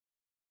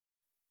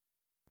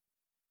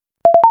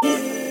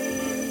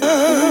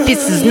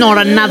This is not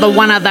another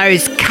one of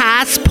those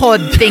cast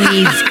pod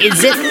thingies,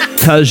 is it?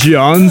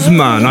 Tajan's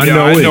man, I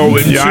know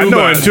him. Yeah, I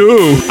know him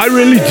too. I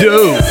really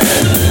do.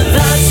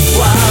 That's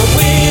why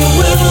we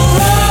will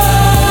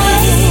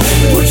rise.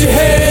 Put your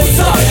hands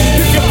up.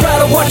 If you're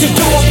proud of what you're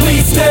doing,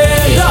 please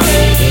stand up.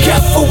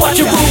 Careful what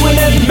you're doing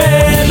and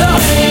man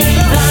up.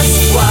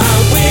 That's why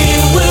we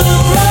will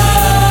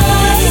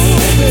rise.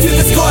 To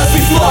the skies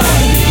we fly.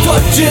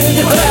 Dodging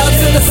the clouds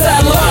and the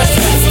satellites.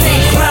 Stay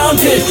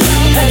grounded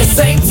at the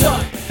same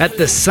time. At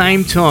the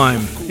same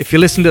time, if you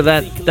listen to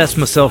that, that's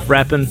myself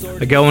rapping.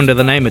 I go under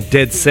the name of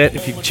Dead Set,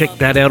 if you can check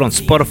that out on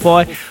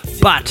Spotify.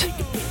 But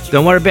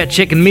don't worry about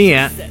checking me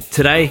out.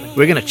 Today,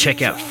 we're going to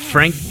check out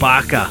Frank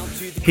Barker.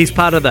 He's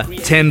part of the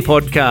 10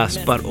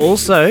 podcast, but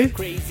also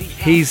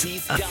he's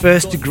a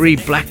first-degree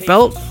black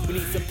belt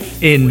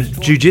in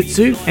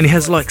jiu-jitsu, and he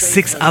has like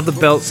 6 other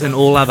belts in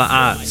all other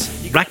arts.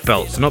 Black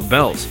belts, not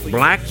belts,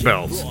 black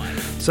belts.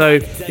 So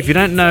if you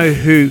don't know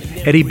who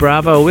Eddie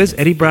Bravo is,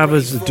 Eddie Bravo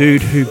is the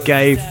dude who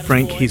gave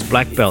Frank his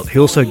black belt. He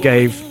also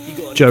gave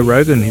Joe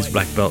Rogan his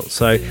black belt.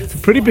 So it's a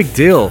pretty big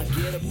deal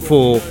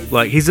for,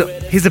 like, he's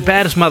the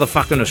baddest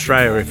motherfucker in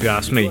Australia, if you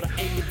ask me.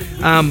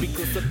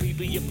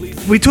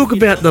 We talk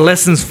about the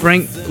lessons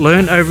Frank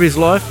learned over his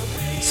life,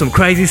 some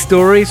crazy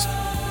stories.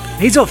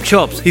 He's off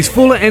chops. He's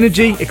full of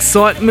energy,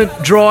 excitement,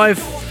 drive.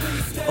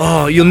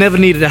 Oh, you'll never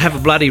need to have a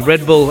bloody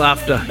Red Bull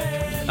after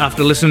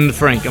listening to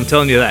Frank, I'm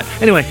telling you that.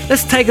 Anyway,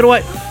 let's take it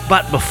away.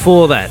 But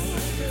before that,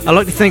 I'd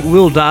like to thank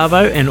Will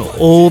Darvo and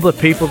all the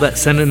people that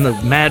sent in the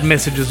mad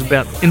messages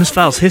about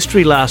Innisfail's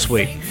history last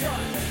week.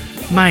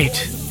 Mate,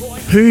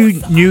 who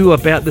knew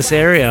about this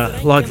area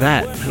like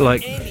that?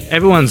 Like,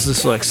 everyone's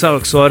just like so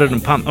excited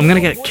and pumped. I'm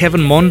going to get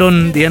Kevin Mond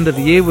on the end of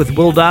the year with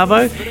Will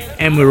Darvo,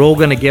 and we're all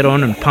going to get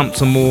on and pump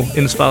some more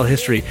Innisfail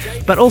history.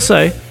 But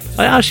also,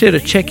 I ask you to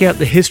check out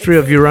the history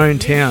of your own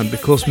town,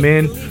 because,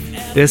 man,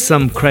 there's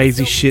some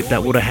crazy shit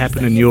that would have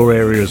happened in your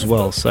area as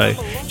well. So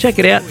check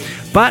it out.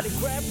 But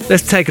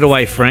let's take it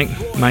away, Frank,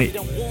 mate.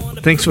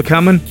 Thanks for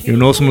coming. You're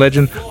an awesome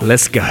legend.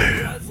 Let's go.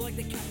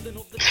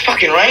 It's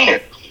fucking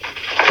raining.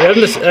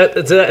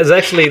 It's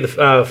actually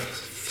the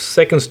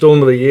second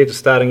storm of the year just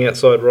starting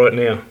outside right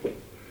now.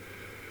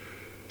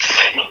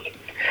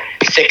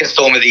 Second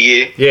storm of the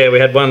year. Yeah, we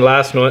had one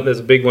last night. There's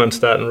a big one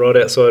starting right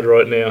outside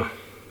right now.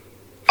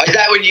 Is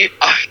that when you...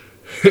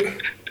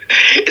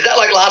 is that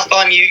like last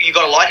time you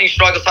got a lightning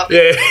strike or something?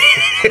 Yeah.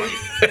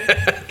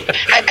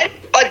 Hey,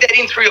 plug that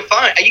in through your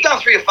phone. Are you going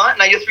through your phone?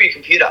 No, you're through your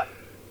computer.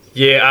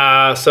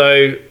 Yeah,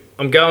 so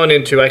I'm going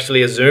into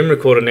actually a Zoom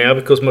recorder now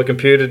because my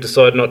computer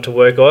decided not to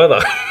work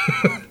either.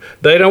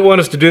 They don't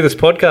want us to do this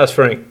podcast,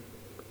 Frank.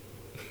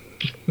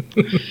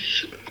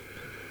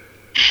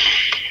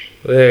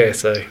 Yeah,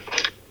 so...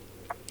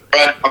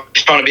 Right, I'm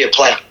just trying to be a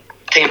player.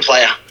 Team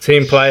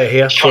player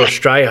here for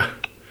Australia.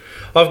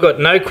 I've got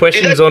no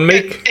questions on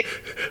me.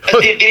 The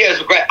videos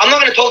were great. I'm not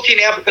going to talk to you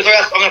now because or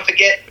else I'm going to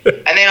forget,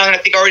 and then I'm going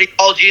to think I already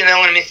told you, and then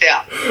I'm going to miss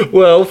out.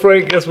 Well,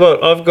 Frank, guess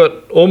what? I've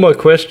got all my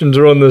questions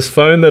are on this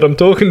phone that I'm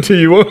talking to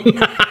you on.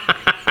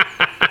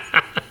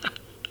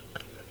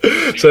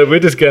 So we're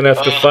just going to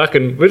have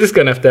to we're just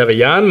going to have a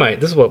yarn, mate.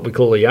 This is what we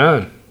call a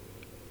yarn.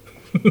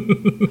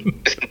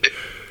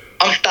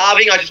 I'm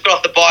starving. I just got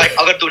off the bike.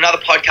 I've got to do another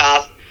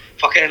podcast.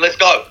 Fucking, let's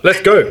go.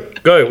 Let's go.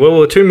 Well,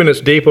 we're 2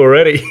 minutes deep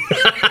already.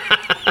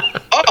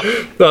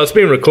 No, it's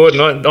been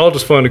recording. I'll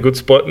just find a good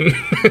spot and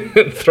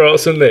throw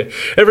us in there.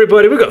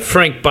 Everybody, we've got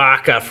Frank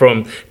Barker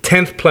from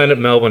 10th Planet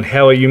Melbourne.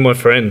 How are you, my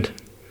friend?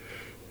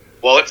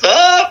 What's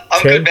up?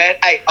 I'm good, man.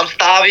 Hey, I'm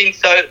starving,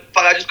 so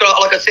I just got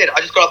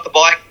off the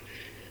bike.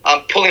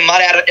 I'm pulling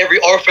mud out of every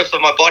orifice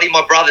of my body.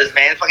 My brothers,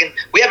 man.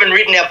 We haven't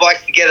ridden our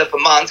bikes together for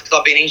months because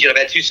I've been injured. I've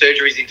had 2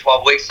 surgeries in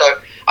 12 weeks, so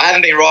I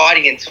haven't been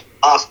riding in the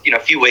last,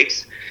 few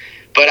weeks.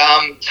 But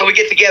so we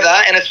get together,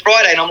 and it's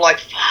Friday, and I'm like,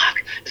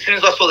 fuck. As soon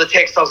as I saw the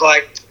text, I was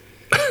like,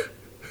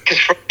 because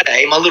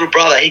Friday, my little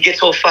brother, he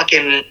gets all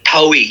fucking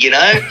toey,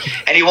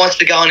 and he wants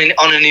to go on an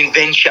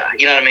adventure,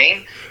 you know what I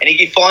mean? And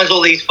he finds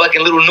all these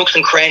fucking little nooks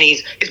and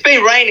crannies. It's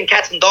been raining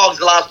cats and dogs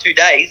the last 2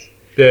 days.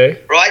 Yeah.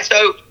 Right?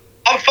 So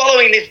I'm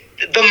following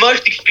the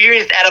most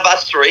experienced out of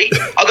us 3.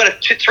 I've got a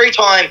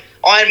 3-time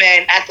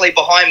Ironman athlete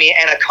behind me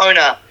and a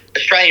Kona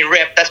Australian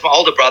rep. That's my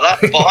older brother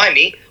behind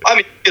me. I'm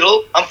in the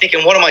middle. I'm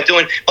thinking, what am I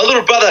doing? My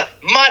little brother,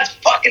 mud's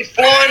fucking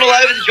flying all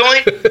over the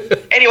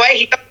joint. Anyway,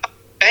 he comes up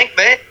the bank,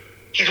 man.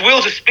 His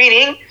wheels are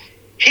spinning.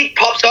 He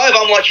pops over.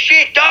 I'm like,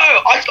 shit, go.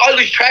 I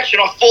lose traction.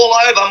 I fall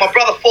over. My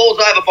brother falls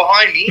over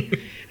behind me.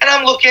 And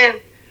I'm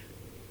looking.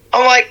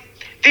 I'm like,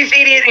 this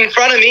idiot in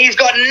front of me, he's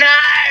got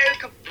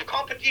no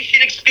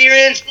competition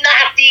experience,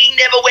 nothing,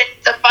 never went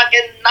to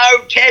fucking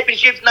no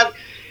championships, nothing.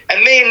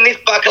 And me and this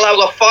buckle, I've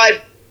got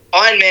 5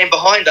 Ironman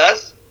behind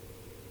us,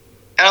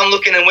 and I'm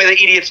looking, and we're the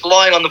idiots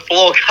lying on the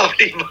floor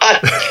covered in mud.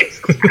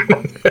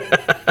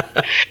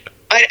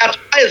 Our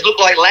players look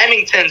like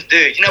Lamingtons,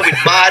 dude. With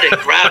mud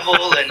and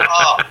gravel, and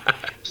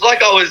it's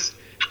like I was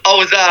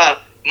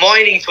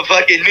mining for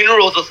fucking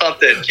minerals or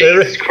something.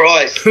 Jesus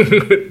Christ!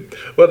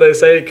 Well, they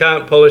say you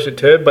can't polish a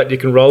turd, but you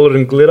can roll it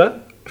in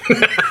glitter.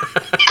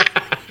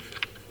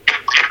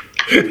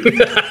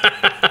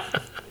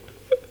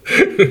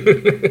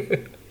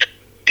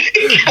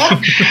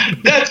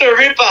 That's a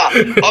ripper.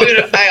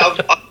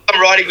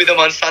 I'm riding with him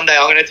on Sunday.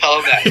 I'm going to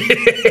tell him that.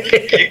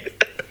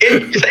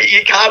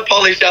 You can't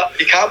polish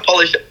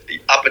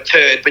up a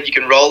turd, but you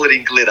can roll it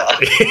in glitter.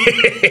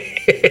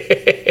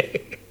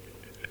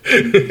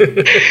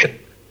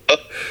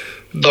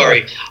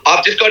 Sorry,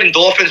 I've just got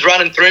endorphins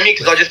running through me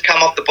because I just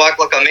come off the bike,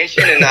 like I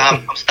mentioned, and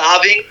I'm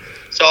starving.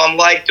 So I'm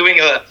like doing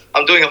a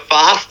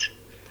fast,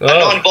 a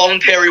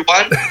non-voluntary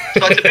one.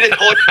 So it's a bit of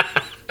torture.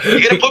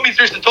 You're gonna put me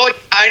through some torture,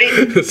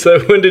 Tony. So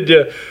when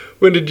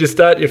did you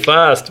start your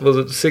fast? Was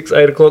it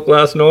 8 o'clock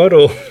last night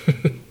or?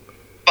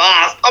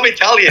 Fast. I've been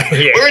telling you,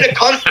 we're in a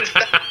constant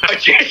state of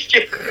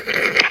digestion.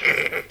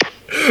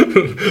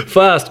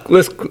 Fast.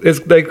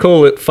 They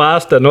call it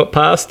faster, not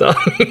pasta.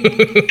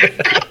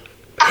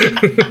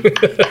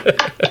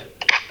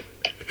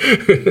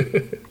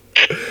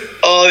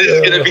 Oh, this is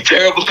going to be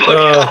terrible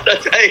podcast,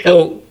 I tell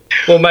you.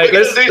 Well, mate,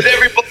 let's lose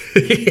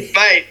everybody.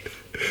 Mate,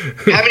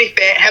 how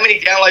many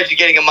downloads are you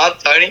getting a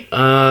month, Tony?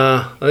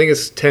 I think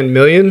it's 10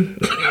 million.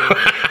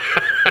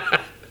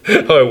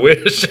 I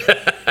wish.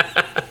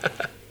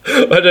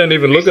 I don't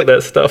even look at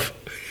that stuff.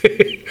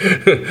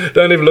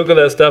 Don't even look at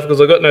that stuff because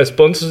I've got no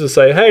sponsors to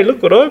say, hey,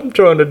 look what I'm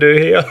trying to do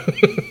here.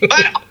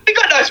 Mate, we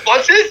got no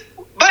sponsors.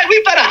 Mate,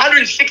 we've done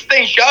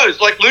 116 shows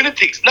like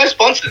lunatics. No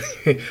sponsors.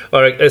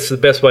 All right, that's the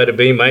best way to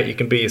be, mate. You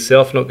can be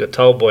yourself, not get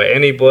told by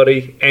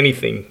anybody,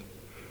 anything.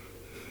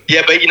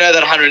 Yeah, but you know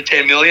that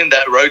 110 million,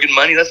 that Rogan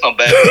money, that's not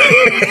bad.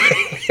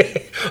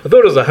 I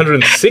thought it was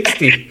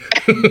 160.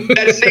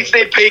 That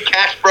CCP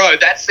cash, bro.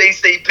 That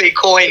CCP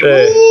coin.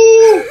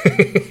 Woo!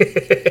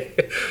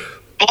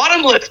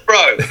 Bottomless,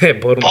 bro. Yeah,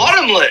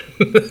 bottomless.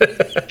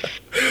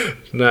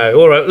 No,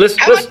 all right. Let's.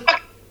 How much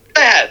fucking do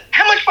they have?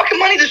 How much fucking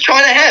money does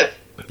China have?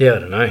 Yeah, I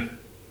don't know.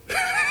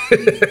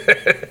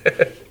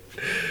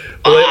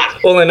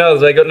 All they know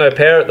is they got no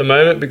power at the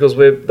moment because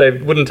they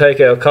wouldn't take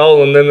our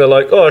coal, and then they're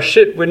like, oh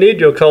shit, we need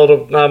your coal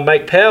to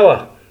make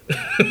power.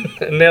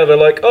 And now they're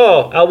like,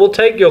 oh, we'll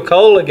take your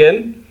coal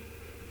again.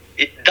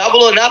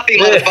 Double or nothing,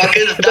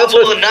 motherfuckers.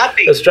 Double or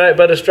nothing.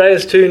 But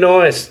Australia's too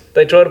nice.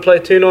 They try to play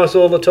too nice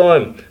all the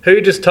time. Who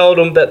just told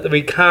them that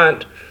we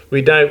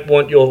don't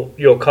want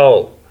your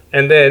coal?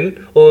 And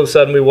then all of a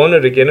sudden we want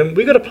it again, and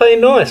we got to play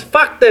nice.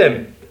 Fuck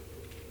them.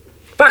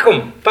 Fuck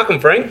them,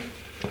 Frank.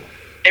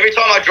 Every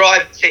time I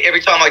drive to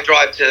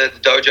the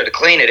dojo to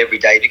clean it every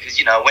day, because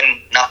you know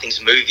when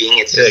nothing's moving,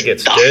 it's just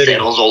it dust dirty.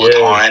 Settles all the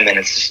time, and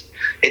it's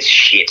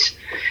shit.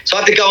 So I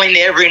have to go in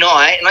there every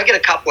night, and I get a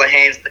couple of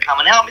hands to come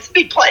and help. It's a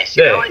big place,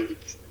 you know.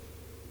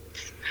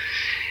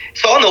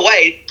 So on the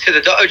way to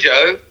the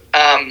dojo,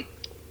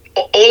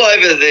 all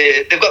over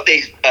they've got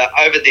these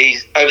over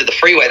the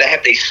freeway. They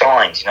have these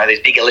signs, you know, these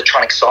big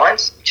electronic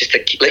signs, just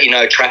to let you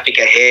know traffic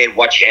ahead,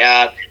 watch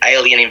out,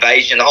 alien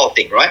invasion, the whole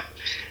thing, right?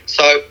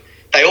 So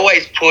they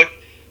always put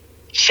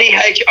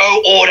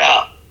CHO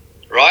order,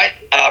 right?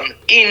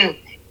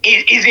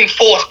 Is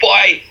enforced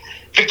by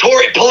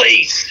Victoria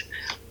Police,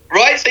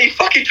 right? So you're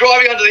fucking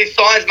driving under these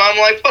signs, man. I'm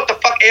like, what the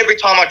fuck? Every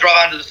time I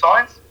drive under the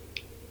signs,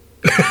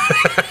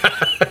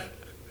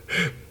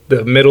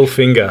 the middle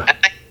finger.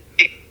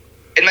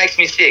 It makes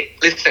me sick.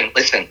 Listen.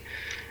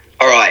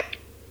 All right.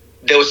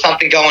 There was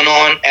something going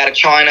on out of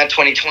China,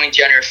 2020,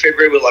 January,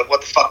 February. We're like,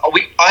 what the fuck? Oh,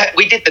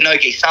 we did the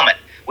No-Gi Summit.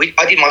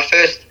 I did my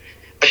first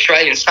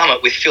Australian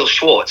summit with Phil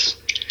Schwartz,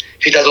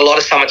 who does a lot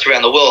of summits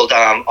around the world.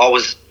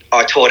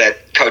 I taught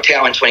at Koh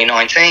Tao in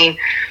 2019.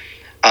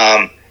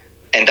 And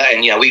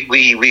you know,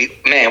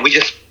 we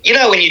just, you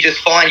know, when you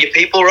just find your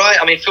people, right?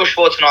 I mean, Phil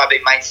Schwartz and I have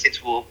been mates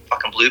since we were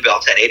fucking blue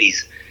belts at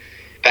Eddie's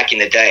back in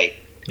the day.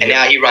 And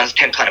now he runs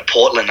 10 Planet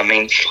Portland. I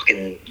mean,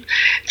 fucking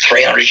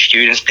 300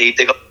 students deep.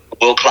 They've got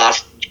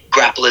world-class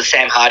grapplers.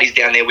 Sam Hardy's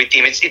down there with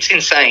him. It's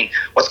insane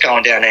what's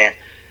going down there.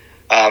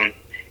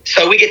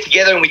 So we get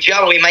together and we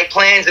gel and we make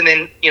plans. And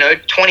then, you know,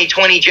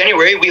 2020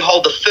 January, we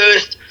hold the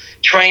first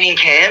training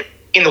camp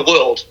in the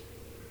world.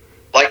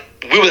 Like,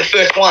 we were the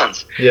first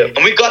ones. Yeah.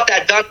 And we got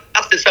that done.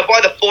 So by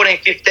the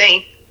 14th,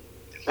 15th,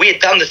 we had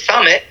done the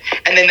summit.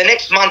 And then the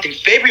next month in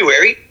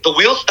February, the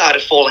wheels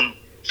started falling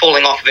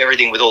off of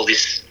everything with all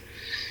this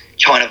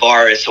China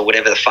virus or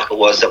whatever the fuck it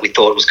was that we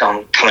thought was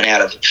coming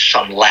out of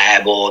some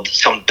lab or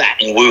some bat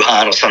in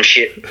Wuhan or some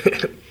shit.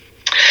 It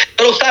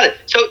all started.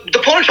 So the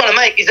point I'm trying to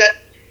make is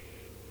that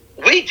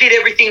we did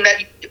everything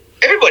that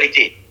everybody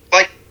did.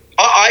 Like,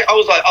 I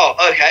was like,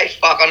 oh, okay,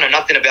 fuck, I know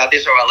nothing about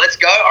this. All right, let's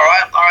go.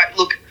 All right,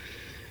 look,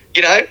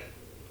 you know,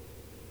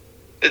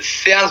 it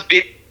sounds a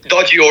bit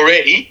dodgy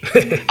already.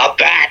 A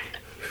bat.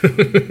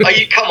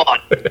 Like, come on.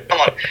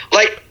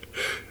 Like,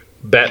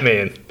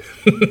 Batman.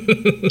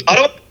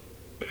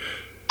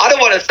 I don't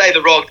want to say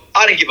the wrong.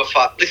 I don't give a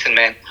fuck. Listen,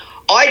 man,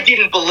 I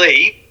didn't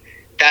believe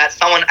that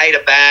someone ate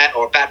a bat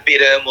or a bat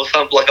bit him or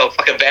something like a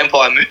fucking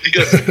vampire movie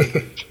or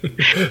something.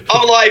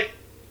 I'm like,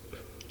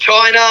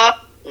 China,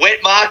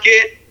 wet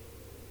market,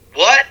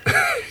 what?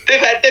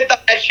 They've done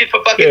that shit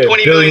for fucking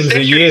 20 million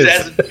centuries,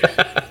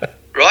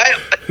 right?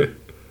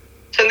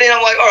 So then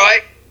I'm like,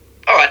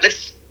 all right,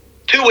 let's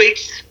 2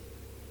 weeks,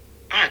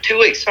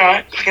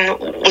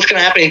 what's going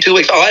to happen in 2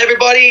 weeks? All right,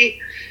 everybody,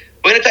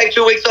 we're going to take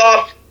 2 weeks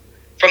off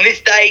from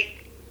this date,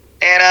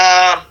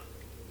 and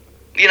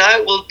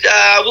we'll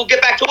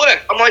get back to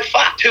work. I'm like,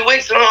 fuck, 2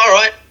 weeks, and I'm all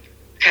right.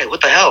 Okay,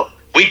 what the hell?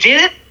 We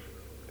did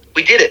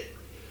it.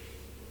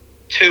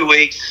 2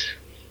 weeks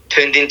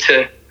turned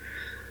into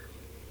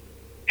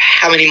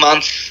how many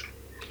months?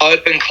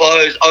 Open,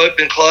 close.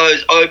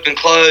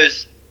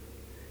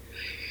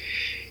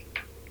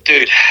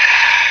 Dude,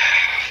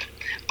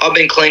 I've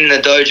been cleaning the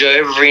dojo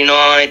every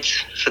night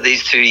for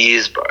these 2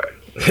 years, bro.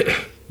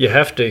 You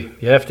have to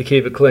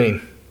keep it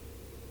clean.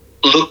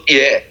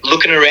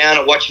 Looking around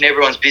and watching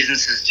everyone's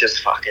businesses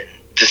just fucking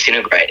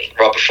disintegrating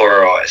right before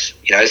our eyes.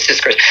 It's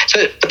just crazy.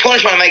 So the point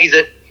I'm trying to make is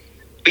that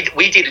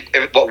we did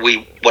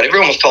what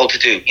everyone was told to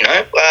do.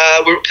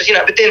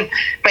 But then,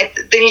 mate,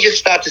 then you just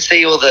start to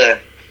see all the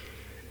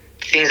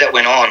things that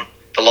went on,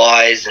 the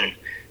lies and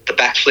the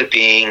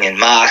backflipping and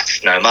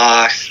masks, no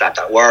masks,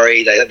 don't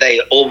worry. They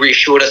all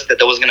reassured us that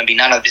there was going to be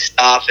none of this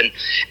stuff. And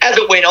as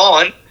it went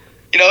on,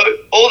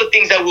 all the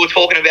things that we were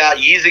talking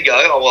about years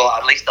ago, or well,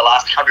 at least the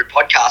last 100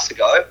 podcasts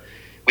ago,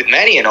 with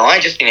Manny and I,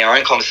 just in our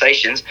own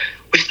conversations,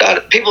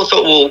 people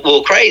thought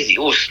we're crazy,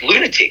 we're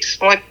lunatics.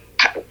 I'm like,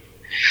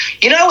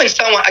 when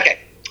someone, okay,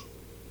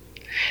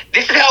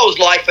 this is how it was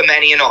like for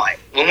Manny and I.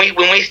 When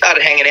we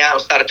started hanging out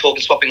and started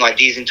talking, swapping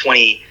ideas in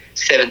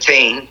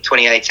 2017,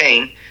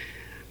 2018,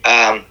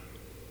 but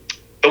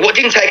what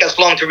didn't take us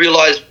long to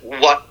realise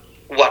what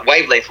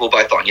wavelength we were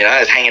both on,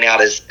 as hanging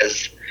out as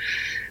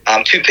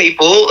two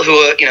people who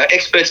are,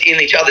 experts in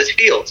each other's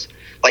fields.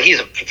 Like, he's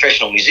a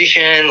professional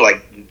musician, like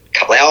a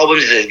couple of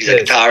albums, he's a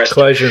guitarist.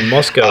 Closure in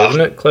Moscow,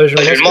 isn't it? Closure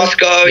in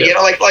Moscow,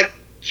 like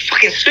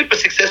fucking super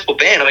successful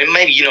band. I mean,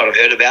 maybe you not have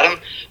heard about them.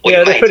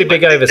 Yeah, they're pretty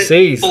big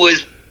overseas.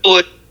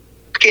 They're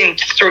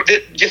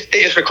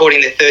just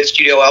recording their third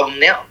studio album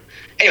now.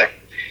 Anyway,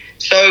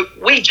 so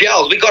we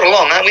gelled, we got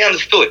along, we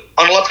understood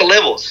on lots of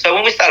levels. So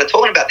when we started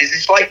talking about this,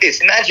 it's like this.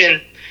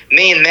 Imagine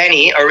me and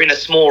Manny are in a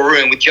small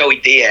room with Joey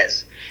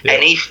Diaz,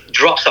 and he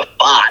drops a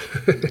fart,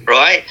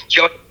 right?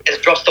 Joey Diaz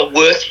drops the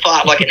worst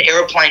fart, like an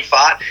aeroplane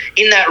fart.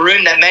 In that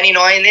room, that Manny and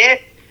I in there,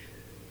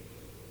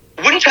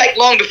 wouldn't take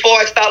long before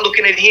I start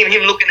looking at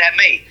him looking at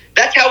me.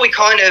 That's how we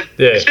kind of,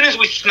 as soon as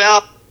we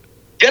smell,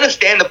 do you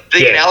understand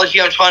the analogy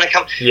I'm trying to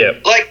come? Yeah.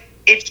 Like,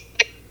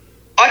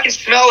 I can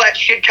smell that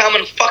shit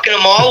coming fucking a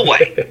mile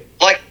away.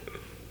 Like,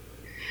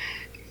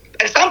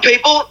 and some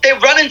people, they're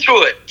running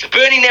through it. It's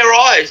burning their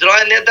eyes.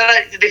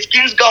 Their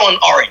skin's going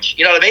orange.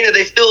 You know what I mean?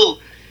 They still,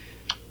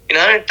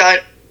 I don't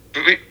know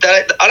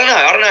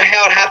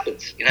how it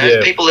happens.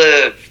 People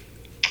are,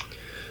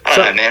 I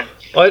don't know, man.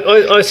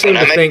 I seem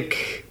to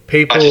think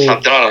people,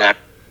 I don't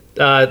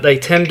know. They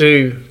tend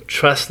to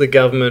trust the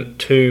government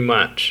too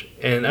much.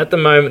 And at the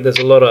moment, there's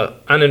a lot of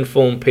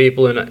uninformed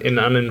people in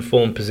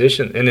uninformed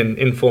position and in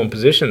informed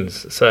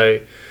positions. So,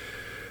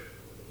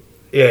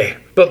 yeah.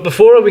 But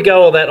before we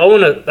go all that, I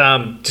want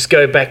to just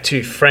go back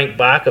to Frank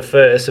Barker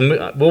first,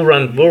 and we'll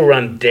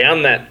run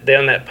down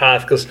that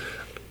path because,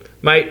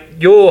 mate,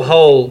 your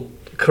whole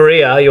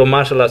career, your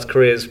martial arts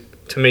career,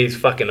 to me is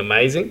fucking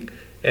amazing.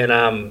 And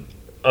I've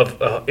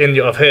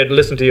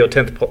listened to your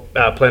 10th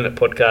Planet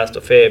podcast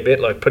a fair bit,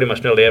 like pretty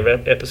much nearly every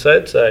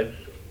episode. So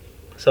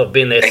I've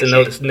been there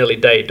since nearly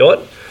day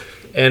dot,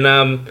 and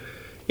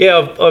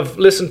I've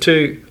listened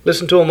to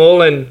them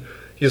all and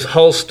his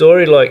whole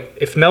story. Like,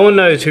 if no one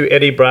knows who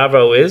Eddie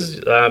Bravo is,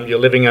 you're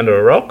living under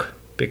a rock,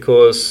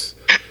 because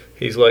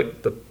he's like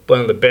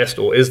one of the best,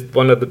 or is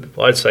one of the.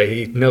 I'd say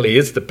he nearly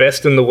is the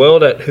best in the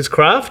world at his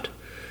craft,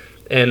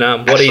 and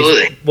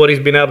what he's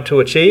been able to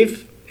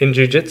achieve in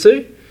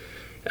jiu-jitsu.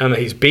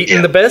 He's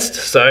beaten the best,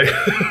 so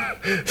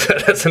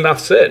that's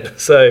enough said.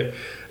 So.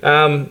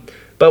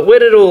 But where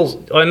did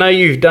I know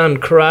you've done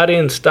karate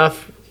and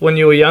stuff when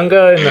you were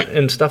younger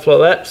and stuff like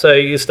that. So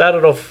you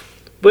started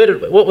off,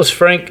 what was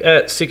Frank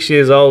at 6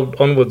 years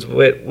old onwards?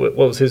 What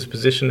was his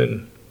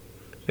position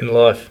in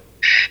life?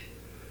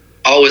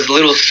 I was a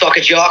little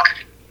soccer jock.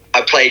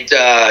 I played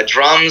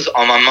drums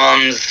on my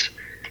mum's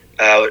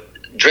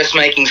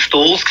dressmaking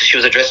stools, because she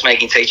was a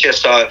dressmaking teacher.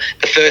 So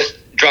the first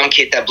drum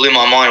kit that blew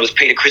my mind was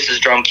Peter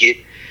Chris's drum kit.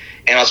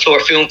 And I saw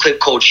a film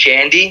clip called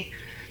Shandy.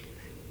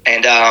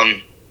 And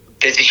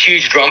there's a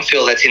huge drum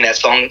fill that's in that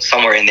song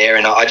somewhere in there,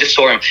 and I just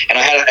saw him, and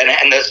I had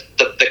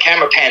the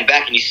camera panned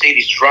back, and you see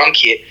this drum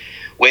kit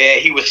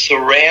where he was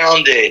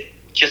surrounded,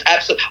 just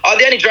absolutely.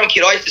 The only drum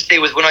kit I used to see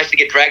was when I used to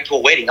get dragged to a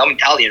wedding. I'm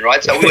Italian,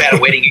 right? So we were at a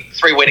wedding,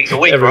 3 weddings a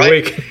week, every right?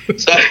 week.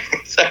 So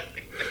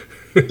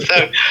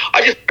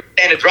I just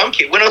ran a drum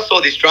kit. When I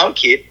saw this drum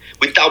kit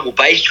with double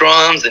bass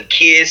drums and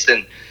Kiss,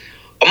 and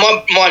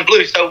my mind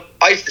blew. So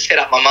I used to set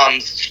up my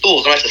mum's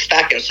stools, and I used to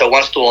stack them. So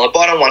one stool on the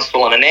bottom, one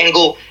stool on an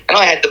angle, and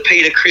I had the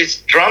Peter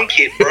Chris drum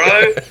kit,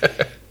 bro.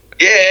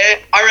 Yeah,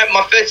 I remember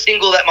my first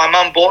single that my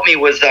mum bought me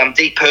was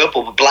Deep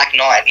Purple, The Black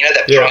Knight. You know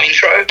that drum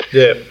intro?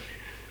 Yeah.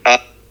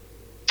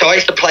 So I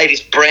used to play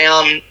this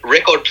brown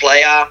record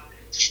player,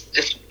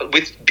 just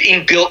with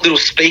inbuilt little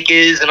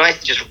speakers, and I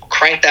used to just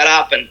crank that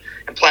up and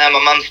play on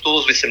my mum's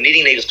stools with some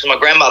knitting needles, because my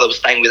grandmother was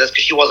staying with us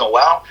because she wasn't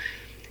well.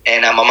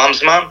 and my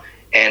mum's mum,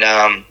 and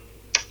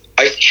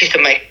she used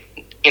to make,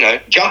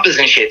 jumpers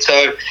and shit.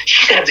 So she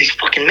used to have these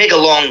fucking mega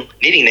long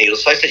knitting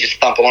needles. So I used to just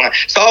thump along it.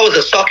 So I was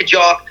a soccer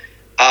jock.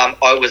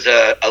 I was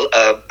a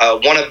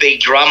wannabe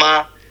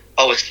drummer.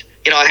 I was,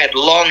 I had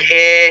long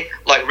hair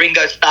like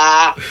Ringo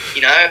Starr.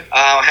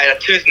 I had a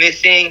tooth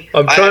missing.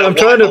 I'm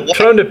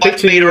trying to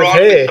picture you with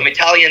hair. With some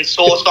Italian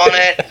sauce on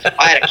it.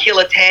 I had a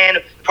killer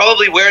tan.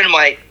 Probably wearing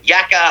my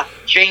Yaka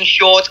jean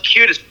shorts.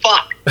 Cute as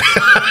fuck.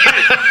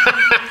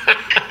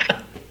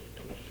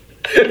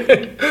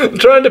 I'm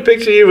trying to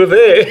picture you with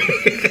hair.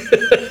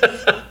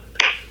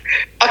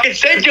 I can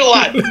send you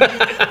one.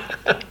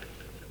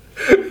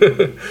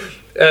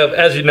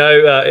 As you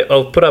know,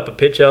 I'll put up a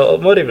picture. I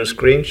might even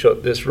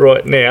screenshot this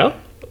right now.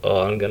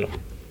 Oh, I'm going to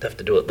have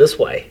to do it this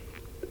way.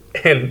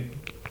 And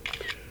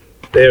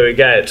there we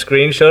go. It's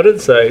screenshotted,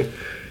 so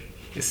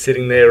it's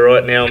sitting there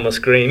right now on my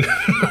screen.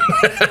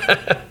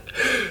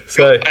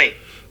 So,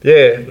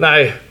 yeah,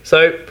 no.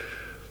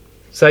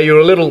 So you're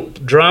a little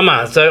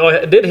drummer. So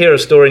I did hear a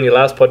story in your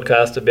last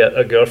podcast about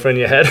a girlfriend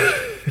you had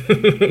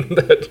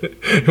that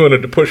you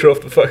wanted to push her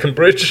off the fucking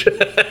bridge.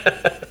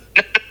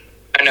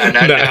 No.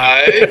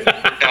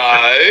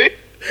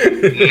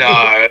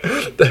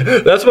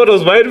 That's what I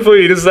was waiting for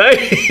you to say.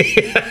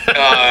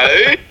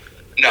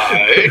 No.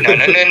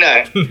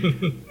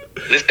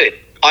 Listen,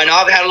 I know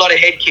I've had a lot of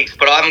head kicks,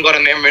 but I haven't got a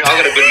memory.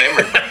 I've got a good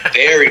memory.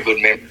 Very good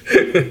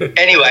memory.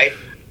 Anyway,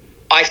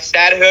 I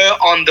sat her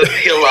on the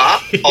pillar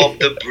of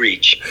the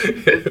bridge.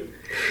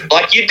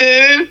 Like you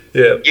do.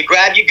 Yeah. You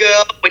grab your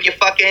girl when you're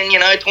fucking,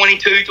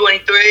 22,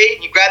 23,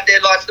 and you grab their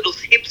nice little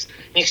hips,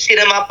 and you sit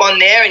them up on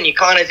there, and you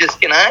kind of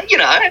just,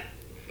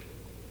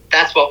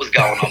 that's what was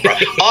going on, bro.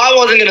 I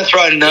wasn't going to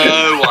throw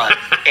no one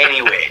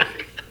anywhere.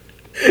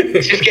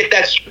 Let's just get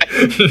that straight.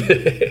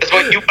 That's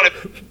what you want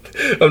to...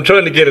 I'm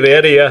trying to get it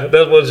out of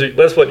you.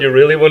 That's what you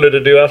really wanted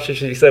to do after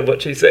she said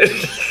what she said.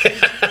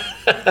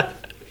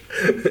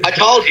 I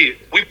told you.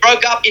 We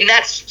broke up in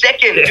that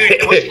second, dude.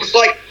 It was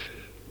like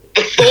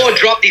the Thor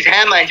dropped his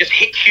hammer and just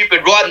hit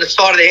Cupid right in the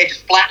side of the head,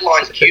 just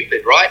flatlines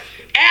Cupid, right?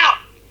 Out!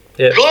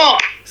 Yeah. Gone!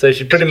 So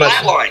she pretty much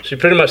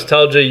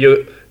told you,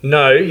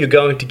 you're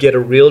going to get a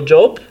real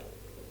job,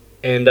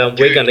 and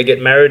we're going to get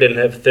married and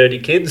have 30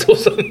 kids or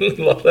something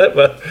like that.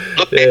 But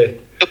look, yeah.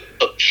 man,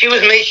 look, she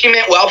was me. She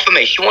meant well for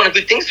me. She wanted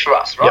good things for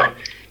us, right?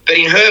 Yeah. But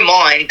in her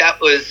mind,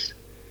 that was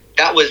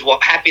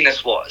what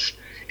happiness was.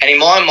 And in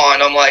my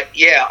mind, I'm like,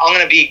 yeah, I'm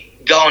going to be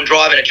going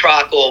driving a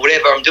truck or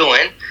whatever I'm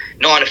doing,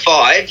 9 to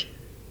 5,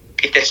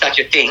 if there's such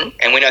a thing,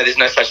 and we know there's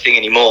no such thing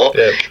anymore.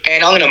 Yeah.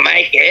 And I'm going to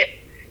make it.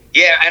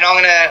 Yeah, and I'm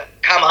going to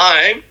come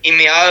home in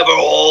my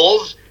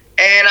overalls,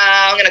 and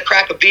I'm going to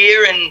crack a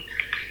beer and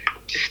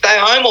just stay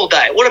home all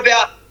day. What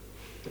about,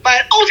 mate,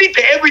 I was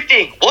into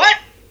everything. What?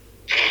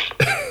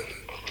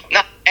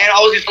 Nah, and I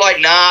was just like,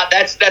 nah,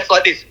 that's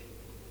like this.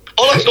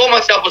 All I saw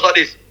myself was like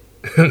this.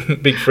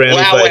 Big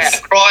frowny face.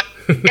 Cry.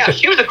 Yeah,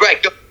 she was a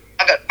great girl.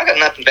 I got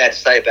nothing bad to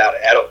say about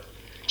it at all.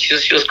 She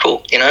was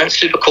cool,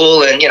 super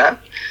cool and,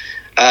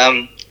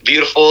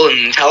 beautiful and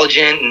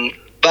intelligent.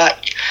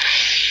 But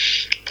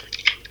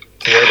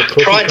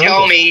try and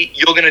tell me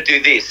you're going to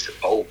do this.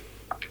 Oh,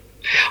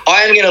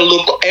 I am going to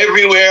look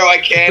everywhere I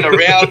can,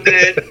 around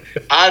it,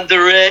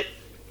 under it,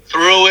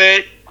 through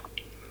it,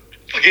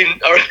 fucking,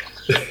 can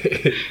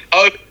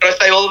I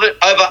say all of it?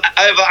 Over,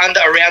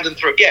 under, around, and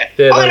through. Yeah.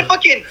 I'm going to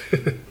fucking...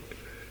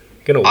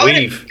 Going to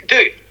weave.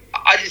 Dude,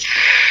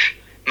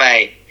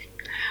 mate,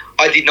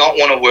 I did not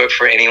want to work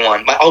for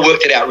anyone. I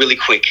worked it out really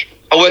quick.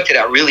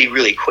 Really,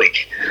 really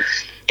quick.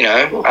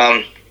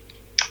 I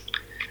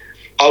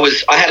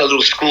had a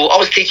little school. I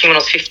was teaching when I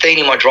was 15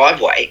 in my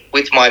driveway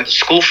with my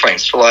school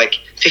friends for like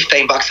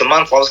 $15 a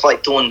month. I was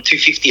like doing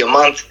 $250 a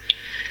month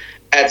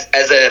as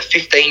a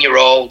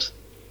 15-year-old,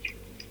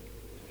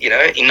 in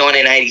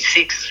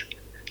 1986.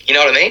 You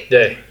know what I mean?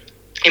 Yeah.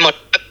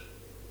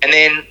 And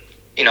then,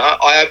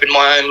 I opened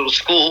my own little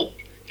school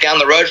down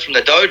the road from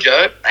the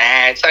dojo,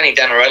 and it's only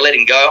down the road, let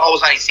him go. I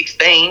was only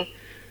 16,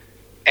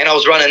 and I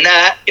was running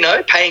that,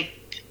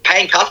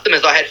 paying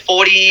customers. I had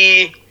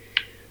 40,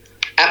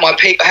 at my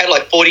peak, I had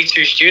like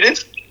 42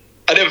 students.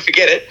 I'll never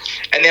forget it.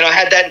 And then I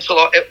had that until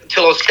I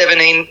was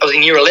 17, I was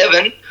in year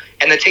 11,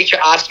 and the teacher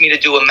asked me to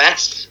do a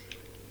maths.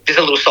 There's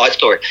a little side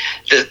story.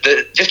 Just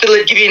to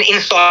give you an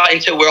insight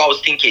into where I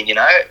was thinking,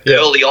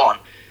 early on.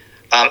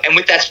 And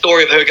with that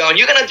story of her going,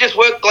 you're going to just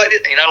work like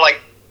this,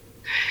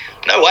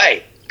 no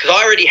way. Because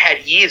I already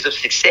had years of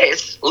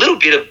success, a little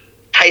bit of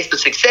taste of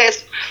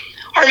success.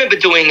 I remember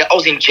I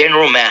was in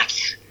general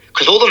maths,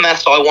 because all the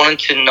maths I wanted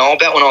to know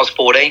about when I was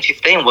 14,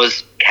 15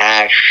 was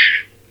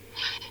cash.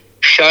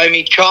 Show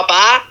me,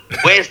 chopper,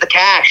 where's the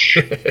cash?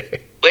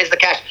 Where's the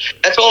cash?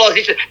 That's all I was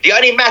interested in. The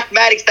only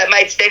mathematics that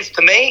made sense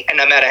to me, and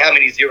no matter how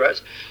many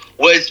zeros,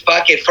 was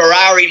fucking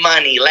Ferrari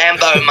money,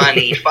 Lambo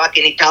money,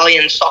 fucking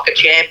Italian soccer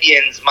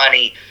champions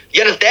money.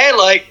 You understand?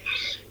 Like,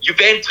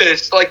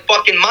 Juventus, like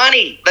fucking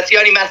money. That's the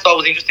only maths I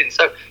was interested in.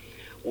 So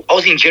I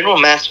was in general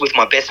maths with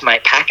my best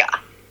mate, Packer.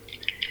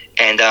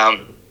 And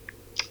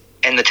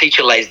the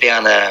teacher lays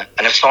down an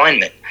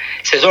assignment.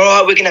 says, all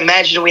right, we're going to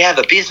imagine we have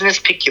a business.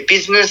 Pick your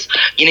business.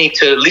 You need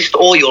to list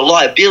all your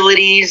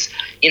liabilities,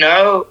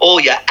 all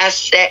your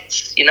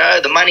assets,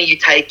 the money you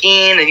take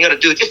in, and you got to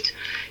do it.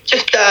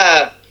 Just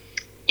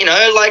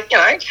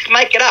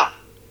make it up.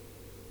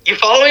 You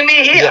following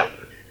me here? Yeah.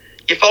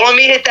 You following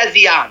me here,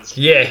 Tazians?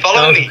 Yeah. You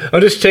following me?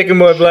 I'm just checking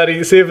my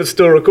bloody, see if it's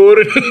still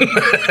recording.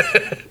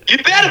 You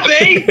better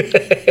be.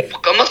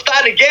 Fuck, I'm not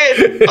starting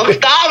again. I'm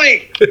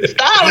starving.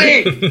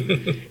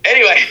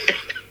 Anyway,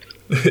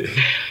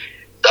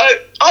 so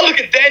I look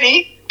at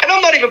Danny, and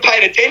I'm not even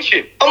paying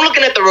attention. I'm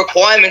looking at the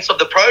requirements of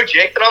the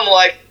project, and I'm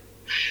like,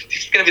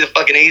 this is going to be the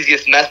fucking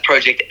easiest math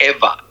project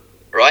ever,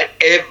 right?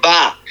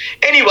 Ever.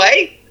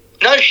 Anyway,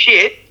 no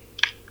shit.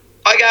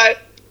 I go,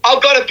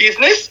 I've got a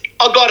business.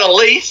 I've got a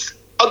lease.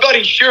 I've got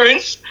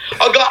insurance.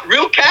 I've got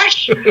real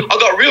cash. I've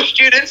got real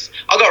students.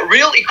 I've got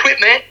real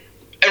equipment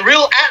and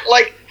real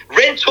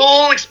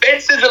rental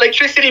expenses,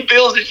 electricity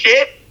bills and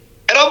shit.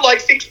 And I'm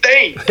like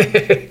 16.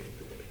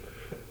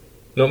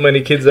 Not many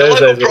kids The those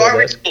local days.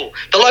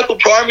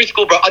 primary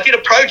school, bro. I did a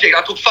project.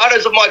 I took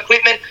photos of my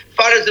equipment,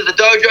 photos of the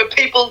dojo,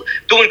 people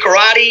doing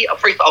karate. I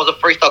was a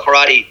freestyle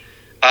karate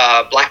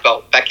black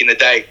belt back in the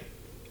day.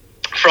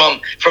 From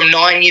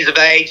 9 years of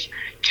age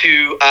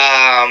to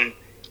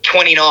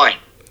 29.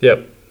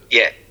 Yep.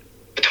 Yeah.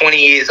 For 20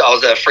 years, I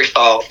was a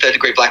freestyle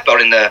third-degree black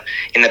belt in the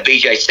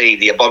BJC,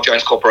 the Bob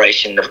Jones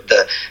Corporation,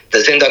 the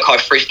Zendokai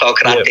freestyle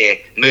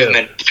karate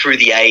movement through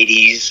the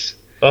 80s.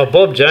 Oh,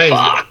 Bob Jones.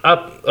 Fuck.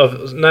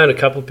 I've known a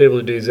couple of people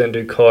who do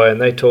Zendokai,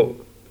 and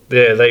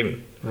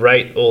they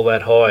rate all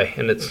that high,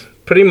 and it's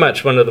pretty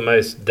much one of the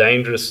most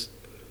dangerous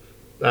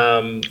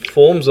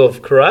forms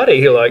of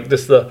karate. Like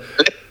just the.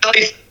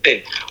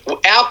 Listen,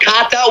 our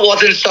kata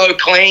wasn't so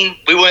clean.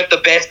 We weren't the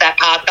best at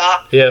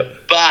kata. Yeah.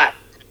 But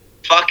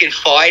fucking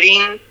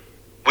fighting,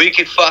 we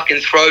could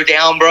fucking throw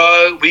down,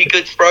 bro. We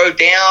could throw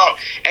down.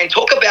 And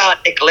talk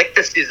about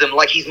eclecticism.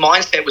 Like, his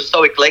mindset was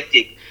so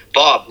eclectic.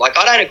 Bob, like,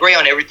 I don't agree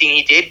on everything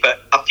he did,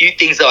 but a few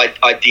things I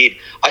did,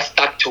 I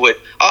stuck to it.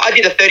 I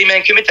did a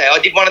 30-man kumite. I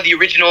did one of the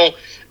original,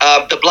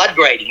 the blood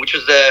grading, which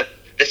was the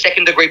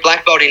second-degree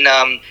black belt in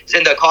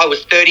Zendokai.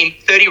 Was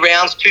 30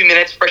 rounds, 2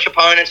 minutes, fresh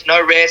opponents,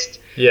 no rest.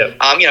 Yeah.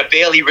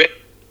 Barely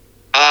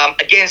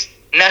against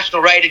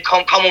national rated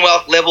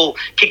Commonwealth level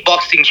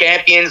kickboxing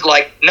champions,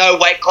 like no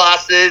weight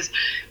classes,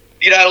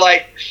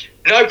 like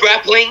no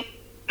grappling,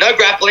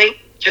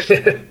 just,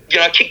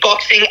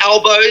 kickboxing,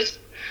 elbows,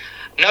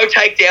 no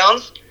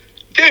takedowns.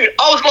 Dude,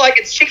 I was like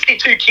at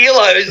 62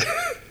 kilos,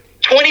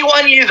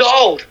 21 years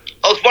old.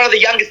 I was one of the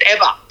youngest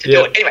ever to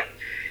do it. Anyway.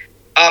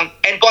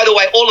 And by the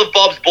way, all of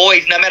Bob's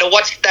boys, no matter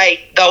what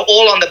state, they were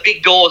all on the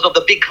big doors of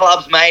the big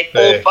clubs, mate,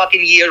 all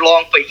fucking year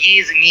long for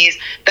years and years.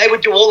 They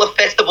would do all the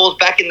festivals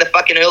back in the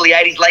fucking early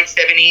 80s, late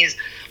 70s,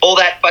 all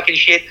that fucking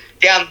shit,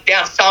 down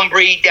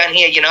Sunbury, down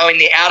here, in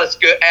the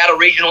outer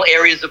regional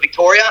areas of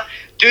Victoria.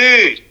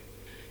 Dude,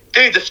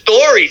 the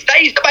stories.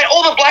 They used to, mate,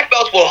 all the black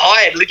belts were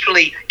hired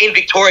literally in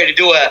Victoria to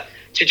do a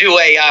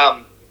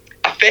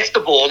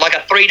festival, like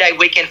a 3-day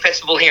weekend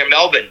festival here in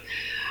Melbourne.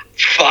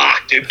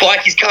 Fuck, dude.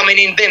 Bikies coming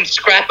in, them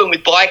scrapping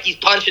with bikies,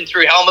 punching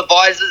through helmet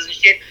visors and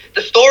shit.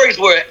 The stories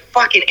were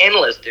fucking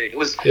endless, dude. It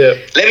was,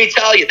 let me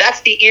tell you,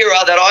 that's the era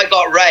that I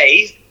got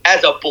raised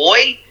as a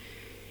boy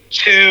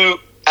to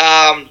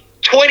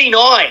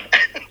 29.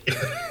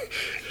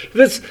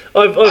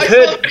 I've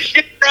heard.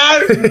 Shit, bro.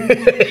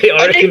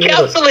 I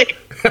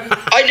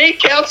need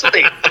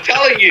counselling. I'm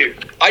telling you.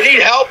 I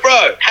need help,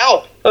 bro.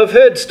 Help. I've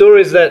heard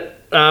stories that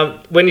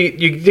when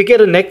you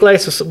get a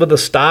necklace with a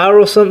star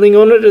or something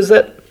on it, is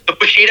that? The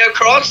Bushido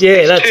cross?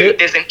 Yeah, that's it.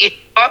 There's an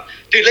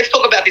dude, let's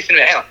talk about this in a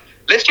minute. Hang on.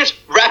 Let's just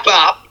wrap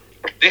up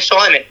the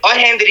assignment. I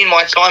handed in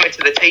my assignment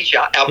to the teacher,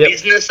 our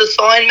business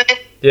assignment.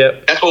 Yeah.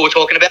 That's what we're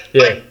talking about.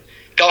 Yeah.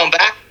 Going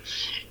back.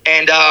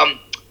 And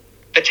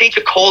the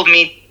teacher called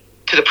me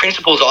to the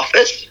principal's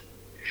office,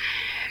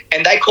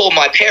 and they called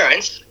my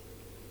parents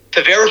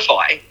to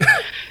verify.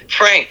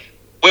 Frank,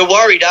 we're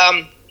worried.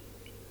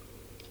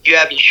 You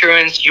have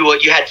insurance.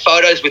 You had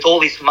photos with all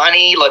this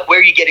money. Like, where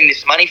are you getting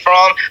this money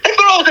from? They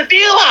thought I was a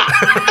dealer.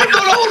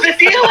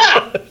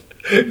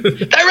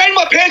 They rang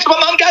my parents. My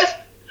mum goes,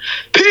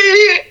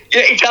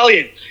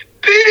 Italian.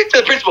 To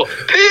the principal.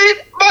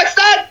 My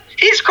son,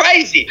 he's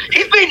crazy.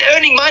 He's been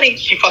earning money.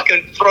 She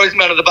fucking throws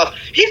me under the bus.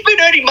 He's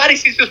been earning money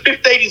since he was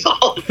 15 years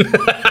old.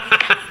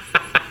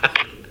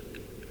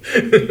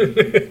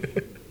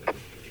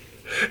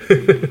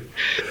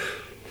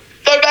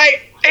 So,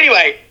 mate,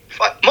 anyway,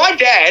 my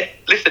dad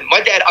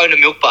owned a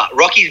milk bar,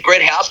 Rocky's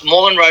Bread House,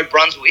 Moreland Road,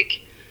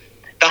 Brunswick.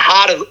 The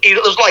heart of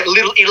it was like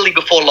Little Italy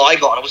before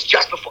Lygon. It was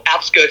just before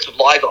outskirts of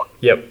Lygon.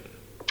 Yep.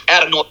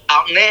 Out of North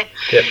Alton there.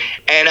 Yep.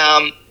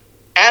 And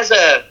as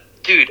a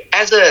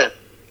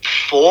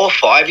 4 or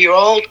 5 year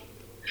old,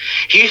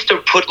 he used to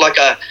put like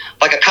a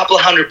couple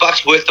of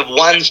 $100 worth of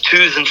 1s,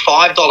 2s, and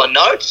 $5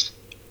 notes.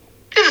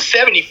 This is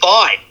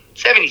 75,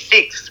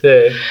 76.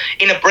 Yeah.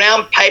 In a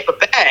brown paper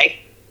bag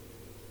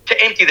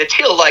to empty the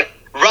till. Like,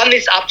 run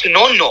this up to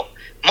Nonno.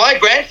 My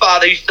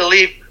grandfather used to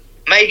live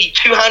maybe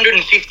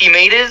 250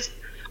 meters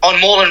on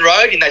Moreland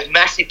Road in those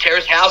massive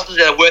terrace houses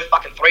that are worth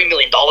fucking $3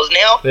 million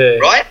now,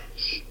 right?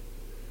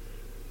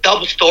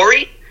 Double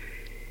story.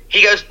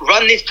 He goes,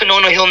 run this to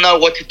Nono, he'll know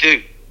what to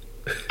do.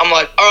 I'm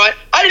like, all right.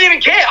 I didn't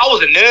even care. I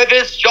wasn't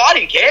nervous. I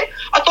didn't care.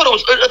 I thought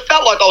it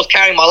felt like I was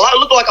carrying my lunch. It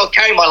looked like I was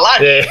carrying my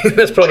lunch. Yeah,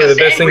 that's probably the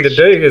best thing to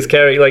do is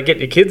get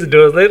your kids to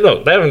do it. They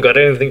haven't got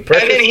anything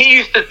precious. And then he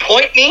used to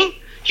point me.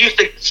 He used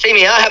to see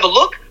me out, have a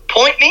look,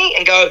 point me,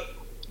 and go.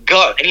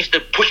 And he used to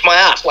push my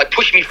ass, like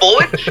push me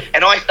forward.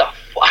 And I used to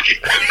fuck.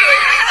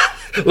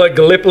 Like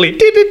Gallipoli.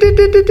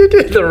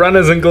 The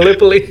runners in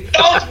Gallipoli.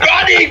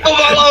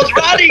 I was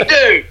running,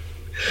 dude.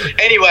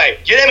 Anyway,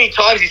 do you know how many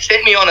times he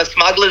sent me on a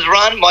smuggler's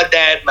run? My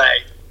dad,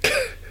 mate.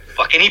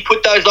 Fucking, he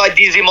put those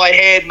ideas in my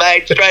head,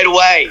 mate, straight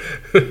away.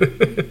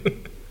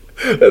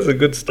 That's a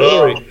good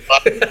story.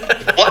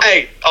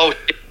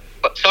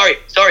 Sorry.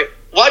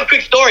 One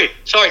quick story.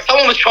 Sorry,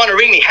 someone was trying to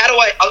ring me. How do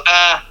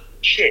I,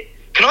 shit.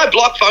 Can I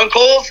block phone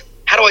calls?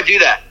 How do I do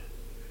that?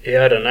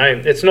 Yeah, I don't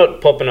know. It's not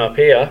popping up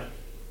here.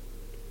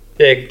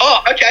 Yeah.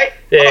 Oh, okay.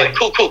 Yeah. All right,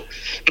 cool.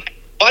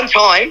 One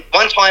time,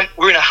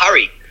 we're in a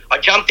hurry. I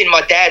jumped in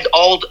my dad's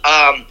old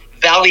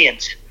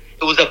Valiant.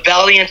 It was a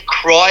Valiant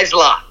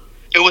Chrysler.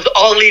 It was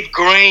olive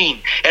green.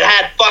 It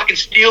had fucking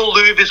steel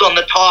louvers on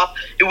the top.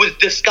 It was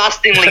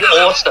disgustingly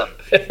awesome,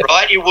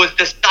 right? It was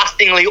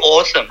disgustingly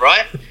awesome,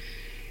 right?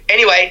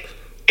 Anyway,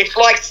 it's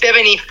like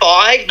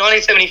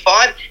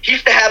 1975. He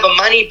used to have a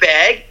money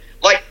bag.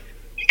 Like,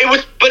 it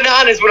was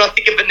bananas when I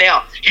think of it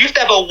now. He used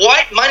to have a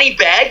white money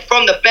bag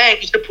from the bank.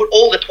 He used to put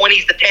all the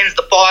 20s, the 10s,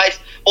 the 5s,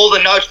 all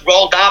the notes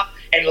rolled up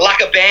and like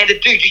a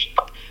bandit. Dude,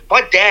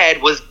 my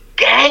dad was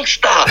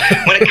gangster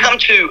when it come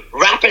to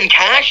rapping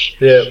cash.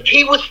 Yeah.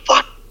 He was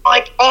like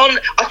on.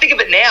 I think of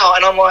it now,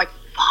 and I'm like,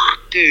 fuck,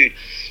 dude,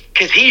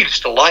 because he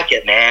used to like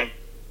it, man.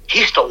 He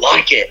used to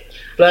like it.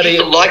 Bloody, he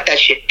used to like that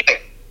shit.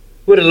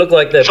 Would it look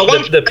like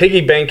the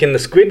piggy bank in the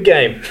Squid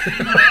Game?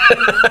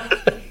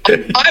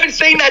 I haven't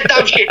seen that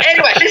dumb shit.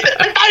 Anyway, listen,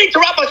 don't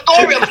interrupt my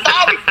story. I'm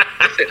starving.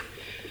 Listen.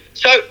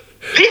 So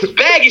this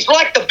bag is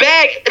like the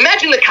bag.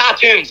 Imagine the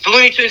cartoons, the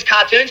Looney Tunes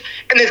cartoons,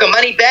 and there's a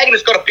money bag and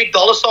it's got a big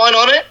dollar sign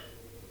on it.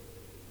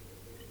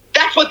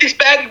 That's what this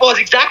bag was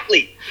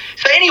exactly.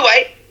 So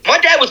anyway, my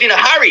dad was in a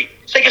hurry.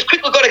 So he goes,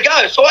 quick, we've got to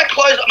go. So I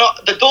closed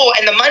the door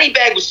and the money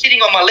bag was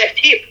sitting on my left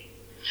hip.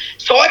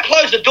 So I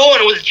closed the door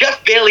and it was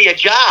just barely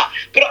ajar.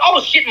 But I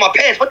was shitting my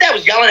pants. My dad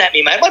was yelling at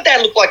me, mate. My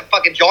dad looked like a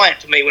fucking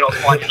giant to me when I was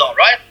 5 years old,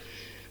 right?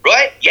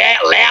 Right? Yeah,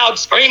 loud,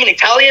 screaming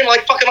Italian.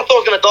 Like, fucking, I thought I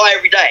was going to die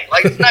every day.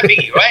 Like, it's no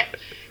biggie, right?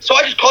 So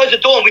I just closed the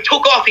door and we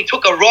took off. He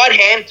took a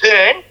right-hand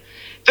turn.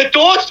 The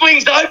door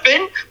swings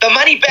open. The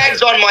money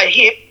bag's on my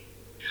hip.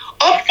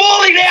 I'm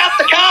falling out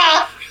the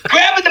car,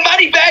 grabbing the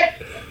money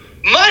bag.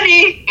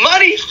 Money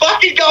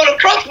fucking going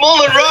across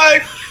Moreland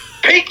Road.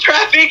 Peak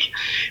traffic.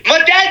 My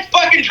dad's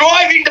fucking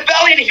driving the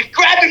Valiant. He's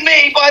grabbing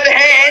me by the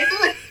hand.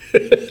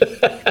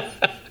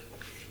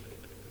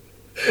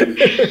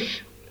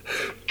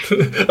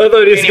 I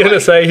thought he was going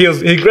to say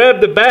he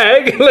grabbed the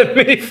bag and let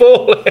me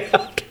fall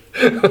out.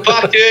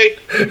 Fuck,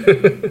 dude.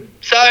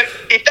 So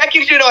if that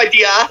gives you an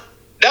idea,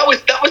 that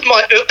was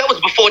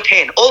before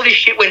 10. All this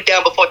shit went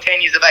down before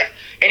 10 years of age.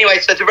 Anyway,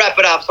 so to wrap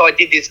it up, so I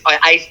did this. I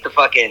aced the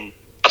fucking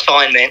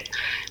assignment.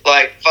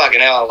 Like,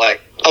 fucking hell,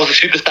 like, I was a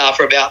superstar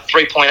for about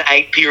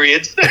 3.8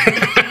 periods.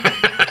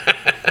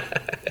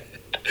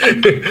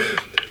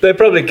 They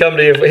probably come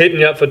to you for hitting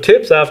you up for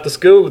tips after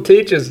school, the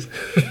teachers.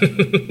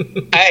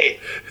 Hey,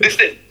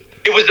 listen,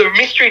 it was a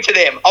mystery to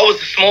them. I was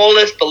the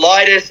smallest, the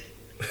lightest,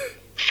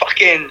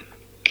 fucking,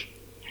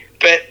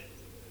 but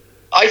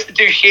I used to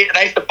do shit and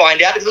I used to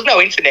find out because there's no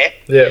internet.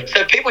 Yeah.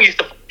 So people used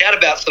to find out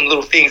about some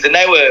little things and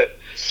it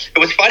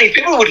was funny.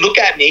 People would look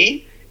at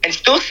me and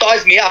still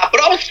size me up,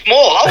 but I was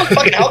small. I was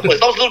fucking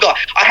helpless. I was a little guy.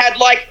 I had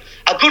like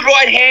a good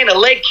right hand, a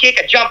leg kick,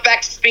 a jump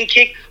back spin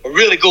kick, a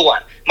really good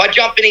one. My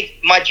jump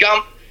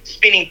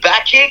spinning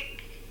back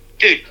kick,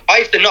 dude, I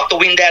used to knock the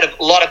wind out of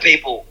a lot of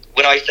people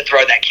when I used to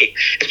throw that kick,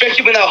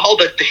 especially when they would hold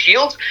the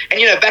shields.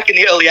 And, you know, back in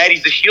the early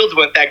 80s, the shields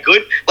weren't that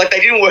good. Like, they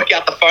didn't work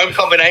out the foam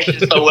combination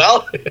so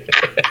well.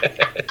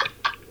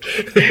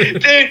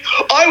 Dude,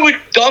 I would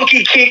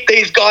donkey kick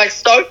these guys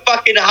so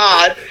fucking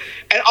hard,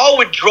 and I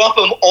would drop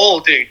them all,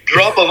 dude.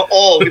 Drop them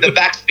all with a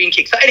back spin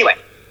kick. So, anyway,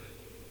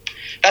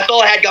 that's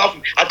all I had going for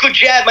me. A good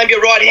jab, maybe a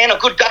right hand, a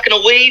good duck and a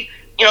weave,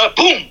 you know,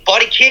 boom,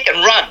 body kick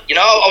and run. You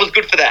know, I was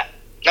good for that.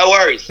 No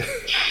worries.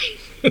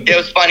 It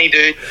was funny,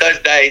 dude, those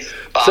days.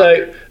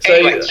 So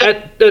anyway,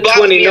 at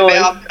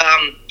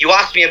 29... you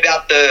asked me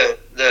about the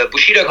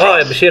Bushido cross. Oh,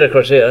 yeah, Bushido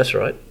cross, yeah, that's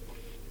right.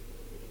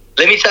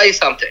 Let me tell you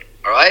something,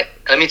 all right?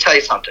 Let me tell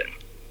you something.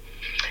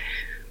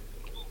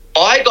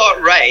 I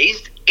got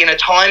raised in a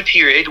time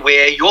period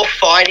where your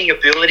fighting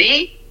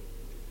ability,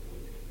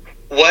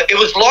 it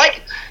was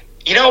like,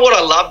 you know what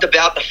I loved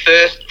about the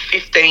first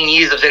 15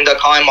 years of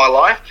Zendokai in my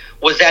life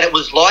was that it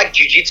was like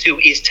jiu-jitsu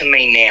is to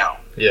me now.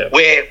 Yeah.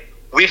 Where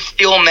we've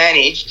still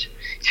managed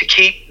to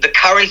keep the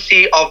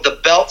currency of the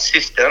belt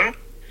system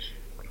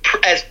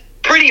as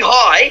pretty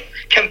high,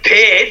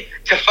 compared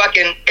to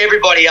fucking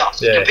everybody else,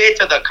 compared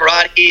to the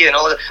karate and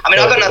all that. I mean,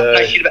 I've got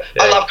no shit about.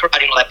 I love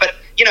karate and all that, but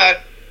you know,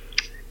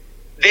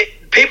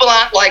 people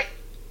aren't like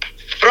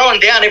throwing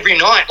down every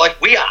night like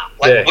we are.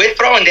 Like we're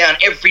throwing down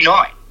every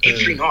night,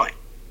 every night.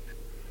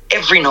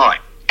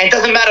 And it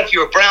doesn't matter if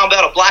you're a brown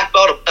belt, a black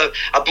belt,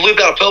 a blue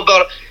belt, a purple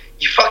belt.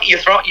 You're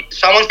throwing.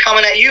 Someone's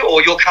coming at you,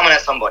 or you're coming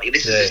at somebody.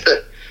 This is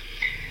just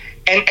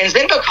and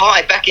Zendo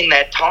Kai back in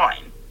that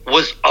time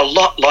was a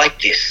lot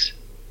like this.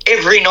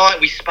 Every night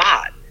we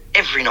sparred.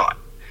 Every night.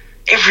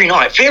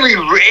 Very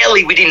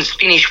rarely we didn't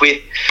finish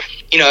with,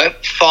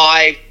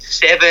 5,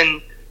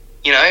 7,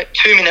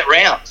 2-minute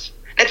rounds.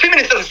 Now 2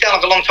 minutes doesn't sound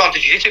like a long time to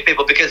jiu-jitsu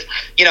people because,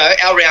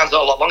 our rounds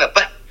are a lot longer.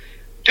 But,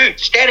 dude,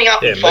 standing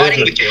up and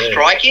fighting with just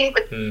striking,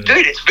 but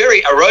dude, it's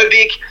very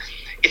aerobic.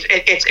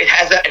 It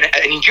has an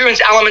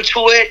endurance element to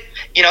it.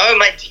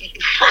 Mate,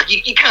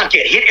 you can't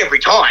get hit every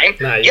time.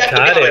 No, you have to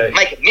be able to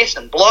make a miss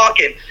and block,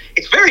 and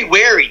it's very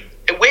wearing.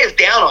 It wears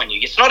down on you.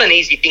 It's not an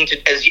easy thing to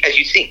as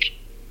you think.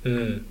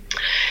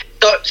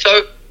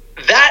 So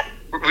that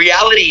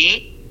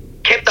reality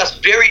kept us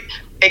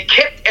it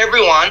kept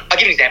everyone. I'll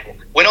give you an example.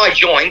 When I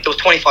joined, there was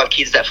 25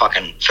 kids that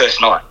fucking first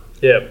night.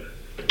 Yeah.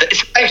 It's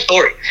the same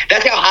story.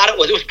 That's how hard it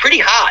was. It was pretty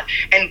hard.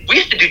 And we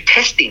used to do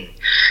testing.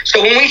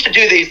 So when we used to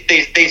do these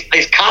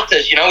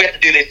katas, we had to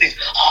do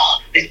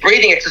these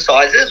breathing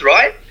exercises,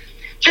 right?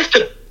 Just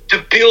to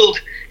build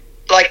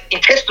like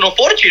intestinal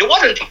fortitude. It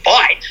wasn't to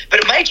fight, but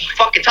it made you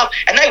fucking tough.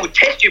 And they would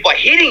test you by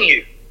hitting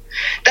you.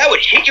 They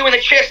would hit you in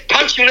the chest,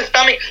 punch you in the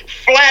stomach,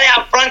 flat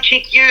out front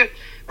kick you,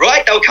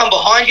 right? They would come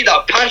behind you, they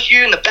would punch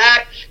you in the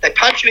back, they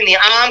punch you in the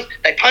arms,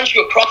 they punch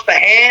you across the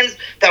hands,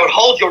 they would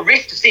hold your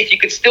wrist to see if you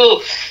could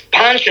still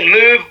punch and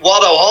move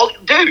while they were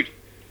holding. Dude,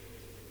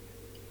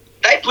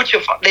 they put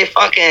their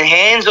fucking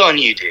hands on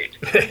you, dude.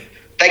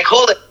 They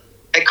call it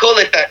the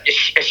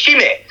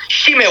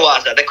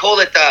shimewaza. They call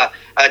it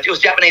it was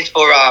Japanese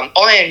for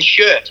iron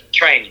shirt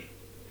training.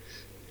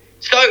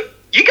 So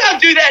you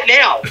can't do that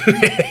now.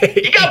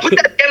 You can't put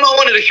that demo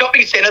on at a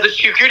shopping centre. The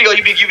security guard,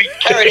 you'd be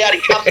carried out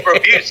in cuffs for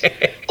abuse.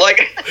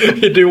 Like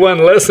you do one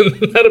lesson,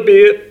 that'll be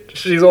it.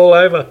 She's all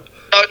over.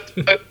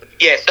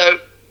 So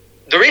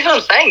the reason I'm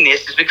saying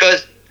this is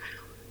because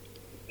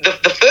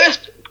the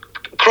first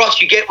cross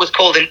you get was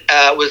called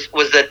was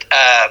the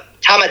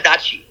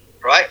tamadachi,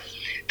 right?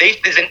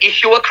 There's an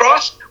Ishua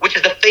cross, which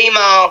is the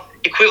female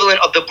equivalent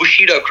of the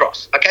Bushido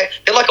cross. Okay,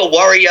 they're like a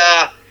warrior.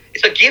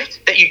 It's a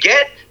gift that you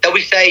get that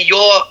we say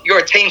you're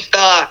a team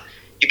star,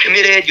 you're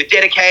committed, you're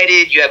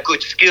dedicated, you have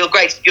good skill,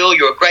 great skill,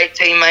 you're a great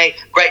teammate,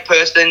 great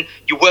person,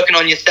 you're working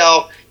on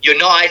yourself, you're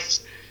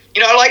nice,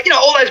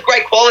 all those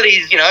great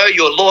qualities,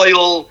 you're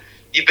loyal,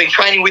 you've been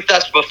training with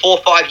us for 4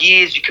 or 5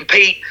 years, you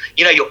compete,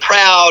 you're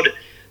proud,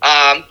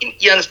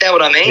 you understand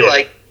what I mean? Yeah.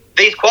 Like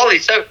these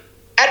qualities. So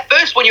at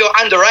first when you're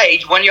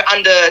underage, when you're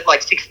under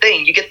like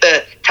 16, you get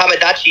the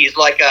tamadachi is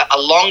like a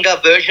longer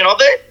version of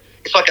it.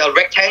 It's like a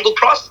rectangle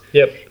cross.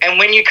 Yep. And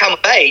when you come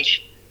of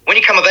age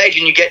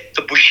and you get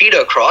the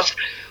Bushido cross,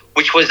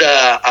 which was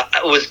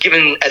was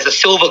given as a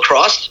silver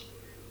cross,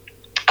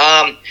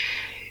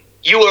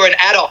 you were an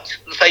adult.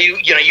 So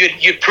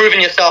you'd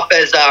proven yourself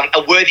as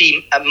a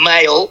worthy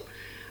male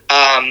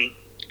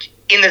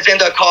in the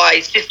Zendo Kai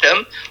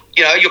system.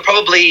 You're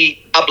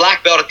probably a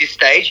black belt at this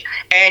stage,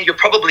 and you're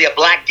probably a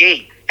black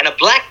gi. And a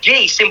black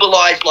gi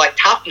symbolized like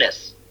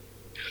toughness.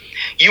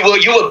 You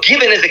were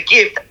given as a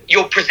gift.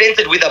 You're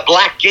presented with a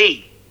black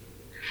gi.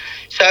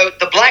 So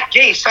the black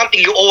gi is something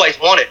you always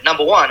wanted.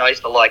 Number one, I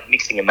used to like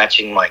mixing and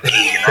matching my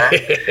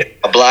gi,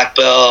 a black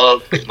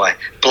belt with my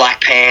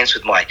black pants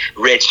with my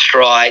red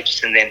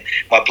stripes, and then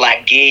my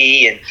black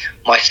gi and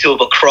my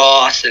silver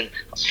cross, and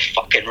I was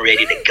fucking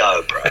ready to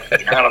go, bro.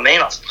 You know what I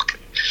mean?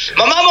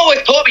 My mum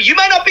always taught me, you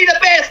may not be the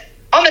best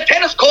on the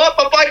tennis court,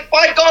 but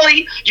by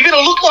golly, you're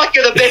going to look like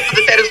you're the best on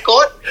the tennis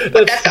court.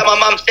 But that's how my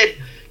mum said,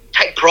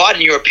 take pride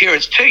in your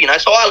appearance too,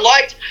 So I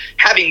liked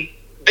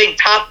being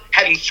tough,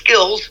 having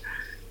skills,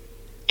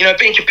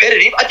 being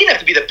competitive. I didn't have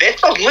to be the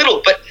best. I was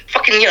little, but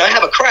fucking,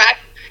 have a crack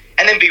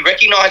and then be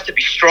recognized to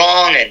be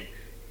strong and,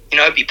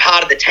 be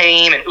part of the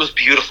team. And it was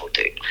beautiful,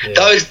 dude. Yeah.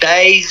 Those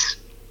days,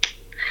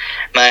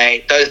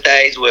 mate,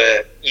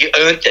 were, you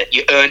earned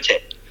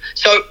it.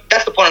 So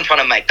that's the point I'm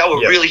trying to make. They were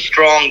really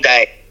strong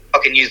days. I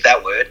can use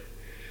that word.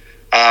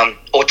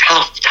 Or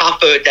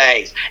tougher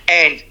days.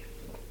 And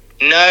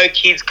no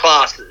kids'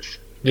 classes.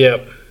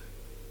 Yep.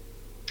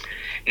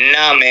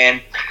 Nah,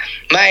 man.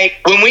 Mate,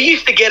 when we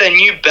used to get a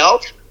new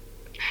belt,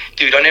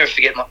 dude, I'll never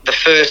forget the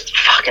first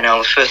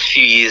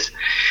few years,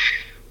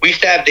 we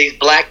used to have these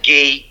black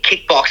gi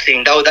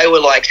kickboxing. They were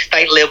like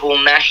state level,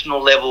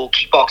 national level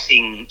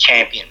kickboxing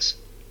champions.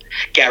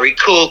 Gary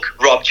Cook,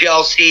 Rob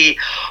Jelsey,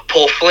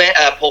 Paul Fleming,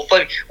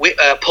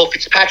 Paul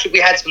Fitzpatrick.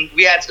 We had some.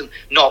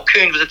 Noel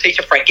Coon was a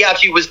teacher. Frank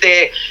Gauci was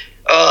there.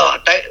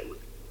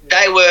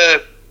 They were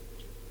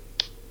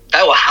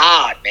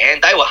hard,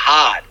 man. They were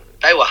hard,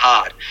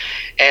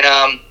 and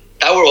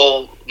they were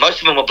all.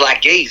 Most of them were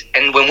black gis.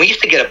 And when we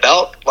used to get a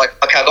belt, like,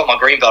 okay, I got my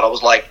green belt. I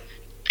was like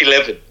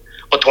 11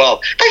 or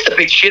 12. They used to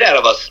beat shit out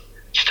of us.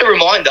 just to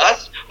remind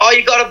us, oh,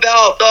 you got a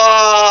belt.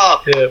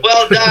 Oh,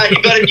 well done.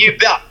 You got a new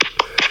belt.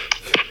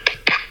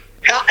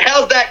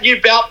 How's that new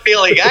belt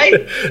feeling, eh?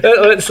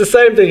 It's the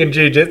same thing in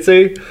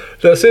jiu-jitsu.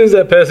 So as soon as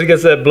that person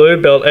gets that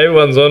blue belt,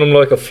 everyone's on them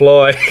like a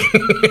fly.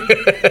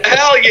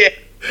 Hell yeah.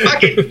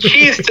 Fucking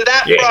cheers to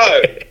that,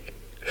 bro.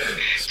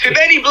 Too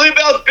many blue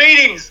belt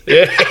beatings.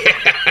 Yeah.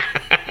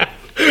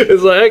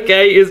 It's like,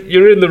 okay,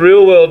 you're in the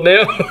real world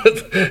now.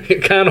 You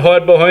can't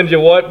hide behind your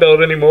white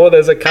belt anymore.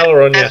 There's a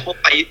colour on you. That's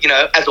why, you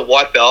know, as a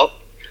white belt,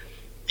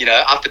 you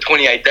know, after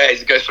 28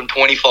 days, it goes from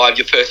 25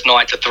 your first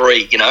night to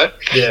 3, you know?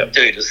 Yeah.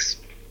 Dude,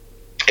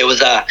 it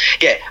was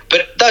yeah.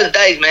 But those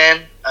days,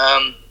 man,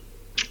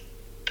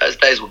 those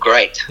days were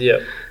great. Yeah.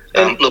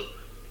 Look,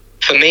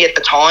 for me at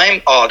the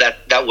time,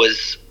 that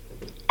was,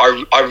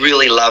 I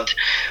really loved,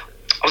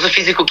 I was a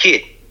physical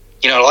kid,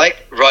 you know,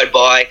 like rode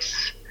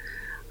bikes,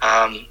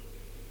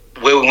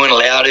 where we weren't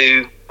allowed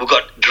to. We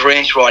got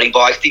drenched riding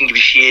bikes, didn't give a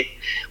shit.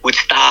 We'd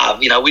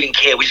starve, you know, we didn't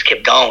care. We just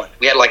kept going.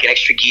 We had like an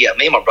extra gear.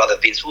 Me and my brother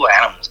Vince, we were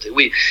animals,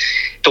 dude.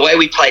 The way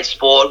we played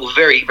sport, we were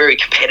very, very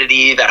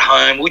competitive at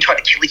home. We tried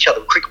to kill each other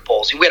with cricket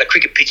balls. We had a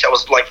cricket pitch that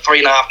was like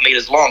 3.5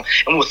 meters long,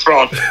 and we were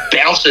throwing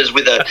bouncers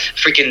with a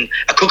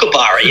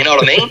kookaburra, you know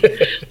what I mean?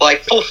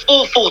 Like full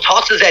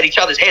tosses at each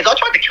other's heads. I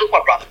tried to kill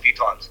my brother a few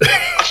times.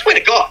 I swear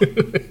to God. Fuck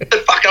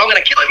it, I'm going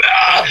to kill him.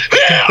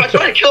 I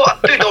tried to kill him.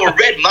 Dude, there were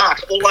red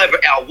marks all over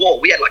our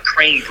wall. We had like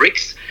crane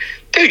bricks.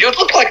 Dude, it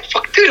looked like,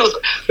 fuck, dude,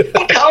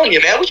 I'm telling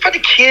you, man, we tried to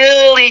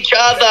kill each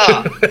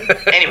other.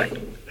 Anyway.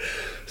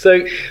 So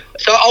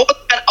I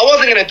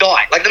wasn't going to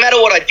die. Like, no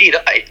matter what I did,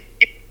 it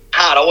was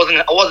hard. I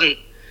wasn't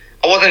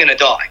going to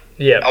die.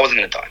 Yeah. I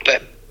wasn't going to die.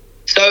 But,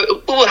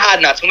 so we were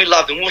hard nuts and we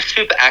loved them. We were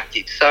super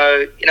active.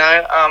 So, you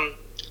know,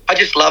 I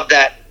just loved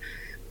that.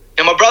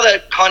 You know, my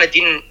brother kind of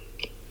didn't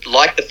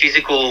like the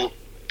physical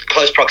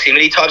close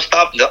proximity type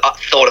stuff, the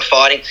thought of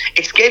fighting.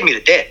 It scared me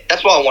to death.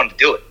 That's why I wanted to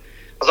do it.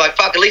 I was like,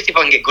 fuck, at least if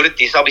I can get good at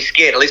this, I'll be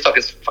scared. At least I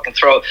can fucking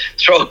throw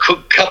a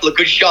couple of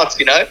good shots,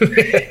 you know?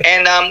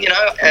 And, you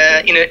know,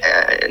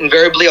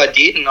 invariably I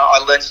did, and I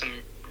learned some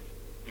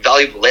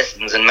valuable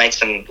lessons and made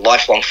some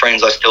lifelong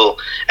friends. I still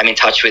am in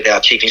touch with our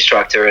chief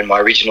instructor and my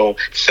original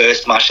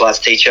first martial arts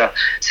teacher,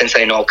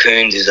 Sensei Noel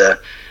Coons, is a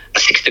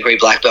 6th degree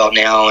black belt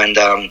now, and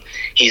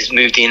he's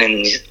moved in and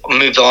he's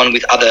moved on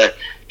with other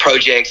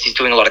projects. He's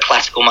doing a lot of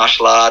classical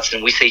martial arts,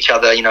 and we see each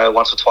other, you know,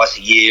 once or twice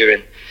a year,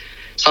 and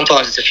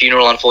sometimes it's a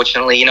funeral,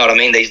 unfortunately. You know what I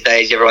mean? These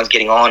days, everyone's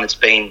getting on. It's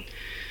been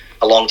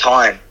a long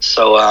time.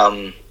 So,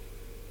 you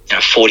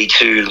know,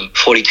 42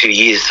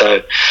 years.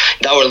 So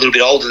they were a little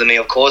bit older than me,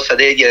 of course. So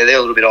they're a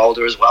little bit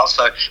older as well.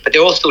 So, but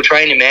they're all still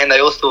training, man. They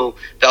all still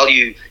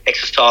value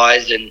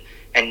exercise and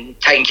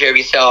taking care of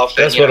yourself.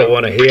 That's and, what I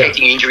want to hear.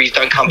 Protecting injuries.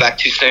 Don't come back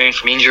too soon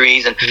from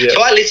injuries. And yeah.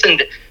 So I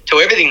listened to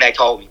everything they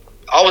told me.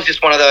 I was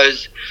just one of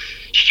those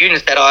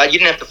students that you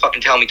didn't have to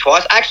fucking tell me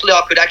twice. Actually,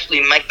 I could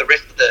actually make the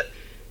rest of the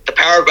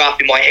paragraph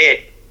in my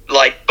head,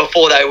 like,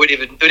 before they would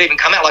even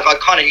come out. Like, I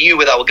kind of knew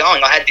where they were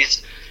going. I had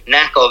this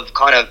knack of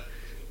kind of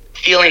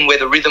feeling where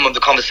the rhythm of the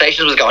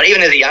conversations was going,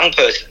 even as a young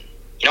person.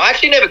 You know, I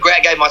actually never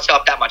gave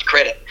myself that much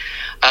credit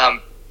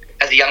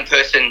as a young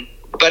person,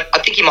 but I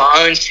think in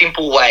my own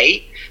simple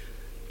way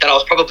that I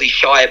was probably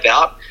shy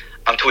about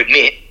to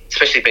admit,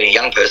 especially being a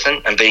young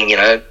person and being, you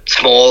know,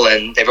 small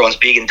and everyone's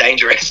big and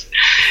dangerous,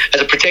 as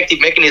a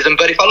protective mechanism.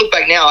 But if I look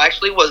back now, I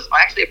actually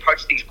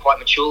approached things quite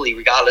maturely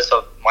regardless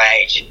of my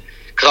age,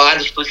 because I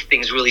understood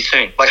things really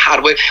soon, like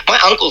hard work. My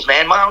uncles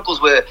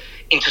were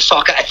into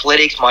soccer,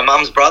 athletics. My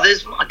mum's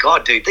brothers, my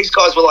God, dude, these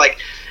guys were like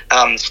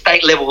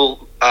state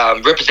level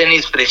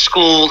representatives for their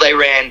school. They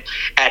ran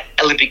at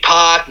Olympic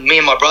Park. Me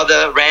and my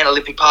brother ran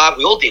Olympic Park.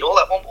 We all did. All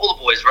the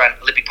boys ran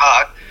Olympic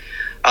Park.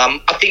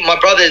 I think my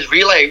brother's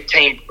relay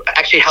team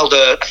actually held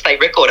a state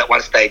record at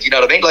one stage, you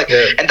know what I mean? Like,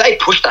 yeah. And they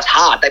pushed us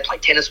hard. They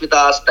played tennis with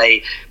us.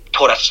 They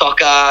taught us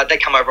soccer. They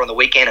come over on the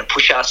weekend and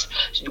push us.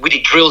 We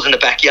did drills in the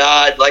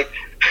backyard. Like,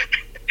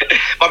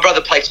 my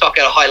brother played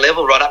soccer at a high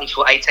level right up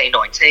until 18,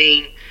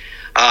 19.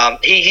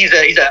 He's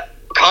a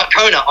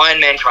Kona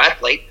Ironman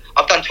triathlete.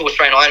 I've done 2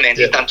 Australian Ironmans.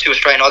 Yeah. He's done 2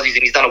 Australian Aussies,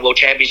 and he's done a World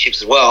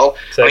Championships as well.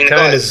 So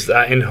Kona's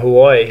in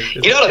Hawaii.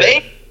 You know what I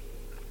mean?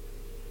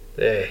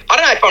 Yeah. I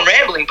don't know if I'm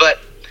rambling, but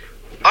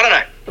I don't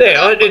know.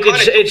 Yeah,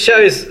 it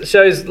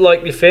shows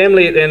like your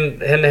family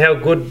and how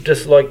good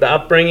just like the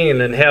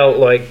upbringing and how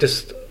like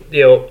just,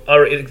 you know,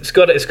 it's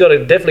got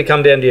to definitely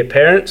come down to your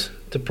parents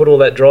to put all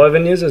that drive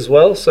in you as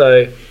well.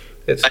 So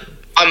it's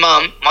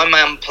my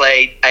mum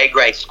played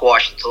A-grade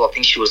squash until I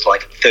think she was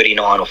like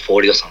 39 or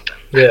 40 or something.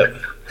 Yeah.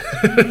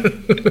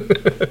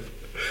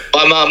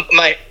 My mum,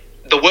 mate,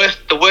 the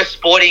worst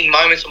sporting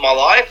moments of my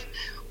life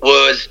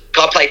was,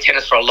 I played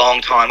tennis for a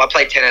long time. I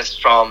played tennis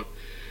from,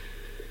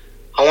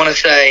 I want to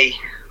say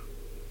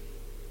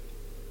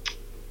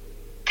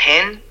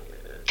 10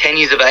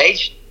 years of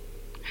age.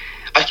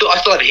 I still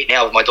have a hit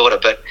now with my daughter,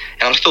 and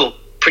I'm still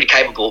pretty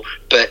capable,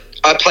 but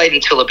I played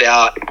until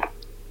about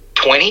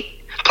 20.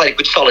 I played a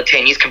good solid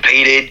 10 years,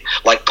 competed,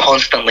 like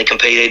constantly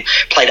competed,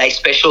 played A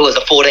special as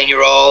a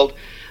 14-year-old.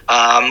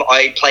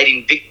 I played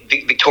in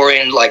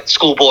Victorian like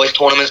schoolboys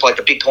tournaments, like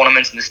the big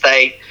tournaments in the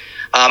state.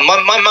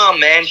 My mum,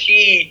 man,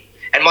 she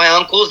and my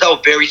uncles, they were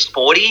very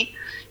sporty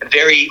and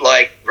very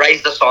like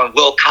raised us on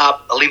World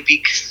Cup,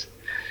 Olympics.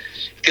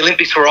 If the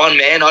Olympics were on,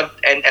 man,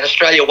 and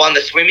Australia won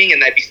the swimming,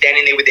 and they'd be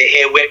standing there with their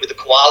hair wet with the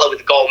koala with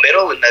the gold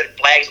medal, and the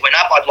flags went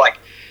up.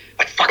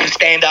 I'd fucking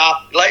stand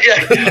up. Like,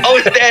 I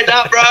would stand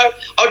up, bro.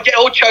 I'd get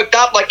all choked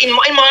up, like in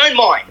my own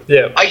mind.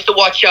 Yeah. I used to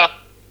watch.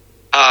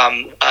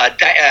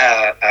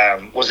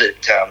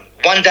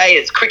 One day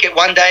it's cricket.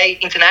 One day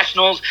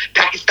internationals.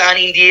 Pakistan,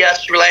 India,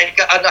 Sri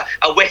Lanka,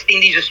 West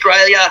Indies,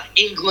 Australia,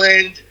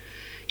 England.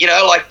 You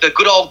know, like the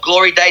good old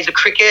glory days of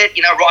cricket.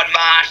 You know, Rod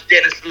Marsh,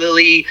 Dennis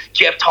Lilly,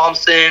 Jeff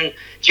Thompson,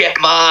 Jeff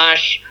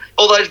Marsh.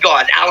 All those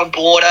guys, Alan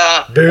Border,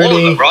 Booney. all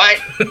of them, right?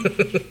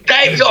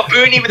 Dave's got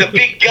Booney with a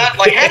big gut.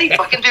 Like, how do you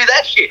fucking do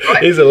that shit,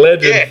 right? He's a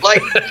legend. Yeah,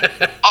 like,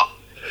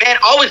 man,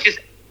 I was just,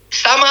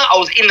 summer, I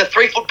was in the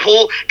 3-foot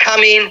pool, come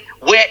in,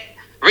 wet,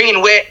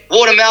 wringing wet,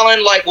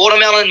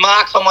 watermelon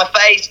marks on my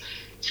face,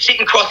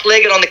 sitting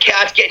cross-legged on the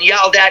couch, getting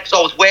yelled at because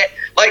I was wet.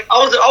 Like, I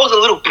was a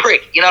little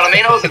prick, you know what I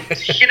mean? I was a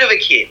shit of a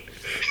kid.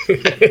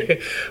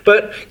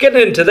 But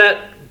getting into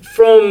that,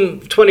 from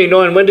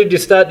 29, when did you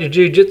start your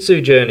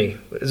jiu-jitsu journey?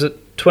 Is it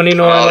 29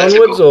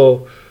 onwards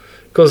or?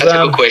 That's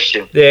a good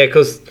question. Yeah,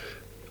 because,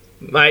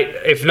 mate,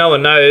 if no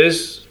one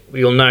knows,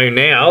 you'll know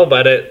now,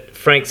 but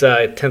Frank's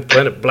a 10th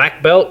Planet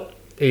black belt.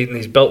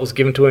 His belt was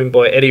given to him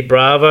by Eddie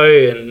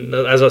Bravo, and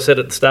as I said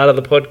at the start of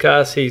the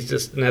podcast, he's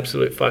just an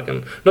absolute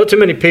fucking... Not too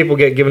many people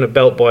get given a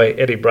belt by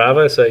Eddie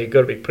Bravo, so you've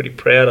got to be pretty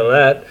proud of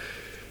that.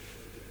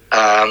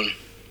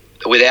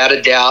 Without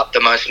a doubt,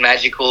 the most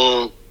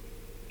magical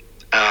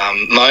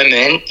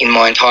moment in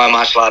my entire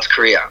martial arts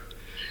career.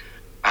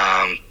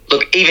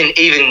 Look, even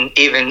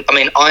I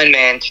mean,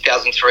 Ironman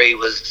 2003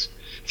 was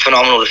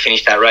phenomenal to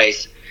finish that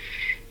race.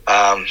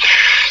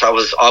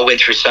 I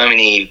went through so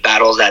many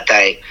battles that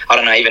day. I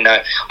don't even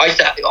know. I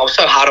was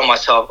so hard on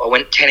myself. I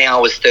went 10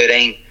 hours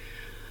 13.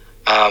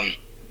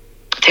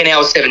 10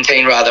 hours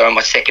 17 rather on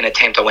my second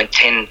attempt. I went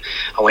 10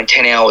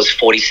 hours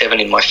 47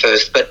 in my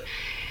first. But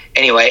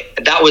anyway,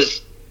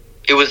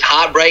 it was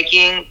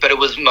heartbreaking, but it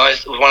was one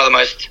of the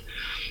most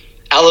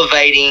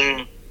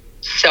elevating,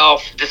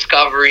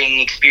 self-discovering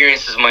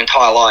experiences of my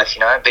entire life.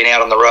 You know, being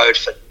out on the road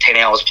for 10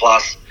 hours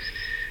plus,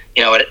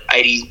 you know, at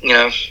 80, you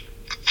know,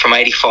 from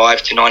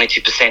 85 to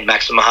 92%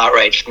 maximum heart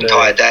rate for the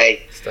entire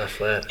day. Stuff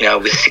that. You know,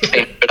 with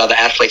 1,600 other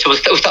athletes. It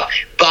was tough.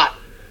 But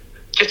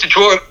just to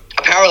draw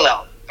a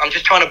parallel, I'm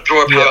just trying to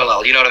draw a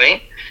parallel, you know what I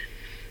mean?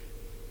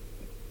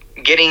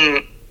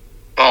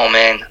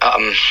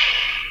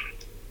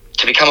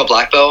 To become a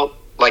black belt,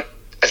 like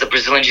as a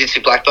Brazilian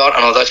Jiu-Jitsu black belt,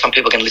 and although some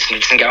people can listen to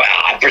this and go,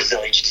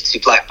 Brazilian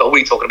Jiu-Jitsu black belt, what are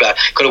you talking about?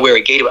 Got to wear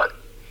a gi.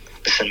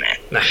 Listen, man.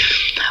 No.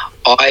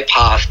 I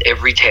passed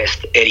every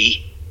test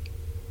Eddie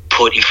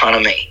put in front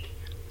of me.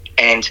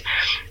 And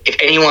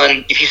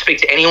if you speak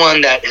to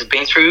anyone that has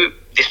been through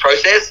this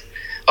process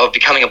of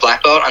becoming a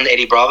black belt under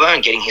Eddie Bravo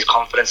and getting his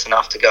confidence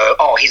enough to go,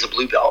 oh, he's a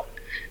blue belt,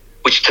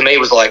 which to me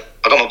was like,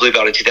 I got my blue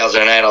belt in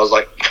 2008. I was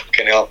like,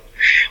 fucking hell,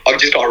 I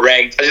just got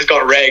ranked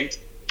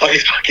by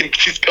this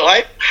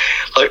guy.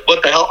 Like,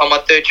 what the hell, on my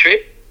third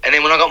trip? And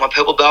then when I got my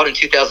purple belt in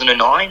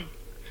 2009,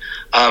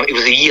 it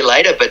was a year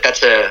later, but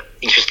that's a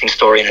interesting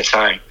story in its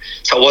own.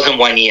 So it wasn't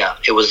 1 year.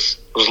 It was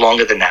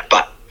longer than that.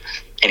 But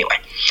anyway,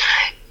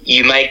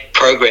 you make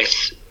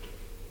progress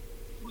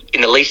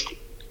in the least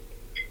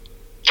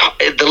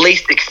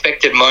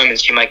expected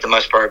moments. You make the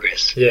most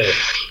progress. Yeah.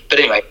 But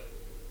anyway,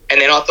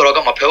 and then I thought I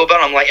got my purple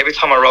belt. I'm like, every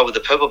time I roll with the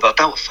purple belt,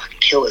 they were fucking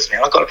killers,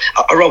 man.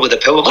 I roll with the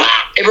purple belt.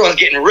 Everyone's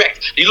getting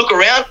wrecked. You look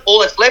around, all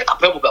that's left are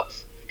purple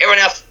belts. Everyone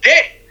else is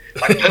dead.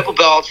 Like, purple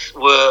belts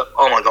were,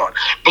 oh my God.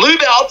 Blue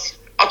belts,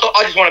 I thought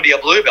I just want to be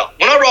a blue belt.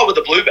 When I rolled with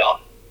the blue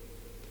belt,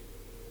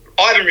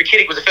 Ivan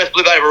Rakitic was the first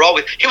blue belt I ever rolled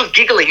with. He was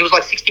giggling. He was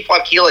like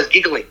 65 kilos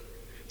giggling.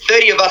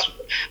 30 of us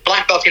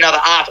black belts in other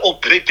arts, all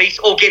beasts,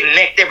 all getting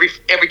necked every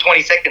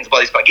 20 seconds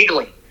by this guy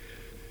giggling.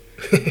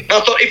 And I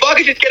thought, if I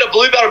could just get a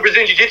blue belt of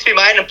Brazilian Jiu-Jitsu,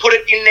 mate, and put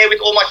it in there with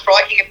all my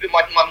striking,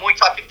 my Muay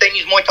Thai, 15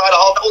 years Muay Thai,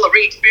 all the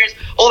ring experience,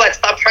 all that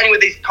stuff, training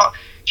with these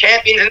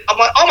champions, and I'm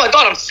like, oh my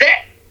God, I'm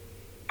set.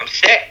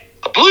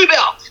 A blue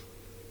belt.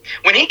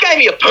 When he gave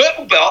me a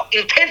purple belt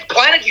in 10th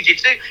Planet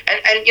Jiu-Jitsu,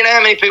 and you know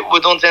how many people were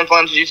doing 10th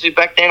Planet Jiu-Jitsu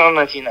back then? I don't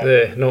know if you know.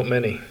 Yeah, not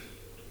many.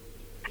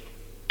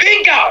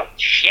 Bingo!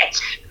 Shit!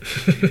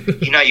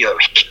 You know you're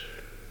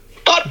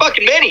not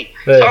fucking many.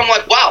 Yeah. So I'm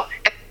like, wow.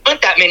 And there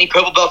weren't that many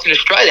purple belts in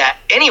Australia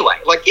anyway.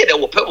 Like, yeah, there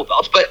were purple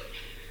belts, but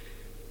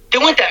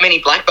there weren't that many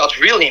black belts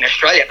really in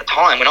Australia at the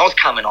time when I was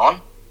coming on.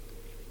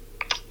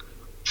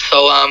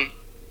 So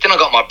then I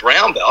got my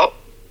brown belt,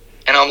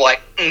 and I'm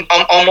like,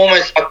 I'm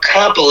almost, I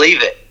can't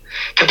believe it.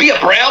 To be a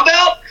brown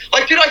belt?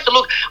 Like, dude, I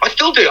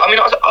still do. I mean,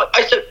 I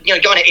used to, you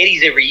know, going to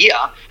Eddie's every year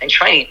and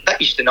training. They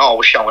used to know I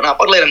was showing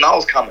up. I'd let them know I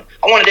was coming.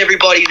 I wanted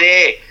everybody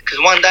there because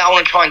one day I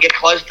want to try and get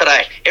close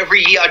today.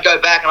 Every year I'd go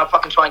back and I'd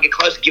fucking try and get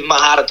close, give them a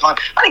harder time.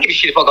 I didn't give a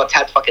shit if I got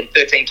tapped fucking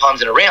 13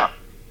 times in a round.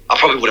 I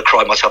probably would have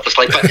cried myself to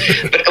sleep, but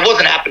it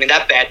wasn't happening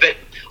that bad. But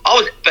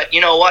But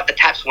you know what? The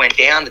taps went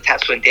down, and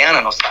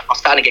I was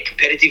starting to get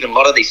competitive in a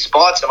lot of these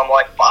spots, and I'm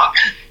like, fuck.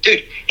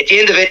 Dude, at the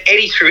end of it,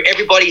 Eddie threw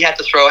everybody he had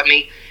to throw at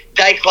me.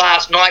 Day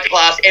class, night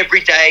class,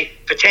 every day,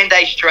 for 10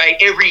 days straight,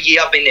 every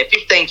year. I've been there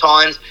 15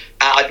 times.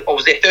 I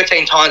was there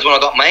 13 times when I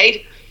got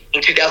made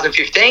in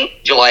 2015,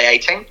 July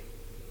 18.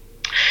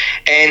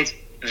 And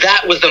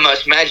that was the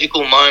most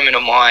magical moment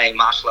of my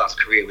martial arts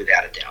career,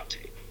 without a doubt,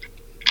 dude.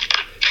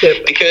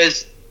 Yep.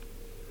 Because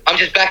I'm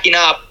just backing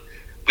up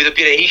with a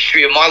bit of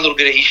history, of my little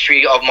bit of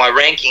history of my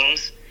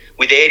rankings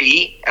with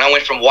Eddie, and I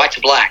went from white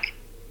to black,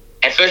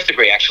 and first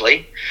degree,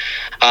 actually.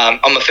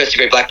 I'm a first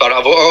degree black belt.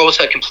 I've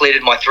also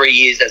completed my 3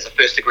 years as a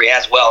first degree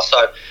as well,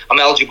 so I'm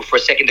eligible for a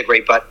second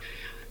degree, but,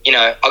 you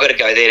know, I've got to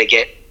go there to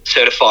get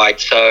certified,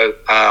 so,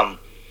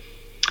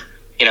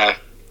 you know,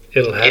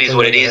 it is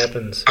what it is.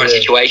 Current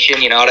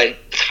situation, you know,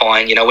 it's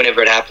fine, you know,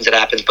 whenever it happens,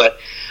 but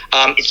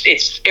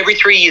it's every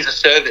 3 years of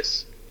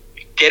service,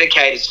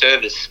 dedicated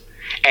service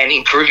and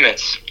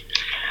improvements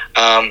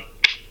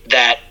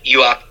that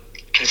you are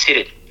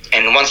considered.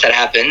 And once that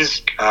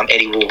happens,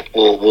 Eddie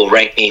will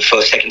rank me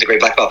for second degree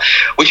black belt,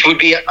 which would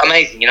be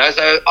amazing, you know.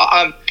 So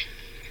I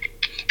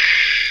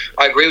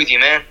agree with you,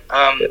 man.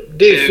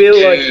 Do you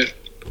feel like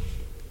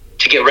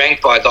to get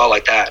ranked by a guy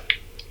like that?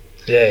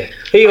 Yeah.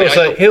 He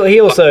also.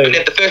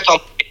 The first time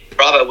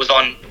Bravo was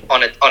on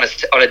a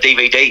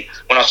DVD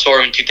when I saw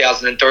him in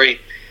 2003.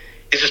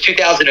 This was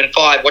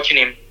 2005. Watching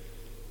him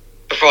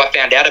before I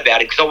found out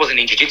about it, because I wasn't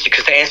in jiu-jitsu.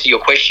 Because to answer your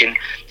question,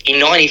 in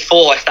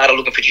 94 I started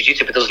looking for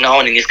jiu-jitsu, but there was no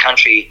one in this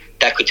country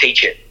that could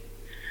teach it.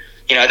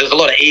 You know, there's a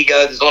lot of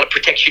ego, there's a lot of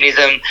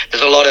protectionism,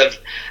 there's a lot of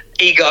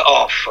ego.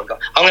 Oh, God.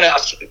 I'm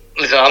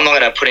not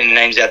gonna put any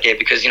names out there,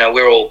 because, you know,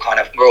 we're all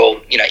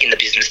you know, in the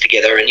business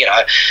together, and, you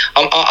know,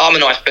 I'm a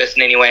nice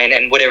person anyway,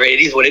 and whatever, it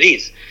is what it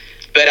is.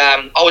 But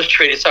I was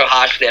treated so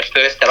harshly at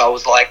first that I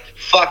was like,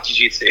 fuck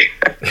jiu-jitsu.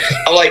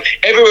 I'm like,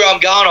 everywhere I'm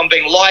going, I'm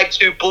being lied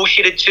to,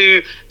 bullshitted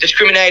to,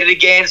 discriminated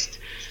against,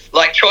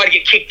 like, try to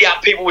get kicked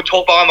out. People would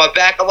talk behind my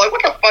back. I'm like,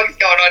 what the fuck is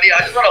going on here?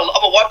 I'm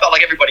a white belt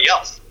like everybody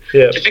else.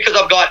 Yeah. Just because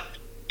I've got,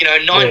 you know,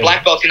 9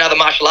 black belts in other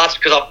martial arts,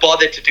 because I've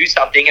bothered to do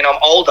something, and I'm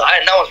older,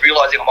 and no one's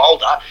realising I'm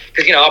older,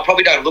 because, you know, I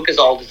probably don't look as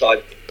old as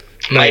I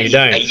you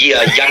don't. A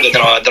year younger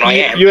than I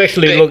am. You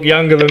actually look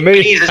younger than me.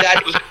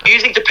 It was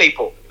confusing to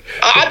people.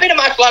 I've been a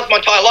martial arts my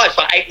entire life,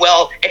 so I ate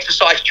well,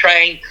 exercise,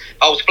 trained,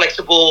 I was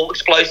flexible,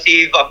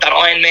 explosive, I've done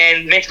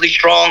Ironman, mentally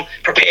strong,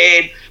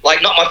 prepared,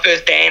 like, not my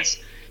first dance.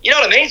 You know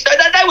what I mean? So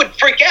they would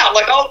freak out,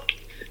 like, oh,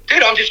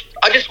 dude, I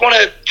just want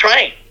to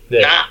train. Yeah.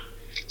 Nah.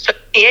 So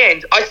in the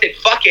end, I said,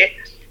 fuck it.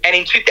 And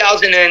in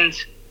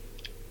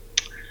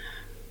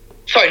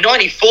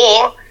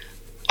 94,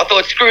 I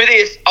thought, screw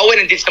this. I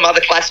went and did some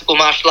other classical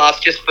martial arts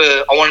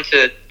I wanted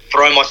to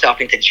throw myself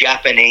into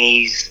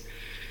Japanese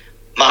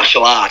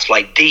martial arts,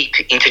 like deep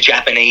into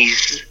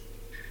Japanese,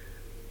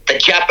 the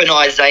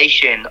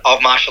Japanization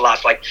of martial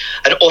arts, like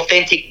an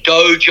authentic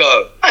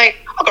dojo. I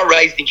got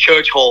raised in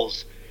church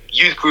halls,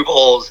 youth group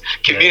halls,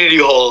 community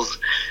halls,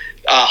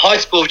 high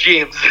school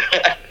gyms.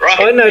 Right?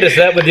 I noticed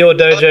that with your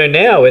dojo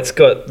now. It's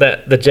got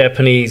the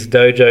Japanese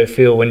dojo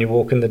feel when you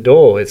walk in the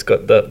door. It's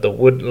got the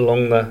wood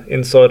along the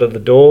inside of the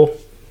door,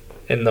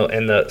 and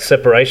the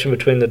separation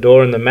between the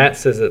door and the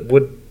mats. There's a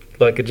wood,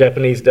 like a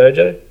Japanese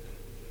dojo.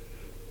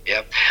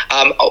 Yeah.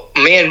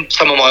 Me and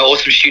some of my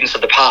awesome students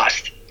of the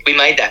past, we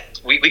made that.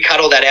 We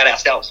cut all that out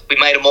ourselves. We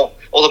made them all.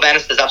 All the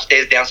banisters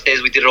upstairs,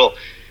 downstairs, we did it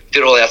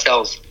all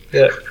ourselves.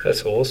 Yeah,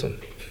 that's awesome.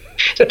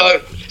 So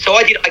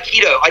I did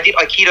Aikido. I did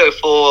Aikido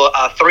for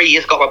 3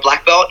 years, got my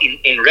black belt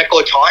in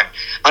record time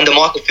under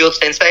Michael Field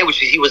Sensei,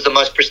 he was the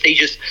most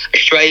prestigious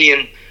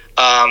Australian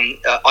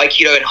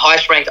Aikido and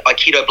highest ranked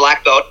Aikido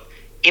black belt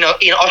in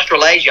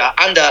Australasia,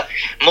 under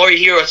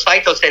Morihiro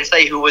Saito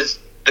Sensei, who was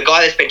the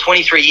guy that spent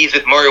 23 years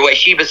with Mori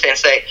Ueshiba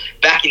Sensei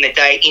back in the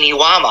day in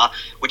Iwama,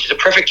 which is a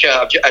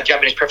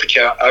Japanese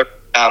prefecture.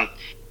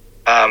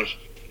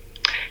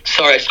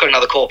 Sorry, I just got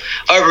another call.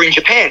 Over in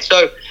Japan.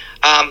 So,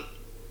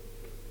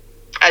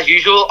 as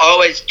usual, I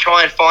always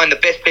try and find the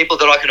best people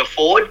that I can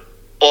afford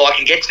or I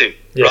can get to,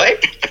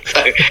 right?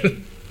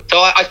 So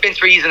I spent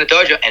 3 years in the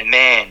dojo, and,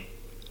 man,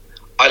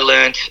 I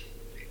learned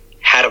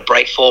how to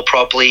break fall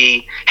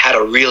properly, how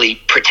to really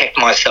protect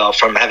myself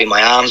from having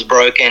my arms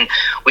broken.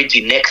 We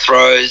do neck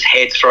throws,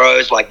 head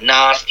throws, like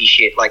nasty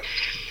shit. Like,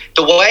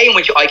 the way in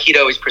which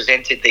Aikido is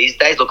presented these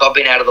days, look, I've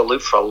been out of the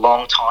loop for a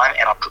long time,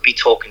 and I could be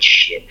talking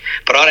shit,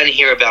 but I don't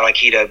hear about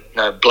Aikido,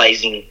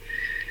 blazing,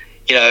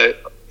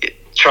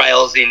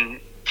 trails in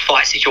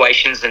fight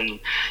situations and,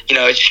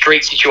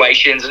 street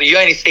situations. And you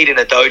only see it in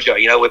a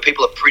dojo, where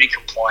people are pretty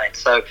compliant.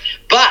 So,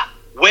 but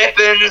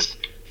weapons,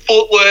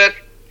 footwork,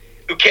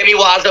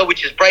 ukemiwaza,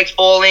 which is break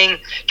falling,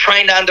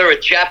 trained under a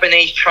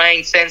Japanese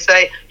trained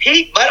sensei.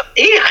 He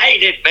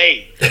hated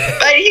me.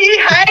 But he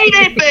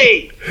hated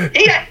me.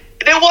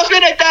 There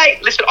wasn't a day.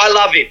 Listen, I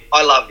love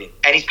him,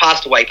 and he's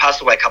passed away. He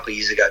passed away a couple of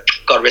years ago.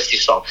 God rest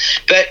his soul.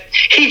 But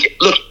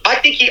I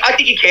think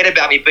he cared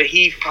about me, but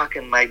he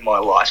fucking made my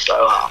life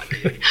so hard.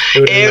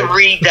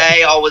 Every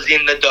day I was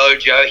in the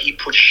dojo, he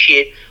put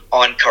shit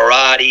on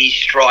karate,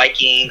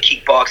 striking,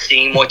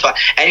 kickboxing, Muay Thai,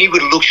 and he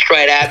would look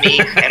straight at me,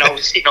 and I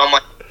was sitting on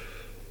my,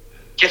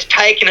 just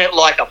taking it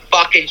like a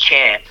fucking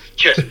champ,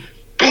 just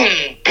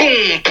boom,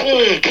 boom,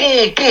 boom,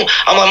 boom, boom.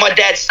 I'm like, my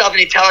dad's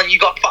Southern Italian, you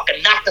got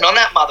fucking nothing on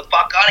that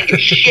motherfucker. I don't give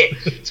a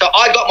shit. So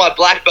I got my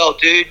black belt,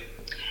 dude,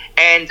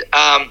 and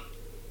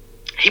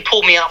he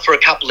pulled me out for a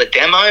couple of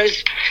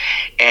demos,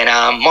 and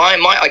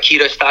my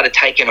Aikido started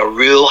taking a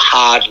real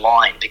hard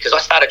line because I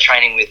started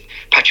training with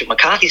Patrick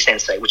McCarthy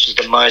Sensei, which is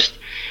the most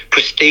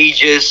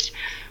prestigious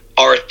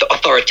or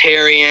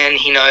authoritarian.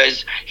 He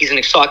knows, he's an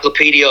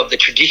encyclopedia of the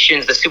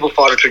traditions, the civil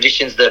fighter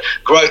traditions, the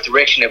growth,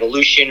 direction,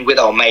 evolution, where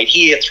they were made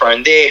here,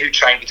 thrown there, who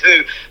trained with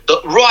who,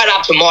 right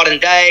up to modern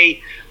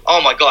day.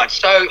 Oh my God,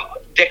 so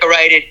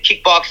decorated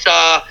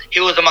kickboxer. He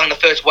was among the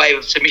first wave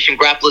of submission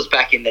grapplers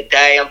back in the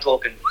day. I'm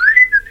talking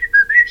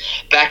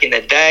back in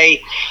the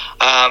day,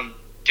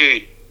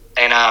 dude.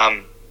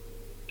 And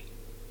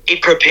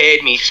it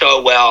prepared me so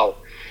well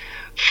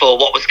for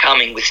what was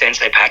coming with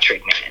Sensei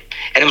Patrick, man.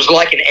 And it was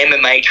like an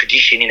MMA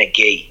tradition in a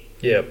gi.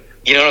 Yeah.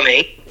 You know what I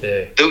mean?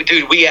 Yeah.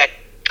 Dude, we had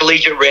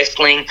collegiate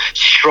wrestling,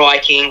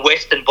 striking,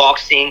 Western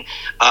boxing,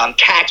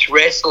 catch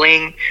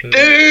wrestling.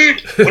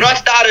 Dude, when I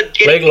started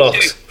getting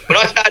when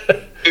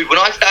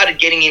I started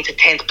getting into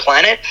 10th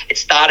Planet, it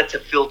started to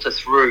filter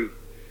through.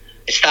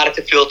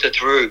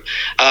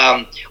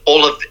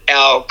 All of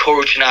our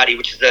Koruchinati,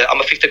 which is I'm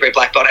a 5th degree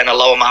black belt and a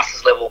lower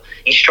master's level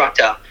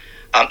instructor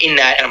in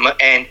that,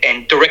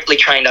 and directly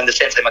trained under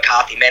Sensei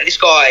McCarthy. Man, this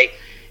guy,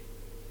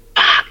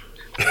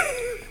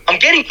 I'm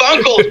getting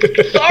phone calls.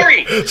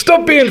 Sorry.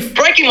 Stop being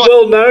breaking my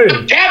well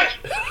known. Damn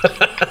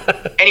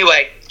it.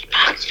 Anyway,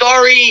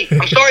 sorry.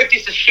 I'm sorry if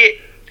this is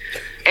shit.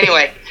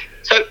 Anyway,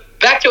 so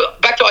back to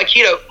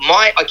Aikido.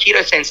 My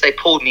Aikido sensei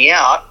pulled me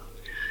out.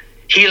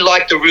 He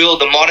liked the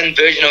modern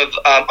version of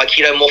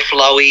Aikido, more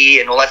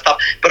flowy and all that stuff.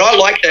 But I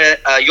liked the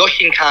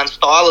Yoshinkan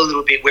style a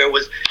little bit, where it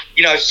was,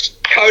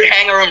 coat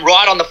hanger him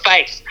right on the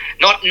face,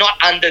 not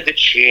under the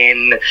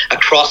chin,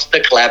 across the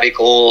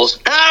clavicles.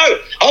 No, I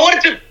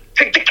wanted to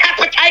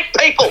decapitate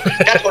people.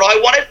 That's what I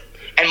wanted.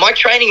 And my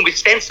training with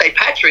Sensei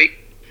Patrick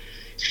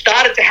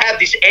started to have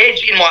this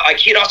edge in my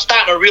Aikido. I was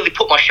starting to really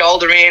put my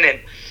shoulder in, and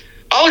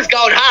I was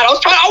going hard.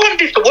 I wanted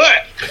this to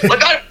work.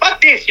 Like, fuck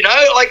this,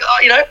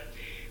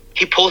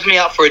 He pulls me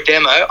out for a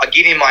demo. I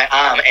give him my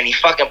arm, and he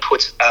fucking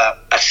puts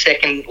a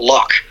second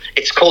lock.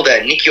 It's called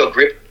a Nikyo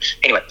grip.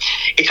 Anyway,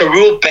 it's a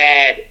real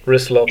bad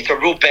wrist lock. It's a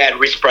real bad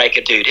wrist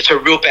breaker, dude.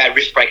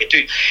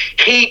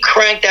 He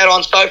cranked that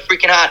on so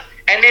freaking hard.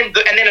 And then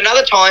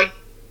another time,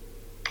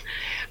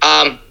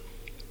 I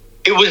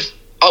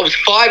was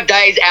 5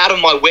 days out of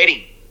my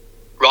wedding,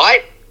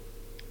 right?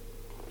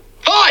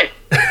 5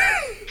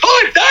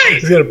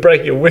 days. He's gonna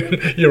break your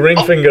ring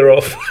finger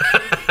off.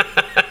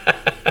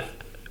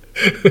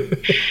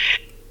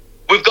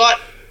 We've got.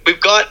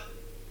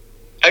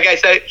 Okay,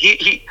 so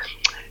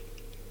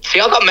see,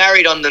 I got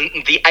married on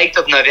the 8th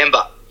of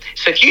November.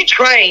 So if you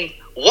train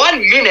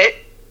 1 minute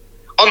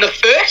on the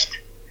 1st,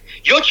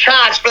 you're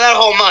charged for that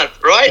whole month,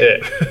 right?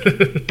 Yeah.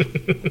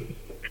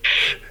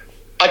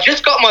 I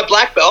just got my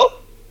black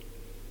belt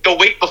the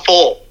week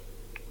before.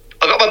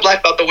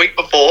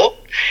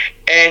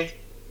 And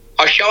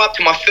I show up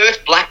to my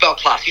first black belt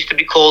class. It used to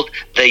be called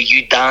the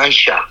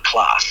Yudansha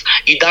class.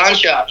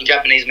 Yudansha in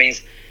Japanese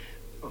means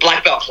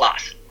black belt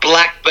class.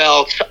 Black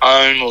belts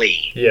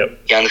only. Yep.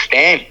 You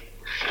understand?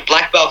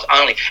 Black belts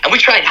only. And we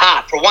trained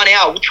hard. For 1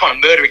 hour, we're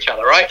trying to murder each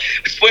other, right?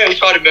 I swear we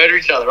tried to murder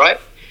each other, right?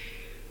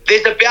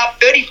 There's about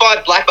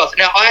 35 black belts.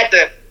 Now,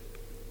 it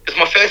was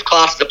my first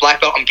class as a black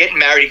belt. I'm getting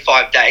married in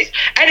 5 days.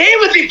 And he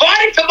was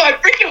invited to my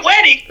freaking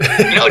wedding.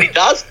 You know what he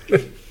does?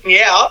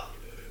 Yeah.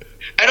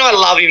 And I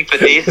love him for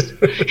this.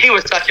 He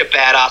was such a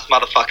badass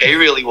motherfucker. He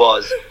really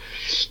was.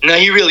 No,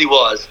 he really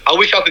was. I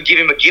wish I could give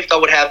him a gift. I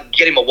would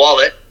get him a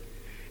wallet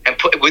and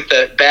put it with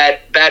the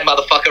bad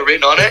motherfucker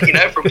written on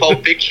it, from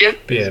Pulp Fiction.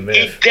 BMF.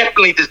 He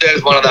definitely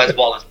deserves one of those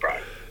wallets, bro.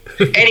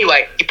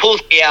 Anyway, he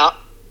pulls me out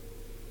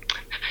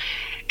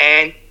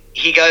and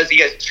he goes,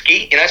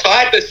 ski, so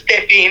I had to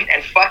step in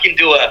and fucking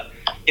do a,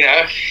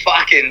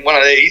 fucking one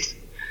of these.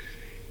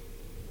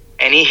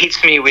 And he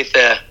hits me with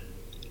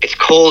it's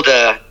called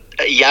a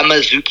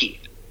Yamazuki.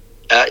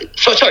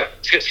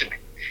 Excuse me.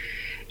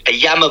 A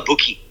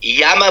Yamabuki.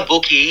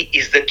 Yamabuki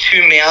is the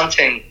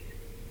 2-mountain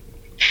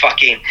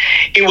fucking...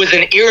 It was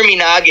an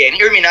Iriminage. And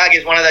Iriminage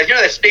is one of those,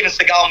 those Steven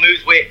Seagal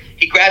moves where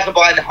he grabs him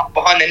behind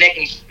the neck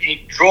and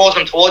he draws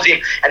him towards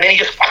him, and then he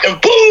just fucking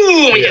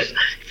boom! He just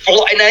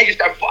and then he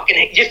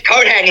just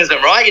coat hangers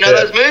him, right?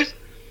 Those moves?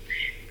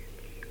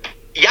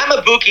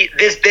 Yamabuki,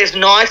 there's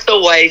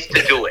nicer ways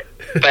to do it,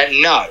 but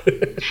no.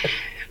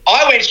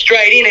 I went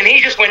straight in, and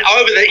he just went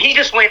over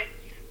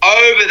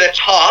the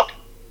top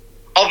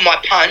of my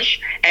punch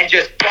and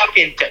just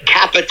fucking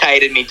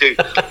decapitated me, dude.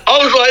 I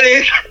was like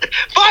this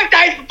 5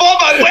 days before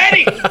my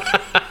wedding.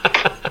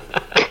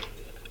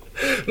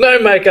 No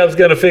makeup's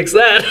gonna fix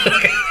that.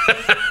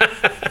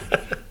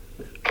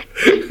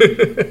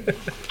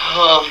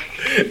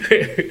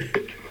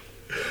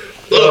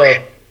 Look,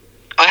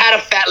 I had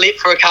a fat lip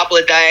for a couple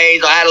of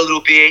days. I had a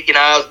little bit,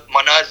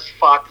 my nose was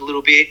fucked a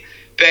little bit.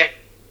 But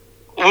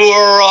we were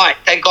all right.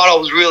 Thank God I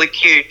was really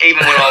cute, even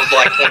when I was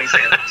like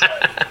 27. So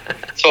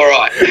it's all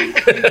right.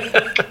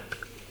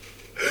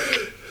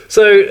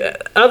 So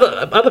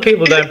other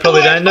people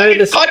probably don't know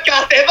this.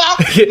 Podcast ever?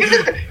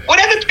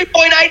 Whatever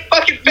 2.8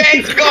 fucking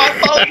fans you got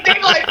following,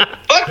 they're like,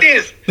 fuck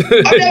this.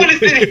 I'm never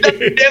listening to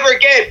this ever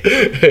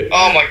again.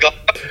 Oh my God.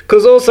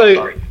 Because also,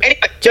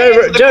 Anyway, Joe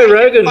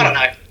Rogan. I don't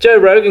know. Joe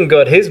Rogan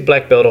got his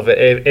black belt off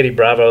Eddie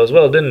Bravo as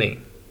well, didn't he?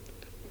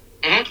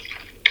 Mhm.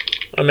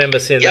 I remember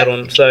seeing Yep. that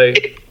on. So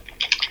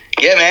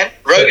Yeah, man.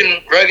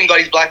 Rogan got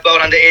his black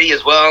belt under Eddie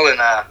as well, and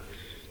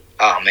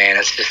oh man,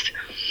 it's just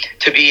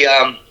to be.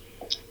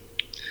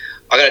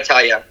 I got to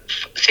tell you,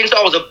 since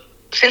I was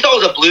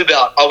a blue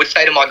belt, I would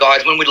say to my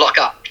guys when we'd lock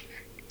up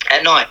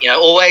at night,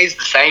 always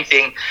the same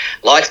thing.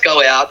 Lights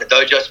go out, the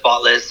dojo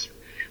spotless.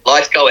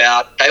 Lights go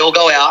out, they all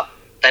go out.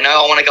 They know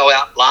I want to go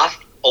out last,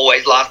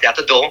 always last out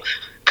the door,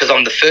 because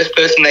I'm the first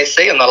person they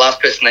see, I'm the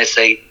last person they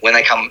see when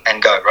they come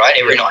and go, right,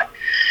 every night.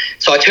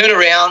 So I turn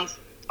around,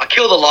 I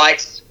kill the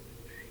lights,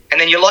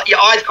 and then your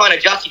eyes kind of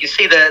adjust. You can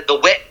see the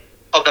wet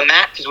of the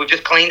mat because we've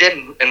just cleaned it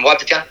and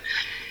wiped it down.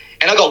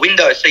 And I got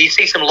windows, so you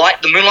see some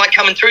light, the moonlight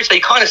coming through, so you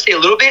kind of see a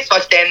little bit. So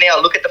I stand there, I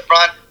look at the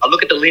front, I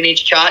look at the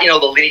lineage chart, the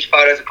lineage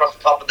photos across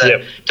the top of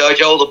the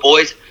dojo, all the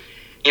boys.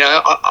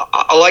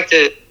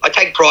 I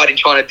take pride in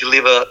trying to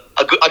deliver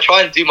I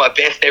try and do my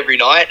best every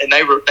night, and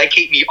they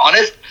keep me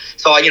honest.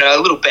 So a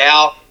little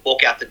bow,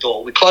 walk out the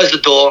door. We close the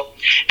door,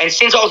 and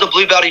since I was a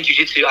blue belt in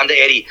jiu-jitsu under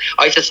Eddie,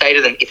 I used to say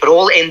to them, if it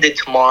all ended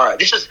tomorrow,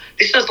 this is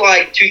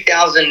like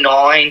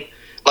 2009,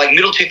 like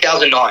middle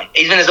 2009,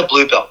 even as a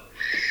blue belt.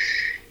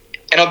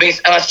 And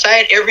I say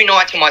it every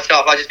night to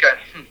myself. I just go,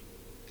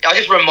 I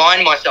just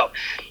remind myself.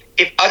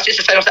 If I was just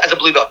to say to myself as a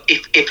blue belt,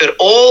 if it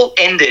all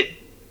ended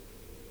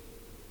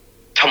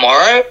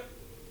tomorrow,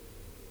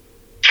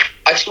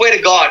 I swear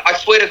to God,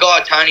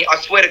 Tony,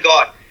 I swear to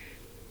God,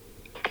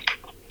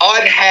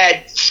 I've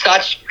had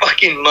such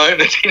fucking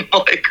moments in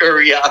my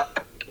career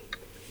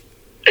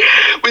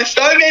with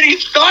so many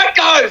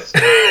psychos.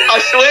 I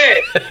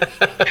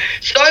swear,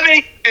 so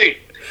many,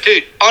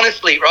 dude.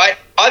 Honestly, right?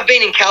 I've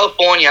been in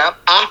California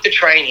after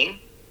training.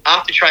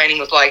 It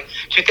was like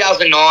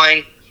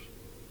 2009.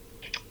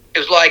 It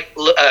was like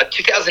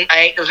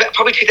 2008. It was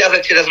probably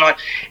 2008, 2009.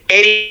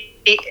 Eddie.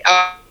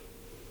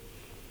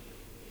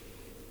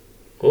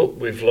 Oh,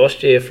 we've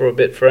lost you here for a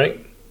bit,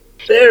 Frank.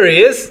 There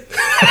he is.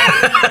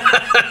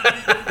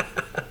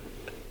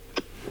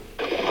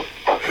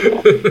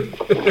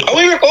 Are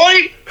we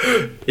recording?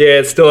 Yeah,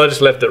 it's still. I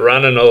just left it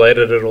running. I'll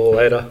edit it all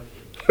later.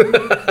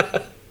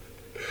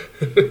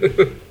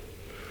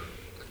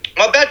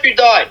 My battery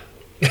died.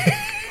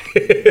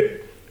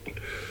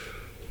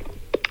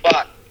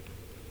 What?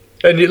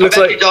 And it looks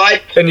battery like,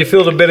 died. and you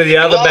filled a bit of the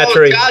other While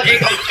battery. I was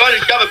charging, I was trying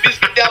to shove a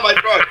biscuit down my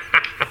throat.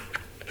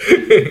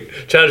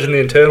 Charging the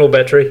internal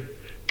battery.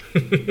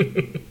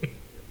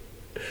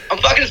 I'm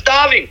fucking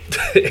starving.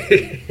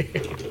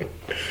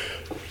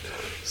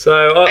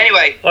 So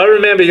Anyway. I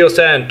remember you're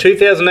saying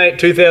 2008,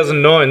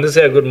 2009. This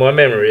is how good my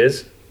memory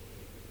is.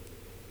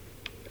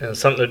 And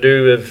something to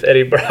do with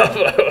Eddie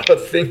Bravo, I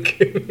think.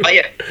 Oh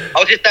yeah, I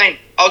was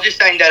just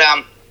saying that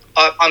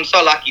I'm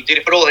so lucky, dude.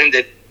 If it all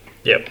ended.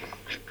 Yep.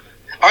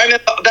 I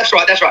remember. That's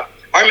right.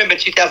 I remember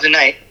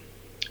 2008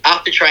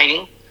 after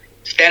training,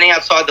 standing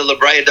outside the La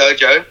Brea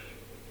dojo.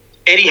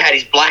 Eddie had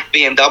his black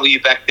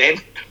BMW back then.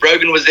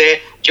 Rogan was there.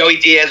 Joey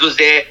Diaz was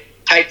there.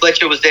 Tate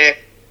Fletcher was there.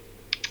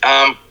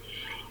 A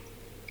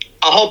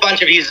whole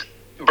bunch of his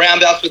brown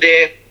belts were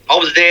there. I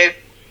was there.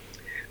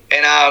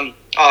 And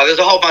there's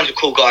a whole bunch of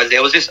cool guys there.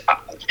 It was this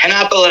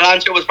Renato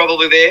Larancho was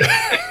probably there.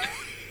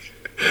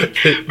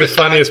 The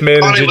funniest man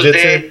in Connie was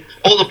jiu-jitsu. there.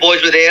 All the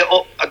boys were there.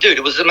 Dude,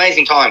 it was an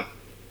amazing time.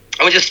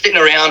 And we're just sitting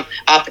around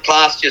after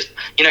class, just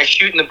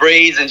shooting the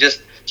breeze and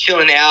just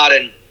chilling out.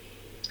 And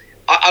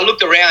I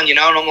looked around, and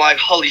I'm like,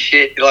 holy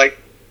shit! Like,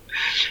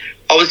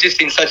 I was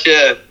just in such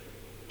a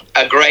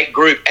great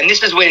group. And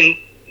this is when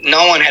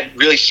no one had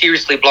really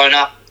seriously blown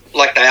up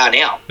like they are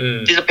now.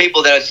 These are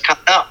people that are just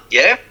coming up.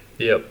 Yeah.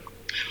 Yep.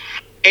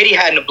 Eddie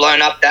hadn't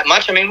blown up that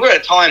much. I mean, we were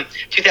at a time,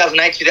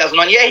 2008,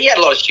 2009. Yeah, he had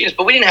a lot of students,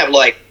 but we didn't have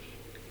like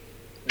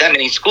that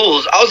many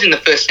schools. I was in the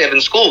first 7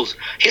 schools.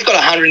 He's got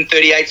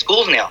 138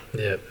 schools now,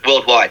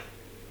 worldwide.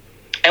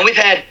 And we've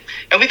had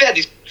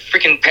this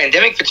freaking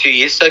pandemic for 2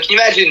 years. So can you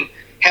imagine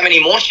how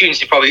many more students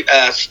he probably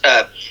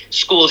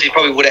schools he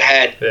probably would have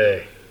had?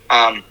 Yeah.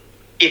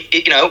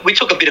 If we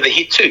took a bit of a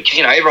hit too, because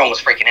everyone was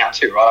freaking out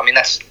too, right? I mean,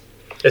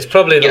 It's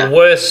probably the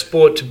worst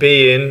sport to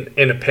be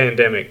in a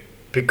pandemic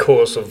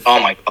because of oh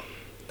my God,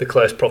 the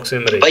close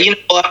proximity. But you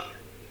know what?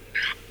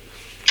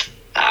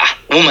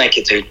 We'll make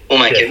it, dude. We'll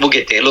make it. We'll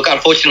get there. Look,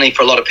 unfortunately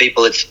for a lot of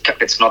people,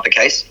 it's not the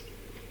case.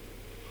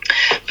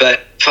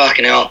 But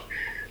fucking hell.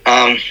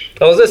 I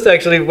was just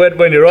actually,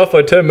 when you're off,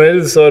 I turned my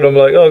other side, I'm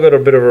like, I got a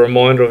bit of a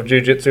reminder of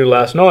jiu-jitsu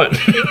last night.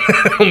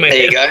 There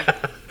you go.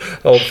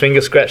 Old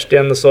finger scratched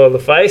down the side of the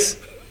face.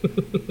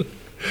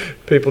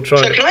 People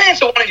trying So can I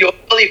answer one of your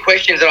earlier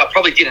questions that I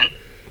probably didn't?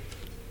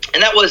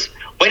 And that was,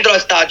 when did I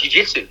start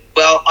jiu-jitsu?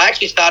 Well, I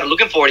actually started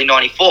looking for it in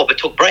 94, but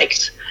took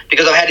breaks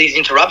because I had these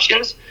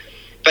interruptions.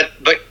 But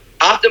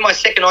after my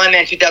second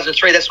Ironman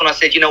 2003, that's when I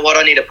said, you know what,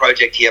 I need a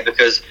project here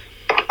because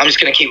I'm just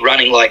going to keep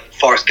running like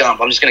Forrest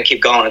Gump. I'm just going to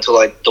keep going until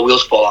the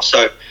wheels fall off.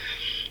 So,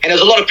 and there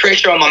was a lot of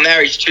pressure on my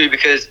marriage too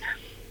because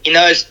in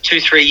those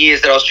 2-3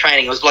 years that I was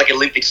training, it was like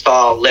Olympic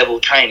style level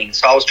training.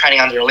 So I was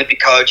training under an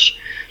Olympic coach,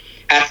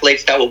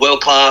 athletes that were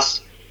world class,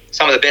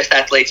 some of the best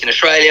athletes in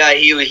Australia.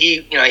 He was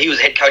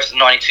head coach of the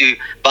 92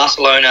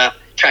 Barcelona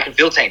track and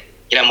field team.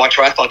 My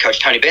triathlon coach,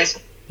 Tony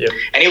Benson. Yep.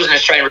 And he was an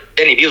Australian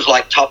representative. He was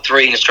like top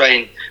 3 in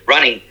Australian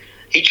running.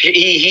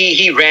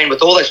 He ran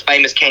with all those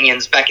famous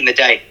Kenyans back in the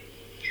day,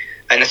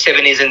 in the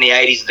 70s and the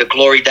 80s, the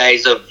glory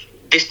days of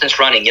distance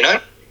running,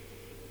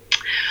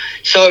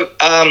 So,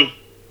 I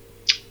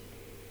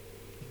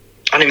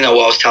don't even know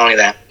why I was telling you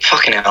that.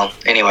 Fucking hell.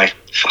 Anyway,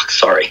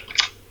 sorry.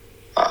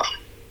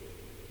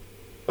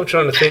 I'm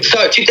trying to think.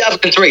 So,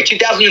 2003,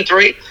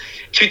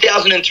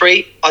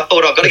 I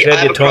thought I've got to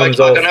have a project.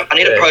 I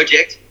need a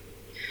project.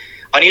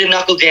 I need to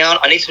knuckle down.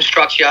 I need some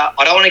structure.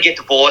 I don't want to get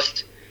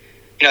divorced.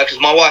 Because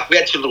my wife, we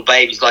had 2 little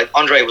babies. Like,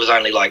 Andre was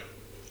only like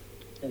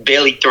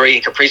barely 3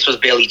 and Caprice was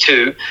barely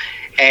 2.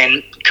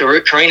 And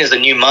Karina's a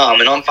new mum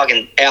and I'm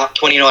fucking out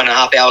 29 and a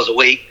half hours a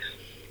week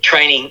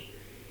training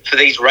for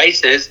these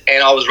races.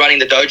 And I was running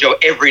the dojo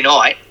every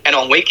night. And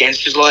on weekends,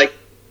 she's like,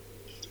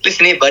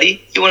 listen here,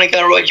 buddy, you want to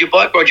go ride your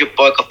bike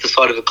off the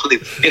side of a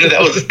cliff?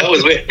 That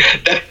was weird.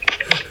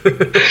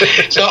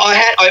 So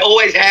I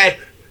always had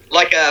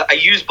like a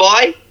used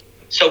bike.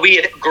 So we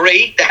had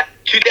agreed that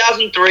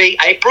 2003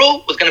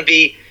 April was going to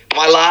be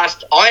my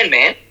last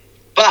Ironman,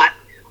 but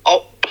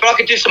I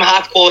could do some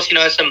half course,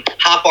 some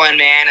half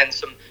Ironman and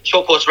some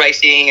short course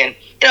racing and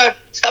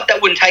stuff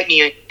that wouldn't take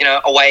me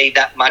away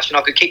that much, and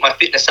I could keep my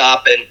fitness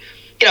up and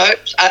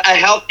a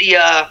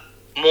healthier,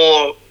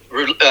 more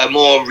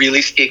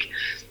realistic,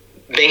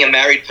 being a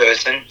married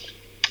person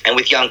and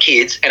with young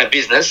kids and a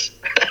business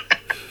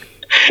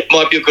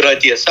might be a good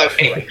idea. So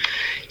anyway,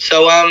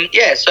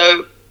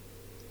 so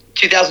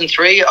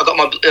 2003,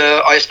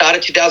 I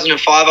started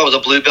 2005. I was a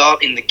blue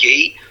belt in the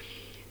gi,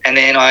 and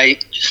then I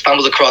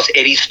stumbled across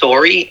Eddie's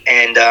story.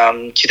 And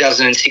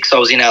 2006, I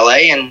was in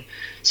LA, and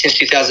since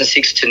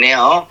 2006 to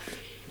now,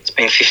 it's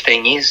been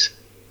 15 years.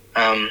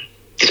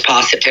 This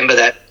past September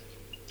that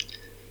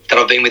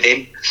I've been with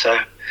Ed. So,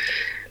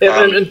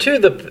 and to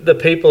the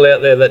people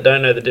out there that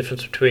don't know the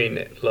difference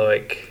between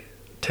like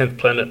 10th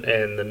Planet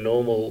and the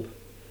normal,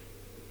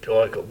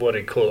 like what do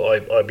you call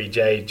it,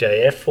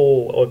 IBJJF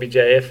or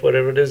IBJF,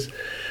 whatever it is.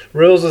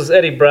 Rules is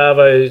Eddie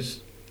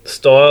Bravo's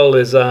style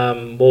is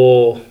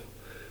more,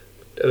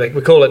 like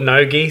we call it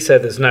no gi, so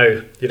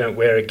you don't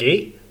wear a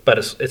gi, but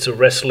it's a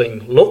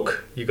wrestling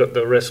look. You got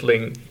the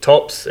wrestling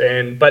tops,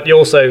 but you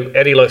also,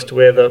 Eddie likes to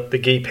wear the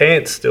gi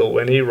pants still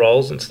when he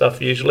rolls and stuff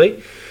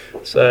usually.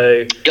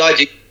 So yeah,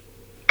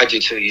 I do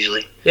too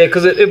usually. Yeah,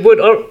 because it would.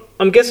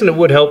 I'm guessing it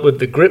would help with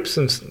the grips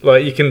and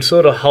like you can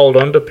sort of hold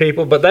on to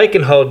people, but they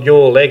can hold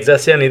your legs.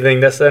 That's the only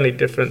thing. That's the only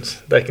difference.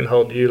 They can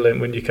hold you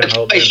when you can't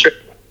hold them.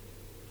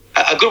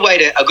 A good way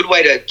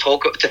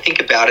to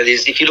think about it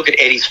is if you look at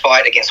Eddie's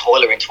fight against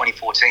Hoyler in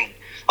 2014.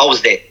 I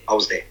was there.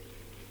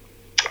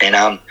 And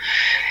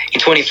in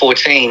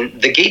 2014,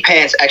 the gi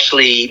pants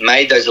actually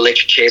made those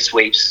electric chair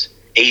sweeps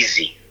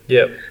easy.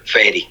 Yep. For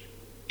Eddie,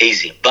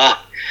 easy. But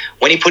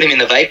when he put him in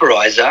the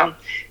vaporizer,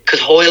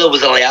 because Hoyler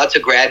was allowed to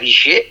grab his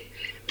shit,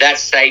 that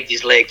saved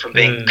his leg from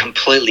being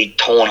completely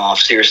torn off.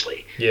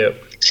 Seriously. Yeah.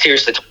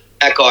 Seriously,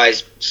 that guy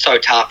is so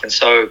tough and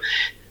so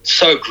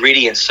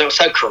gritty and so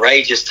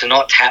courageous to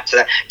not tap to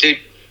that. Dude,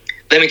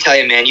 let me tell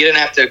you, man, you don't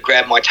have to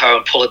grab my toe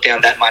and pull it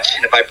down that much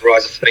in a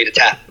vaporizer for me to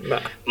tap. No.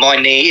 My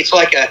knee, it's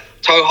like a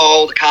toe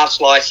hold, a calf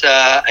slicer,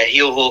 a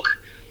heel hook,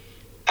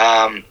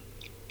 oh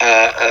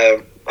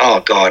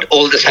God,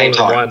 all at the same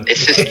time.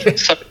 It's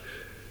just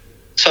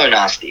so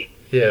nasty.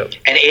 Yeah.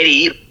 And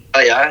Eddie,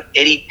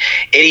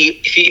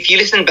 if you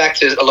listen back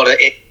to a lot of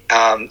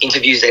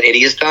interviews that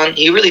Eddie has done,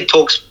 he really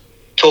talks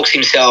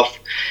himself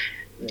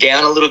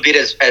down a little bit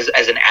as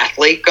an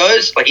athlete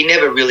goes. Like he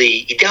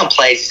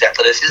downplays his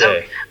athleticism.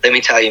 Yeah. Let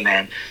me tell you,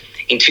 man.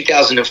 In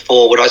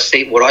 2004, what I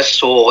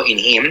saw in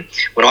him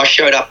when I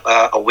showed up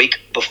a week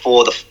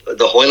before the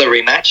Hoyler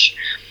rematch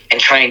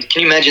and trained.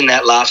 Can you imagine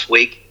that last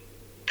week,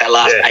 that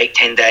last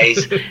 8-10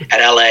 days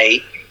at LA?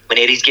 When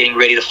Eddie's getting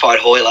ready to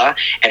fight Hoyler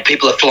and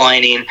people are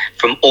flying in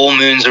from all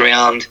moons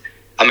around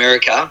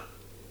America.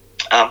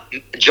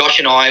 Josh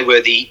and I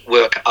were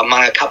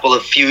among a couple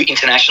of few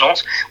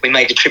internationals. We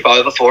made the trip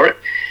over for it,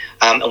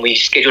 and we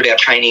scheduled our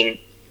training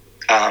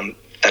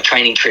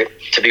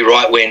trip to be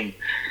right when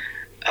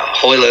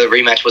Hoyler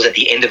rematch was at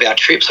the end of our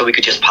trip, so we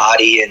could just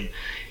party and.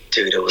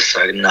 Dude, it was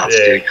so nuts,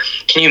 dude.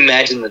 Can you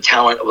imagine the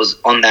talent that was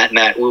on that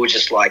mat? We were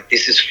just like,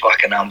 this is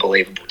fucking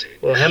unbelievable,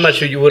 dude. Well, how much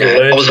you would have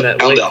learned in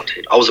that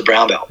week? I was a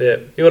brown belt. Yeah,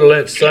 you would have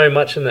learned so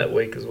much in that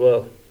week as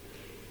well,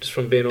 just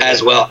from being on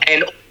as well.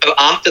 And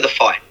after the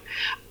fight,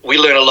 we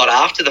learned a lot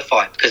after the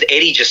fight because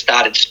Eddie just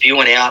started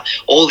spewing out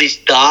all this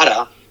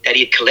data that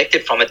he had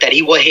collected from it that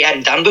he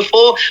hadn't done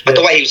before. But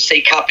the way he was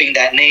C-cupping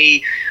that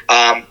knee,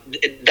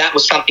 that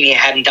was something he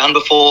hadn't done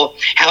before.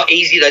 How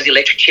easy those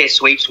electric chair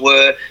sweeps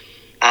were.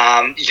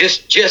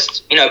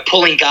 Just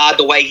pulling guard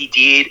the way he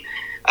did.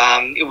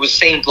 It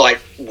seemed like,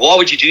 why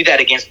would you do that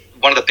against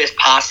one of the best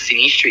passes in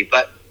history?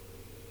 But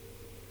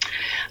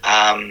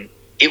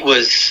it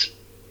was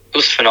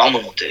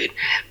phenomenal, dude.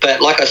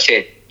 But like I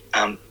said,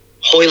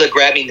 Hoyler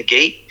grabbing the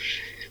gi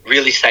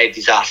really saved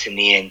his ass in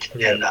the end.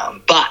 Yeah.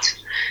 And but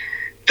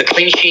the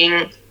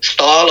clinching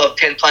style of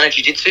 10th Planet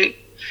Jiu-Jitsu,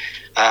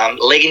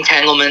 leg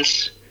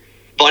entanglements,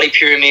 body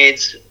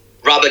pyramids,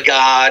 rubber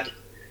guard,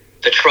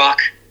 the truck,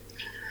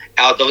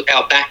 our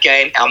back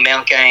game, our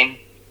mount game,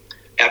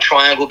 our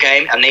triangle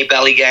game, our knee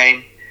belly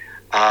game,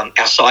 our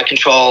side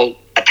control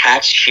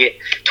attached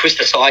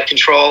twister side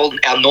control,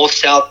 our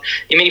north-south.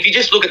 I mean, if you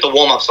just look at the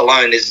warm-ups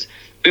alone,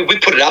 we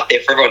put it up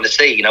there for everyone to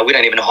see. We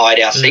don't even hide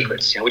our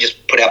secrets. We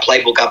just put our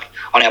playbook up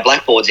on our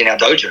blackboards in our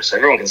dojo so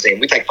everyone can see it.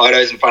 We take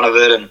photos in front of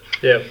it.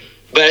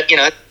 But,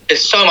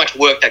 there's so much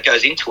work that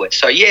goes into it.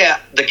 So, yeah,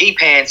 the gi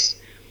pants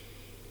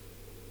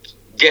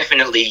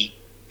definitely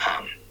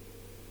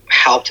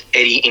helped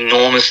Eddie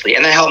enormously.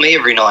 And they help me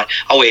every night.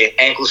 I wear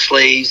ankle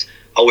sleeves.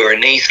 I wear a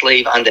knee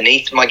sleeve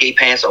underneath my gi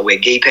pants. I wear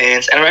gi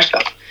pants and a rash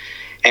guard.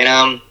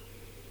 And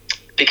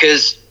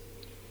because,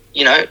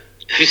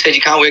 who said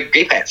you can't wear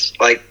gi pants?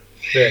 You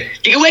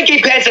can wear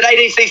gi pants at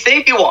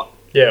ADCC if you want.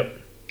 Yeah.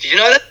 Did you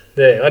know that?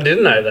 Yeah, I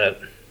didn't know that.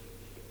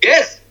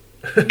 Yes.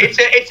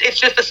 It's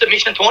just a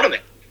submission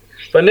tournament.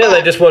 But now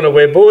they just want to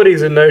wear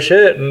boardies and no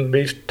shirt and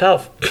be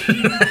tough. Because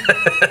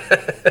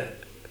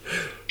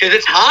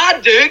it's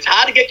hard, dude. It's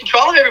hard to get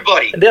control of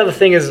everybody. And the other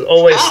thing is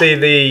always see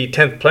the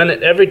 10th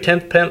planet. Every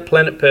 10th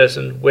planet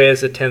person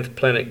wears a 10th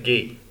planet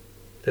gi.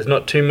 There's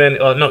not too many,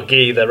 not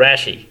gi, the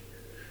rashi.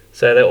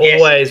 So they're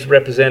always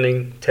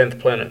representing 10th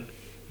planet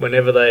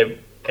whenever they're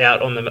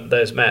out on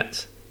those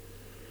mats.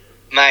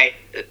 Mate,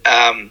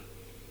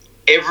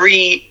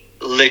 every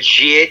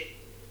legit,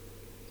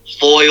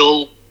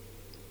 loyal,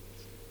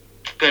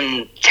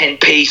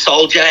 10p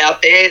soldier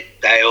out there,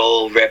 they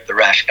all rep the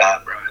rash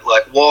guard, bro.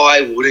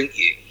 Why wouldn't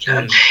you?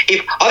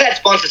 If I've had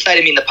sponsors say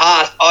to me in the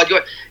past, I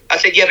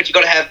said, yeah, but you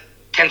got to have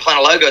 10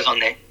 Planet logos on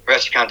there, or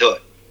else you can't do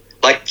it.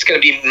 It's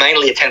going to be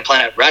mainly a 10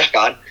 Planet rash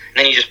guard, and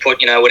then you just put,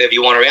 whatever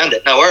you want around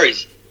it. No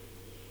worries.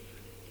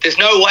 There's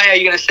no way are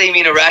you going to see me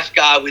in a rash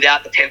guard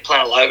without the 10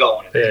 Planet logo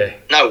on it. Yeah.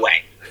 No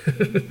way.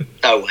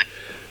 No way.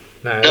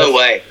 No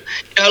way.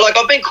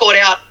 I've been caught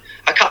out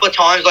a couple of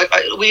times.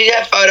 We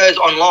have photos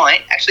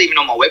online, actually even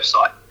on my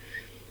website.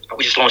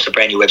 We just launched a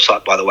brand new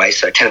website, by the way,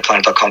 so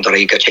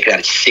 10thplanet.com.au. Go check it out.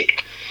 It's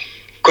sick.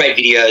 Great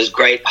videos,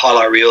 great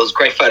highlight reels,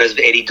 great photos of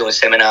Eddie doing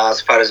seminars,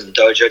 photos of the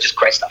dojo, just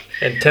great stuff.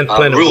 And 10th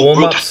Planet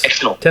warm-ups.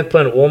 10th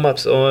Planet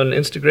warm-ups on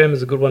Instagram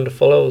is a good one to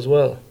follow as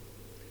well.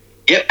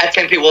 Yep, at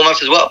 10p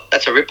warm-ups as well.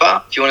 That's a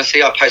ripper. If you want to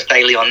see, I post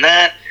daily on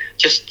that.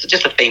 Just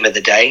a theme of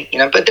the day,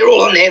 But they're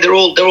all on there. They're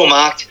all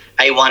marked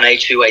A1,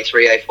 A2,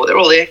 A3, A4. They're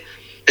all there.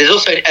 There's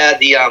also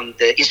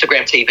the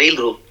Instagram TV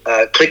little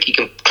click. You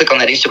can click on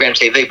that Instagram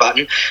TV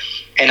button,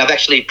 and I've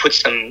actually put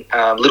some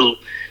little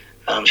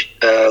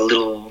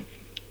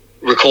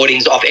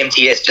recordings off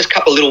MTS, just a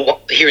couple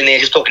little here and there,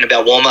 just talking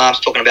about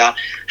warm-ups, talking about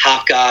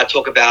half guard,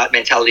 talk about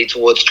mentality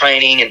towards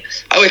training, and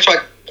I always try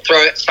to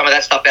throw some of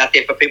that stuff out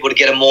there for people to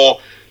get a more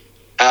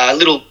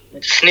little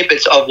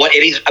snippets of what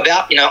Eddie's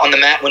about, on the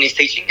mat when he's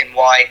teaching, and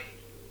why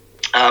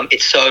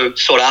it's so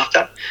sought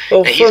after.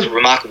 Well, and he's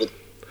remarkable.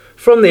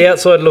 From the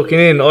outside looking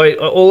in,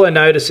 all I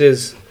notice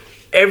is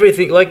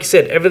everything, like you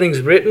said,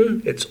 everything's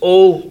written. It's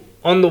all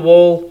on the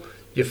wall.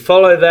 You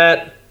follow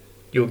that,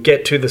 you'll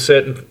get to the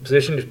certain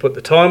position. You put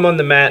the time on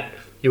the mat,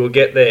 you will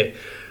get there.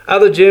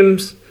 Other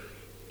gyms,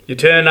 you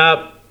turn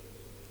up,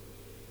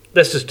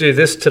 let's just do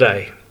this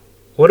today.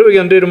 What are we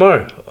going to do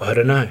tomorrow? I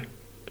don't know.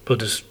 We'll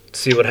just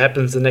see what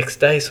happens the next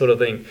day, sort of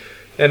thing.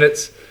 And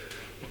it's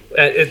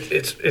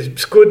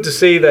good to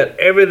see that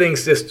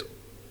everything's just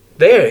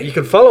there. You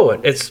can follow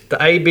it. It's the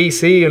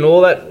ABC and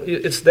all that.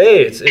 It's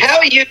there. How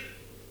are you?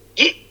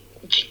 You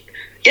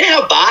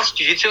know how vast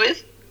jiu-jitsu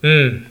is?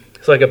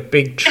 It's like a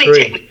big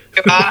tree.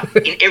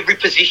 In every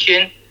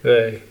position.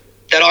 Yeah.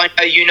 That I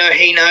know,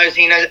 he knows.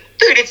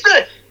 Dude, it's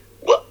the...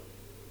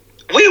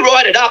 We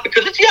write it up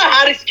because it's how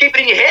hard it is to keep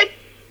it in your head.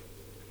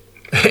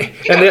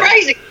 You go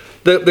crazy.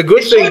 The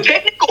good thing... It's so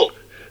technical.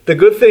 The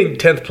good thing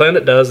 10th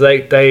Planet does,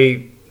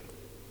 they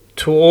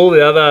to all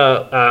the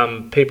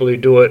other people who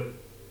do it,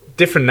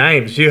 different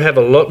names. You have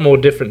a lot more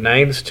different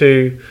names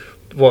to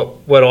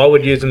what I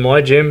would use in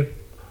my gym.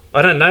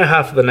 I don't know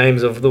half of the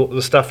names of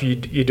the stuff you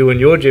do in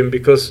your gym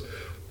because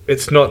we're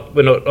not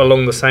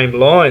along the same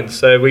lines.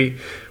 So we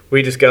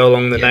just go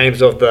along the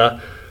names of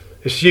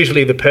it's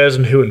usually the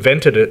person who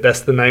invented it.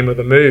 That's the name of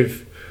the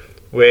move.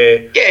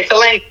 It's a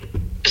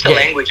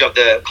language of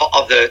the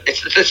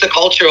it's the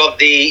culture of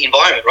the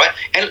environment, right?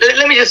 And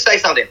let me just say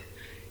something.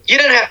 You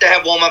don't have to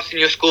have warm-ups in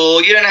your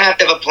school. You don't have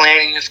to have a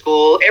plan in your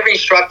school. Every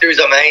instructor is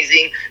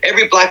amazing.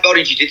 Every black belt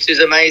in jiu-jitsu is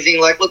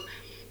amazing. Look,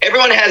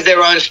 everyone has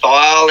their own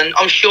style, and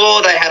I'm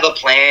sure they have a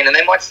plan, and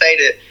they might say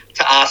to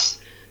to us.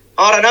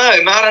 I don't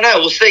know.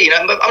 We'll see.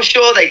 But I'm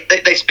sure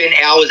they spend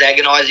hours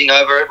agonising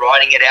over it,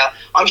 writing it out.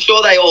 I'm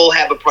sure they all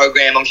have a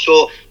program. I'm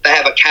sure they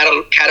have a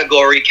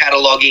category,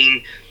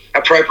 cataloguing,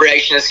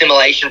 appropriation,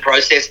 assimilation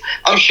process.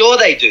 I'm sure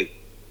they do.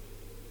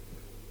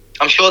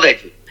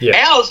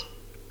 Yeah. Ours,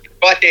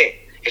 right there.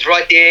 It's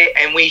right there,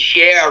 and we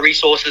share our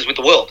resources with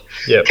the world.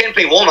 Yeah.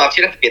 10P warm-ups,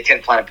 you don't have to be a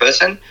 10-planet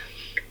person.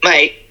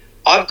 Mate,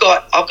 I've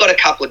got a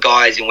couple of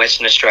guys in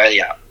Western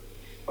Australia,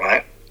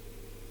 right?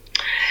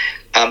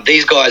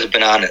 These guys are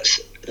bananas.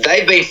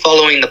 They've been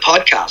following the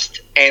podcast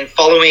and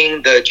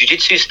following the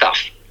jiu-jitsu stuff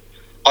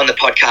on the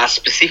podcast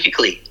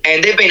specifically,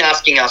 and they've been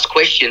asking us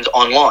questions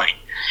online.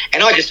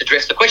 And I just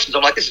addressed the questions.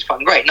 I'm like, this is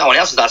fucking great. No one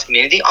else is asking me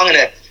anything. I'm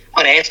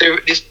gonna answer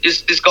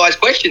this guy's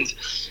questions.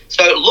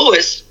 So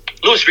Lewis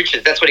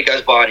Richards, that's what he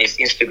goes by on his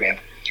Instagram.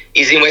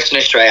 He's in Western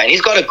Australia, and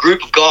he's got a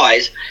group of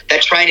guys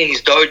that train in his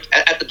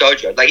at the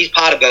dojo. Like, he's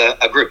part of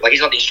a group. Like,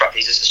 he's not the instructor,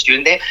 he's just a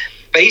student there.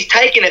 But he's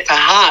taken it to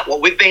heart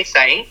what we've been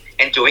saying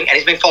and doing, and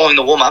he's been following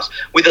the warm-ups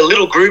with a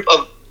little group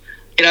of,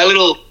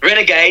 little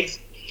renegades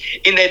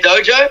in their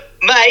dojo.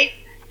 Mate,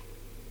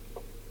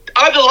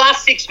 over the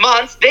last 6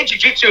 months, their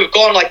jiu-jitsu have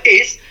gone like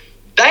this.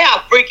 They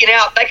are freaking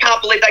out. They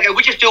can't believe. They go,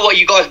 we just do what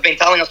you guys have been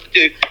telling us to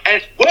do,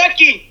 and it's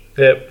working.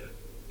 Yep.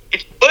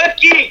 It's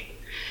working.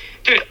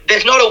 Dude,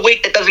 there's not a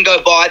week that doesn't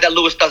go by that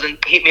Lewis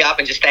doesn't hit me up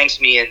and just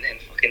thanks me and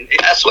fucking,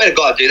 I swear to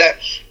God, dude, that,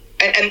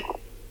 and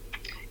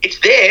it's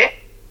there.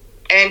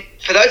 And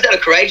for those that are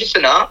courageous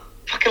enough,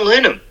 fucking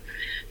learn them.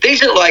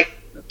 These are like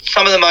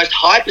some of the most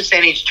high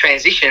percentage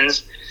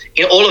transitions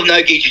in all of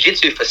no-gi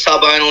jiu-jitsu for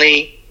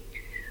sub-only,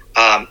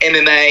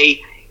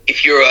 MMA.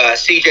 If you're a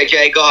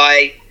CJJ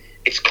guy,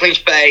 it's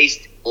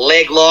clinch-based,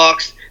 leg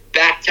locks,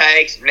 back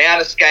takes,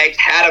 mount escapes,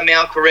 how to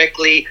mount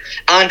correctly,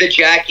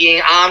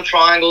 underjacking, arm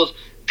triangles,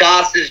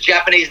 dastas,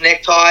 Japanese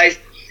neckties,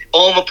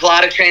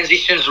 omoplata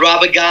transitions,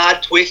 rubber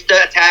guard, twister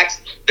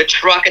attacks, the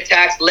truck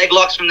attacks, leg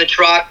locks from the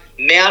truck,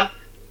 mount.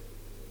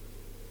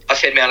 I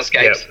said mount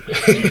escapes.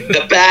 Yep.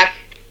 The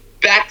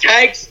back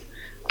takes.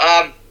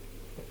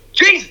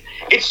 Jeez,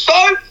 it's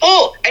so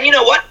full. And you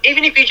know what?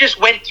 Even if you just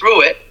went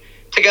through it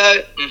to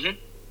go,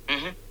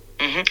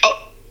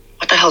 oh,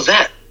 what the hell's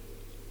that?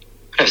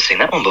 I've never seen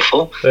that one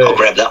before. Yeah. I'll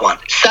grab that one.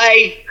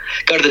 Say,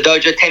 go to the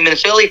dojo 10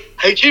 minutes early.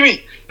 Hey,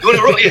 Jimmy, you want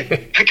to roll? Yeah,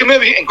 come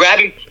over here and grab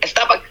him and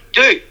stuff like.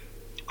 Dude,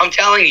 I'm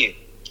telling you,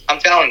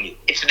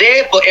 it's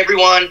there for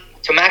everyone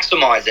to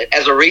maximize it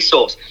as a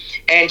resource.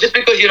 And just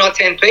because you're not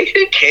 10p,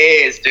 who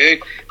cares,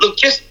 dude? Look,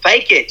 just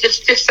fake it.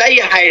 Just say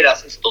you hate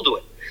us and still do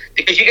it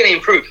because you're going to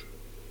improve.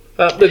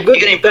 That's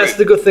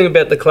the good thing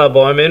about the club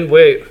I'm in.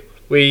 We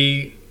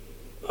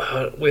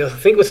I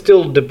think we're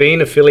still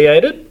Dabine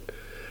affiliated,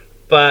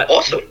 but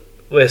awesome.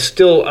 We're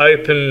still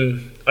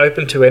open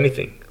to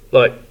anything.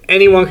 Like,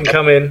 anyone can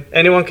come in,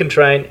 anyone can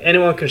train,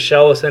 anyone can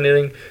show us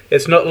anything.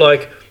 It's not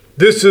like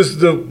this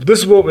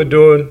is what we're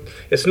doing.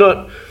 It's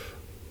not.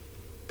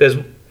 There's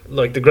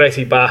like the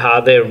Gracie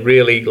Baja. They're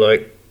really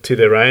like to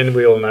their own.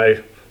 We all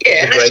know.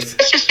 Yeah, and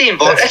that's just the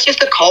environment. That's just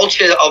the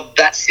culture of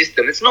that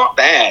system. It's not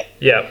bad.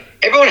 Yeah.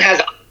 Everyone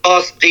has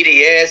us,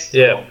 DDS.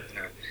 Yeah.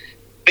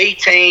 B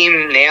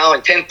Team now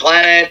and 10th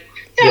Planet.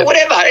 Yeah,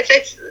 whatever.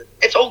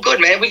 It's all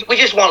good, man. We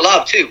just want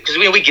love too, because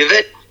we give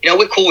it.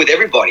 We're cool with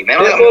everybody,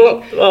 man. Yeah,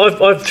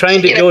 well, I've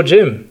trained at your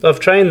gym. I've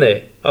trained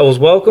there. I was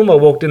welcome. I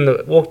walked in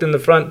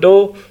the front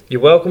door. You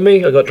welcomed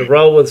me. I got to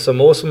roll with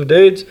some awesome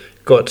dudes.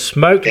 Got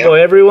smoked by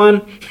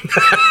everyone.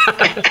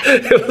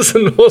 It was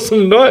an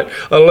awesome night.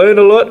 I learned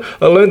a lot.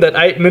 I learned that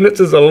 8 minutes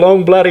is a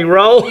long bloody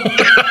roll.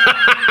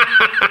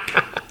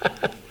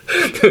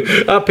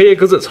 Up here,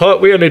 because it's hot,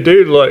 we only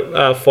do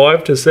like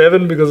 5 to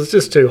 7 because it's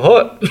just too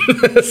hot.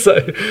 So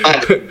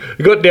I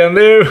got down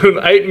there in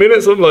 8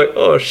 minutes. I'm like,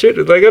 oh shit,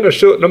 are they going to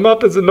shorten them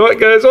up as the night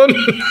goes on?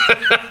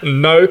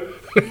 No.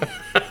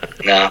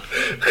 No.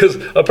 Because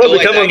I probably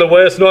come on the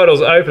worst night. It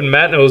was open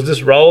mat and it was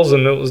just rolls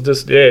and it was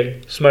just,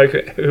 smoke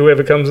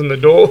whoever comes in the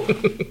door.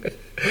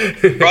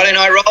 Friday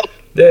night rolls.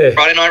 Yeah.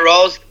 Friday night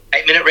rolls,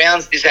 8-minute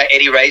rounds. This is how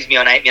Eddie raised me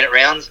on 8-minute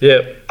rounds.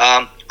 Yeah.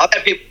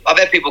 I've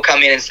had people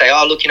come in and say,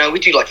 oh, look, we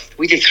did like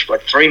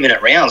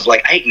 3-minute rounds,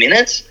 like 8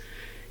 minutes.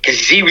 Because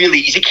is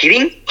he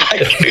kidding?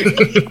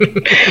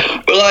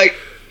 We're like,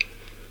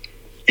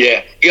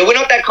 yeah, we're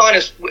not that kind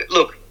of,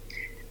 look,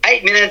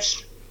 8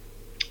 minutes,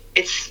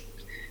 it's,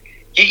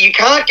 you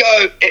can't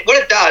go,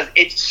 what it does,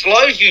 it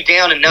slows you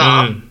down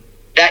enough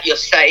that you're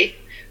safe,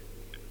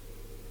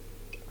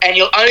 and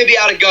you'll only be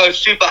able to go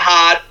super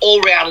hard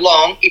all round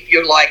long if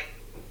you're like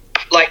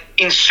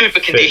in super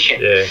condition.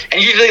 Yeah.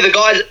 And usually the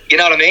guys, you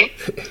know what I mean?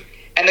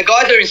 And the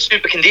guys that are in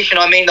super condition,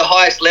 I mean the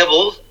highest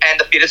levels and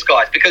the fittest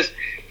guys, because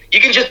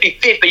you can just be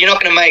fit, but you're not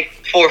going to make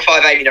 4 or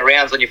 5 8-minute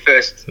rounds on your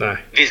first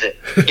visit.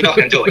 You're not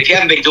going to do it. If you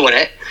haven't been doing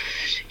it,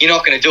 you're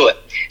not going to do it.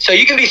 So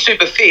you can be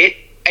super fit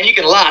and you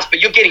can last,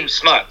 but you're getting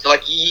smoked.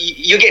 Like,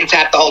 you're getting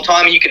tapped the whole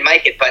time and you can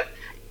make it, but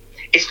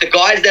it's the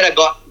guys that have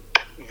got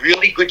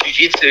really good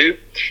jiu-jitsu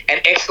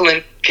and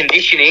excellent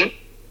conditioning.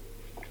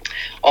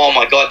 Oh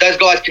my God, those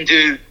guys can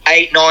do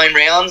 8-9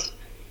 rounds,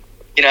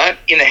 in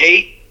the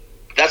heat.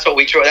 That's what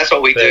we try. That's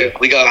what we do. Yeah.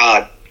 We go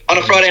hard. On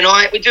a Friday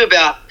night, we do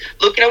about,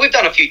 we've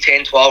done a few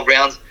 10, 12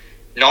 rounds,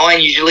 9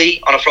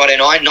 usually on a Friday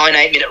night, 9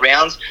 8-minute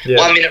rounds, Yeah.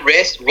 1 minute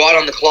rest, right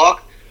on the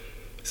clock.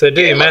 So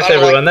do your math, I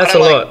don't everyone. That's I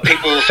a don't lot. like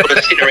people sort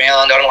of sitting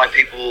around. I don't like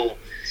people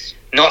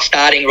not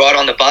starting right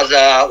on the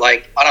buzzer.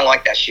 Like, I don't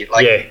like that shit.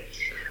 Like, Yeah.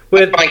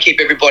 I try and keep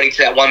everybody to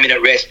that 1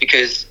 minute rest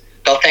because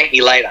they'll thank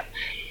me later.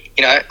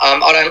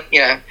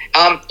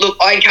 Look,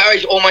 I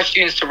encourage all my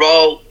students to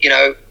roll,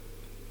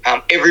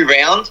 every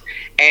round.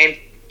 And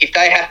if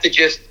they have to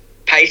just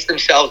pace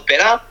themselves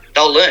better,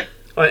 they'll learn.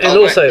 And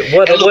They'll also, learn.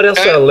 what And look, else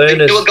I learn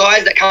the is... newer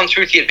guys that come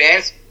through to the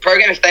advanced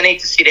program, if they need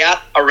to sit out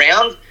a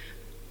round,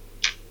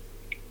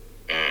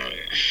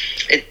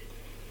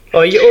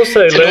 you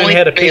also it's learn annoying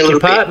how to me a pick your little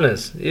bit.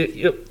 partners.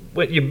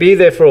 When you be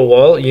there for a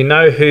while, you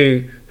know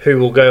who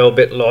will go a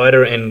bit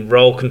lighter and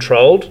roll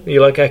controlled.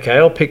 You're like, okay,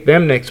 I'll pick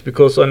them next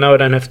because I know I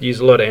don't have to use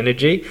a lot of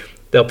energy.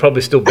 They'll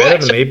probably still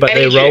better than me, but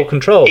they're energy. roll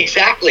controlled.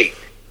 Exactly.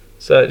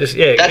 So just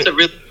That's a it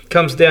real.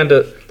 comes down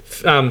to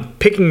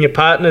picking your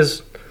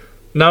partners,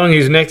 knowing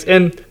who's next,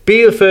 and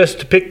be the first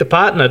to pick the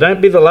partner.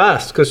 Don't be the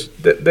last, because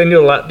then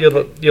you're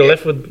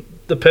left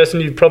with the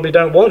person you probably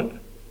don't want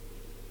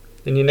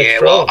in your next Yeah,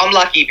 role. well, I'm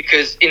lucky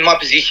because in my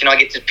position I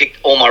get to pick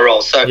all my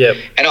roles. So, Yep.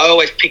 and I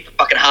always pick the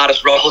fucking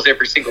hardest roles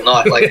every single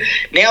night. Like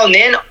now and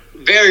then,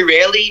 very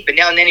rarely, but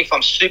now and then, if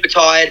I'm super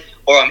tired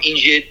or I'm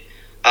injured,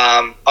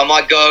 I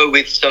might go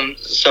with some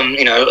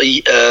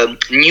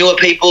newer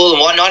people and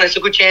whatnot. And it's a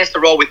good chance to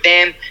roll with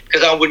them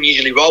because I wouldn't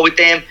usually roll with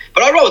them.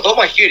 But I roll with all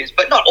my students,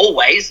 but not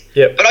always.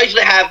 Yep. But I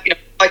usually have, I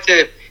like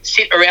to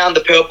sit around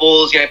the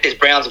purples, if there's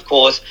browns, of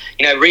course.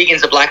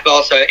 Regan's a black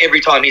belt, so every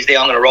time he's there,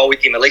 I'm going to roll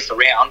with him at least a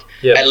round,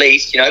 Yep. at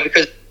least,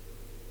 because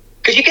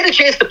you get a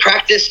chance to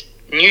practice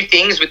new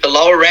things with the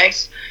lower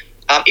ranks.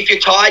 If you're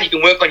tired, you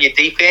can work on your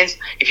defense.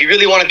 If you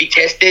really want to be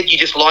tested, you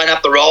just line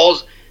up the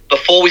rolls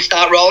before we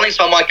start rolling.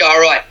 So I might go, all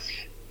right,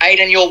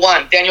 Aiden, you're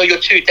 1. Daniel, you're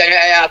 2.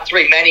 Daniel,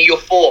 3. Manny, you're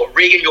 4.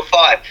 Regan, you're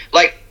 5.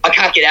 Like, I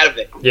can't get out of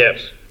it. Yeah.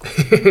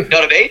 You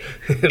know what I mean?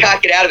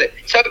 Can't get out of it.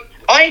 So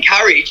I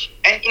encourage,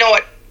 and you know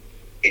what?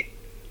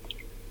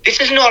 This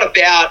is not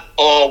about,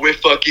 this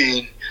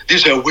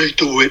is how we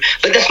do it.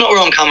 Like, that's not where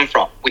I'm coming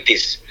from with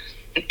this.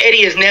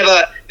 Eddie has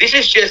never, this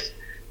is just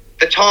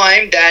the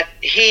time that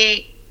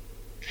he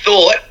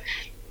thought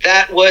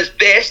that was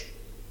best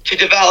to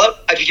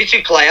develop a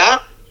jiu-jitsu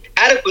player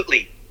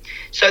adequately.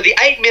 So the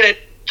 8-minute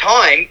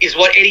time is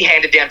what Eddie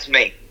handed down to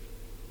me.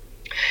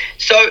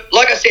 So,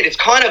 like I said, it's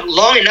kind of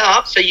long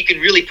enough so you can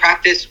really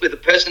practice with a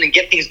person and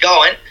get things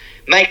going,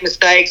 make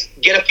mistakes,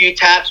 get a few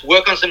taps,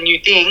 work on some new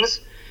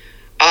things.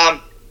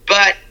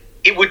 But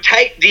it would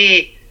take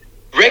the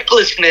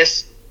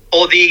recklessness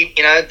or the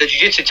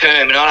jiu-jitsu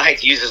term, and I hate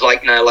to use this they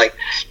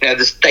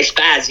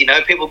spaz,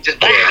 people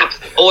just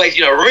always,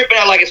 ripping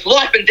out like it's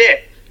life and death.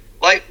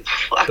 Like,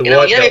 fuck, The people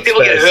white belt get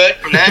spaz. hurt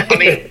from that. I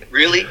mean,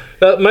 really?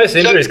 Most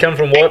injuries come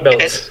from white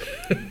belts.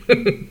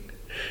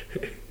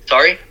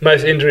 Sorry?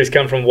 Most injuries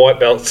come from white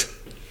belts.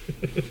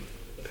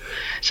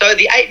 So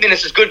the 8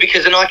 minutes is good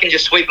because then I can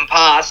just sweep and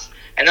pass,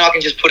 and then I can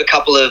just put a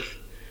couple of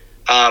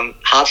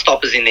heart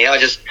stoppers in there. I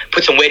just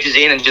put some wedges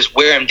in and just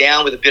wear them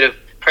down with a bit of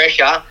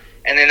pressure,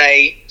 and then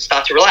they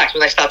start to relax.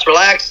 When they start to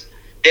relax,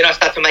 then I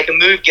start to make a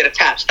move, get a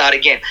tap, start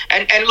again.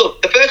 And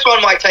look, the first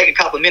one might take a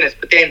couple of minutes,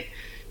 but then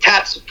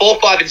taps 4,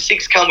 5, and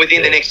 6 come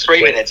within the next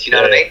 3 minutes. You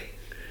know what I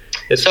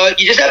mean? So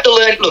you just have to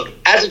learn. Look,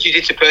 as a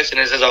jiu-jitsu person,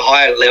 as a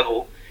higher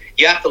level,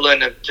 you have to learn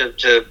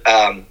to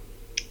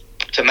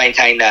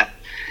maintain that.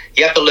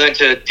 You have to learn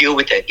to deal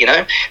with it,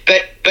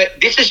 But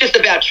this is just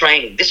about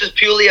training. This is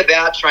purely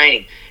about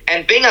training.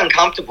 And being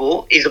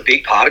uncomfortable is a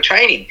big part of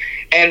training.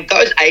 And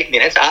those 8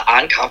 minutes are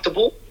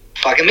uncomfortable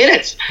fucking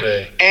minutes.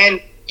 Yeah.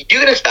 And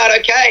you're going to start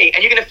okay,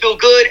 and you're going to feel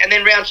good. And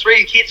then round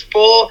 3 hits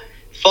 4,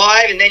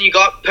 5, and then you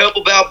got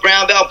purple belt,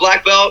 brown belt,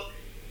 black belt,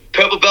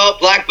 purple belt,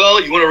 black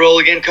belt. You want to roll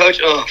again, coach?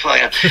 Oh,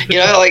 fine.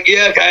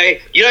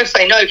 Okay. You don't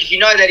say no because you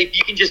know that if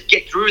you can just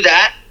get through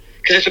that,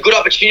 because it's a good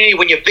opportunity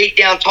when you're beat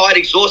down, tired,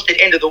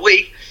 exhausted, end of the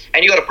week,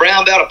 and you got a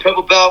brown belt, a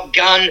purple belt,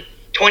 gun,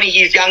 20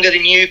 years younger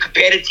than you,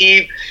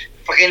 competitive,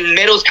 fucking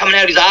medals coming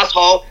out of his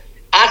asshole,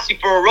 ask you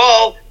for a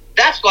roll.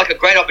 That's like a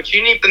great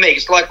opportunity for me.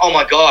 It's like, oh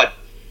my God,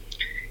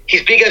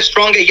 he's bigger,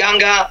 stronger,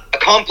 younger,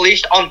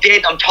 accomplished. I'm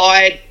dead. I'm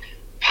tired.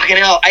 Fucking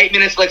hell, 8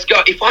 minutes. Let's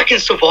go. If I can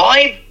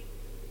survive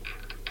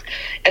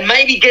and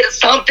maybe get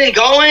something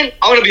going,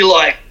 I'm gonna be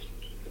like,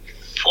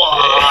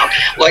 fuck.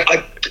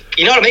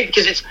 You know what I mean?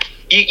 Because it's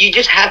you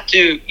just have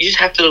to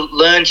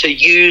learn to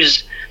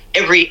use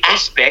every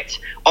aspect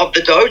of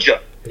the dojo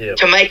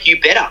to make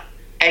you better.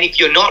 And if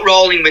you're not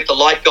rolling with the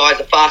light guys,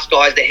 the fast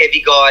guys, the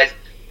heavy guys,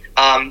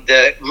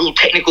 the real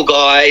technical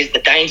guys, the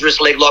dangerous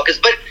leg lockers,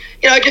 but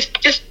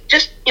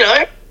just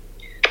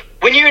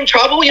when you're in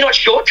trouble, you're not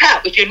short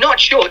tap. If you're not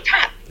short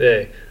tap,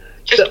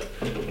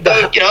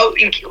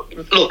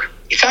 look,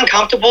 it's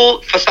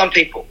uncomfortable for some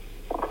people.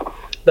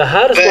 The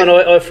hardest one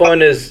I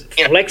find is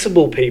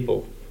flexible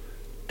people.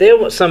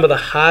 They're some of the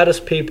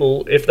hardest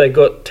people if they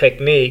got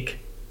technique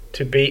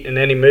to beat in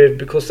any move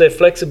because their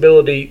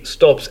flexibility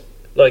stops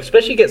Like,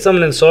 especially get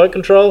someone in side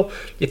control,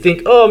 you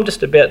think, oh, I'm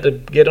just about to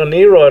get a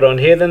knee ride on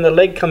here, then the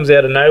leg comes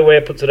out of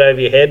nowhere, puts it over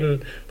your head,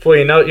 and before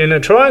you know it, you're in a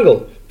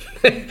triangle.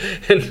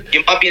 And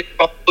You might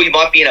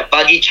be in a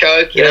buggy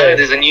choke. You know,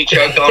 there's a new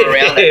choke going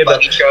around, that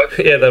buggy choke.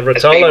 Yeah, the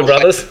Rotolo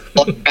brothers.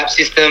 Trap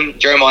system.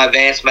 Jeremiah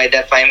Vance made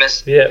that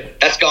famous. Yeah.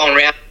 That's going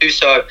around too.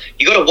 So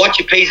you got to watch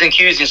your P's and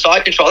Q's in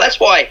side control. That's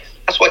why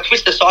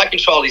twister side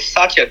control is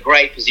such a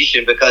great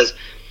position, because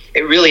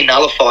it really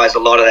nullifies a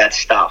lot of that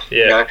stuff. Yeah.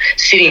 You know,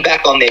 sitting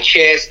back on their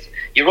chest,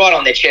 you're right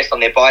on their chest, on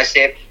their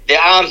bicep.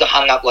 Their arms are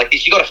hung up like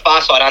this. You got a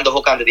far side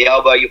underhook under the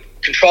elbow. You're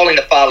controlling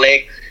the far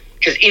leg,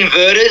 because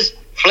inverters,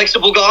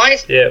 flexible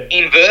guys,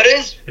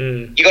 inverters,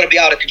 you got to be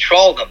able to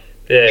control them.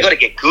 Yeah. You got to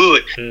get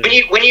good.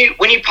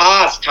 When you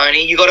pass,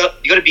 Tony, you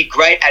got to be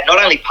great at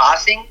not only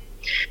passing,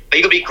 but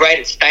you got to be great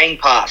at staying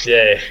past.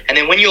 Yeah. And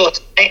then when you're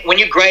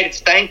great at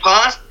staying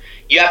past,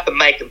 you have to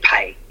make them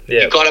pay.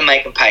 Yeah. You got to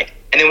make them pay.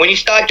 And then when you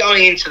start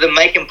going into the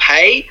make them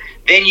pay,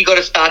 then you got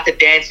to start to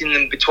dance in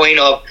the between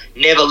of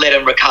never let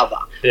them recover.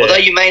 Yeah. Although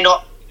you may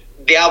not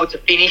be able to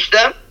finish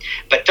them,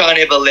 but don't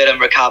ever let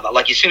them recover.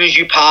 Like, as soon as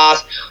you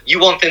pass, you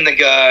want them to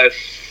go,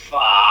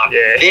 fuck.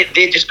 Yeah.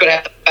 They're just going to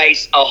have to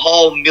face a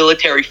whole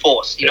military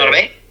force. You know what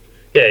I mean?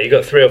 Yeah, you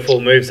got 3 or 4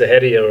 moves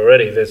ahead of you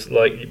already. There's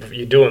like,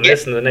 you're doing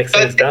this and the next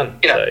thing's done.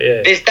 You know, So,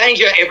 yeah. There's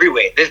danger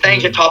everywhere. There's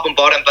danger top and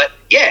bottom. But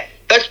yeah,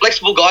 those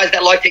flexible guys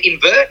that like to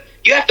invert,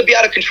 you have to be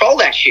able to control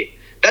that shit.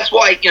 That's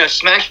why,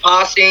 smash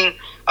passing,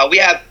 we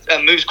have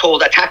moves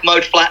called attack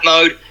mode, flat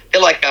mode.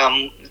 They're like,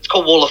 it's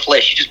called wall of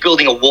flesh. You're just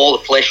building a wall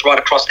of flesh right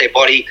across their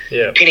body,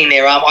 pinning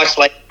their arm,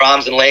 isolating their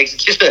arms and legs.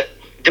 It's just a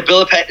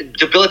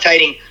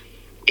debilitating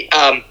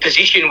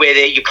position where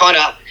you're kind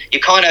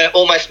of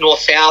almost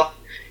north-south.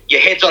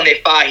 Your head's on their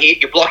far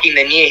hip. You're blocking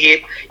their near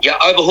hip. You're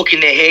overhooking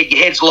their head.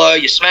 Your head's low.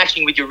 You're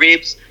smashing with your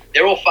ribs.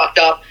 They're all fucked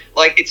up.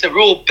 Like, it's a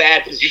real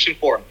bad position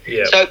for them.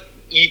 Yeah. So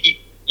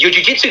your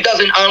jiu-jitsu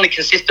doesn't only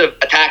consist of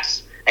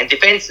attacks and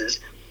defenses.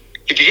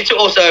 Your jiu-jitsu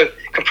also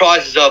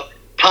comprises of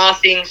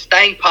passing,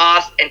 staying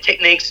past, and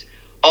techniques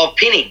of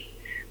pinning.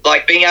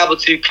 Like being able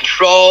to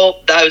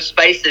control those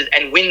spaces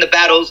and win the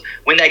battles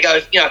when they go,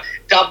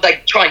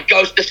 they try and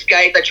ghost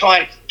escape, they try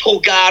and pull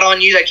guard on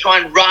you, they try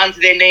and run to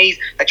their knees,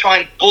 they try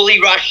and bully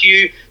rush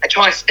you, they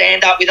try and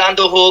stand up with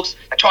underhooks,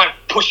 they try and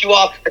push you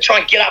off, they try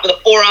and get up with a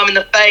forearm in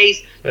the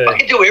face. I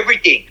can do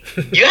everything.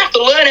 You have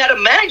to learn how to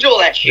manage all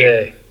that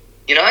shit.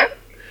 Yeah.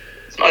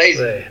 It's not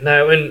easy. Yeah.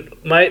 No, and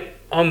mate,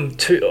 I'm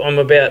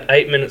about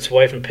 8 minutes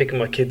away from picking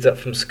my kids up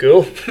from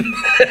school.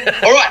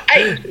 All right.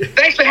 Hey,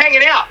 thanks for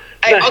hanging out.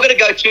 Hey, I've got to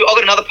go too. I've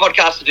got another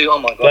podcast to do. Oh,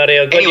 my God. Buddy,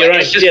 I've got your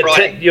own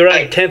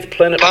 10th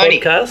Planet Tony,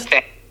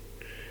 podcast.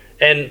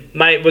 And,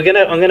 mate, I'm going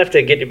to have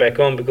to get you back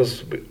on,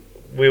 because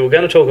we were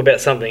going to talk about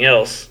something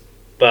else,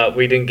 but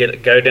we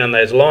didn't go down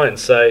those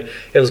lines. So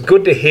it was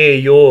good to hear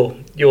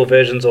your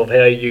versions of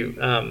how you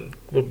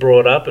were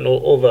brought up and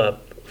all the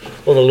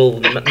little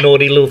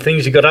naughty little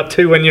things you got up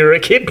to when you were a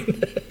kid.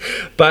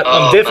 But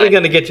I'm definitely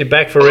going to get you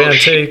back for round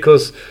 2,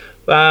 because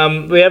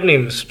we haven't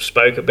even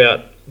spoke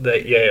about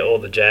all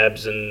the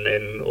jabs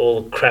and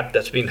all the crap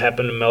that's been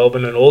happening in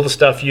Melbourne and all the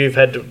stuff you've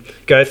had to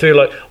go through.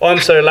 Like, I'm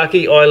so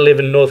lucky. I live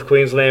in North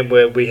Queensland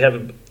where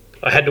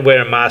I had to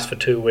wear a mask for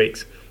 2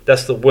 weeks.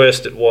 That's the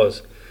worst it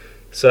was.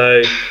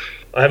 So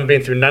I haven't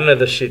been through none of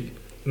the shit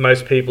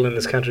most people in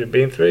this country have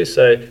been through.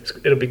 So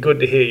it'll be good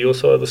to hear your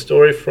side of the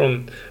story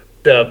from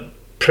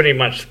pretty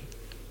much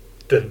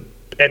the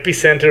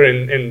epicenter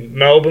in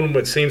Melbourne,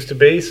 what seems to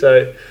be.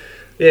 So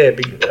yeah,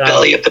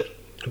 belly of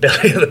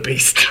the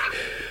beast.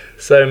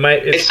 So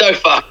mate, it's so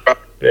fucked, bro.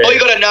 Yeah. All you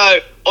got to know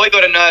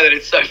that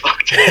it's so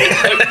fucked.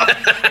 It's so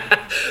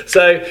fucked.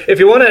 So if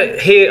you want to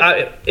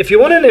hear, if you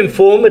want an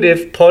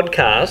informative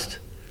podcast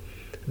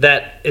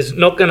that is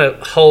not going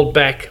to hold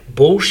back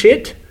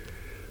bullshit,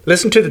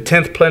 listen to the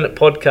 10th Planet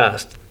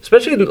podcast.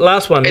 Especially the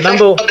last one, it's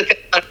number... Not the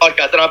 10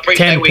 podcast, and I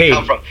appreciate where you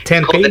come from. 10P?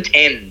 It's called the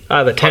 10.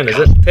 The 10, podcast.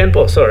 is it?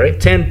 10, sorry.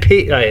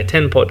 10P,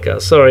 10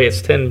 podcast. Sorry,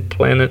 it's 10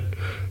 Planet.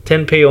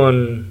 10P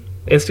on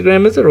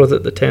Instagram, is it? Or is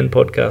it the 10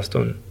 podcast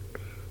on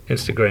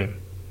Instagram?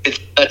 It's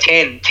a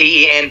 10,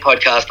 TEN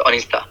podcast on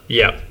Insta.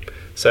 Yeah.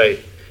 So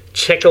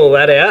check all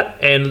that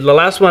out. And the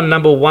last one,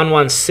 number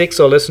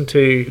 116, I listened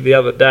to the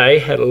other day,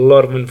 had a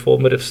lot of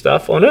informative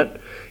stuff on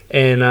it.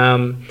 And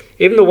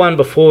even the one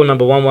before,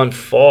 number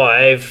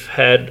 115,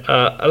 had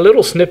a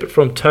little snippet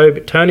from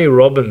Tony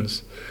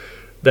Robbins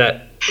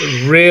that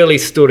really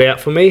stood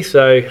out for me.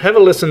 So have a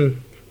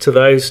listen to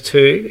those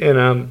two,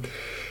 and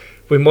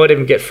we might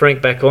even get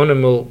Frank back on,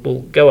 and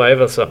we'll go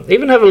over something.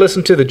 Even have a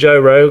listen to the Joe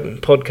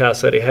Rogan podcast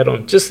that he had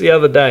on just the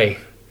other day.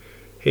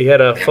 He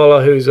had a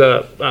fellow who's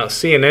a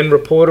CNN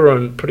reporter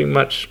on pretty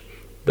much...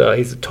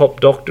 he's a top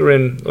doctor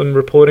in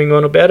reporting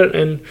on about it,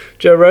 and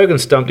Joe Rogan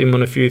stumped him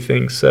on a few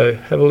things, so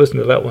have a listen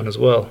to that one as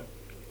well.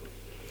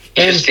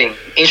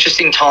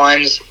 Interesting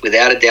times,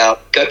 without a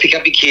doubt. Go pick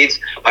up your kids.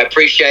 I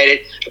appreciate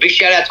it. A big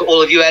shout out to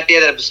all of you out there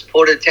that have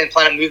supported the 10th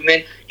Planet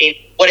movement in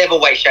whatever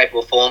way, shape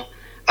or form.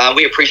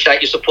 We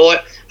appreciate your support.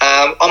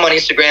 I'm on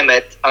Instagram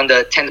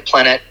under 10th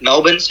Planet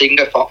Melbourne, so you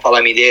can go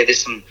follow me there.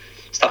 There's some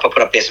stuff I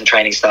put up there, some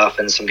training stuff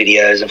and some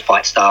videos and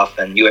fight stuff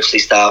and UFC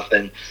stuff.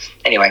 And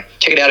anyway,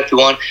 check it out if you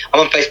want. I'm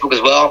on Facebook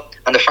as well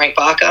under Frank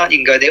Barker. You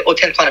can go there, or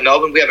 10th Planet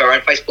Melbourne. We have our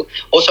own Facebook.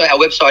 Also, our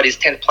website is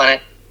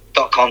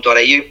 10thplanet.com.au.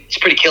 It's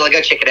pretty killer.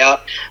 Go check it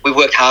out. We've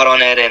worked hard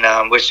on it,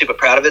 and we're super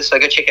proud of it. So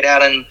go check it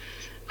out. And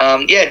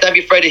don't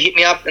be afraid to hit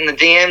me up in the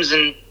DMs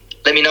and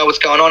let me know what's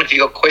going on. If you've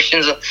got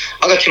questions, I've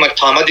got too much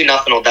time. I do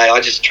nothing all day.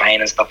 I just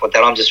train and stuff like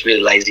that. I'm just really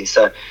lazy.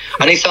 So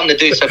I need something to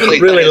do. So please.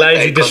 Really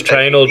lazy, just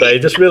train all day.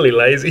 Just really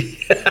lazy.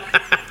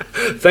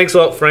 Thanks a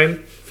lot,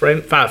 Frank.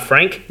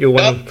 Frank, you're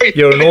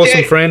an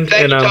awesome friend.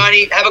 Thank you,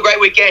 Tony. Have a great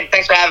weekend.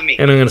 Thanks for having me.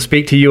 And I'm going to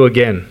speak to you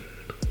again.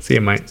 See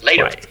you, mate.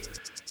 Later. Bye.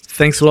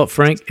 Thanks a lot,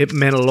 Frank. It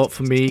meant a lot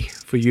for me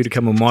for you to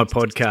come on my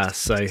podcast.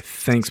 So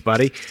thanks,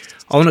 buddy.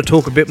 I want to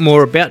talk a bit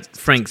more about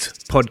Frank's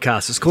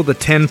podcast. It's called the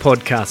 10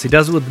 Podcast. He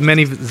does it with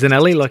Manny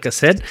Zanelli, like I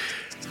said.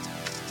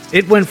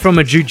 It went from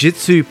a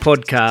jiu-jitsu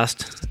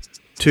podcast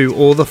to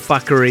all the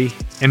fuckery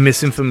and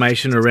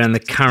misinformation around the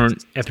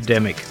current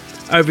epidemic.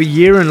 Over a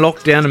year in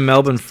lockdown in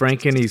Melbourne,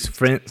 Frank and his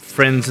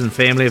friends and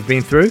family have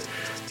been through.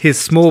 His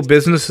small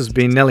business has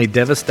been nearly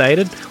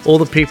devastated. All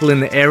the people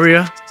in the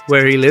area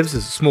where he lives,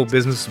 his small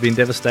business has been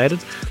devastated,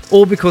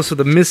 all because of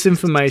the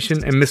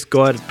misinformation and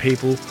misguided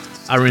people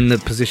are in the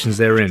positions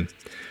they're in.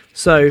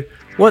 So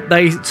what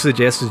they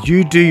suggest is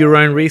you do your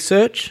own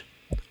research,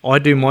 I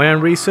do my own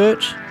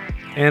research,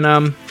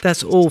 and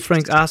that's all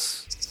Frank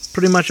asks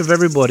pretty much of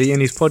everybody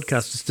in his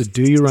podcast, is to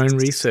do your own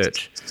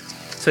research.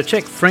 So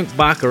check Frank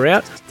Barker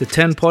out, the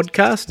 10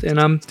 Podcast,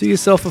 and do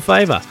yourself a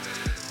favour.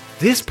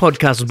 This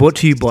podcast is brought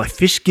to you by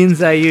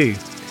Fishskins AU.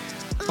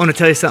 I want to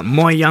tell you something.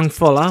 My young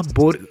fella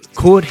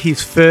caught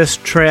his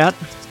first trout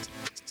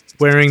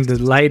wearing the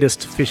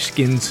latest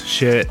Fishskins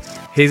shirt.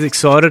 He's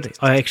excited.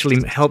 I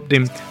actually helped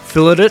him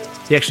fillet it.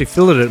 He actually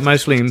filleted it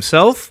mostly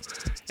himself,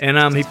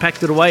 and he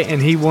packed it away, and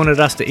he wanted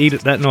us to eat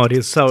it that night. He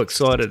was so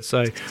excited.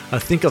 So I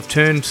think I've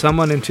turned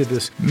someone into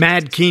this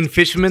mad keen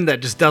fisherman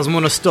that just doesn't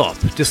want to stop,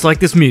 just like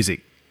this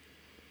music.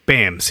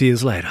 Bam. See you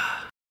later.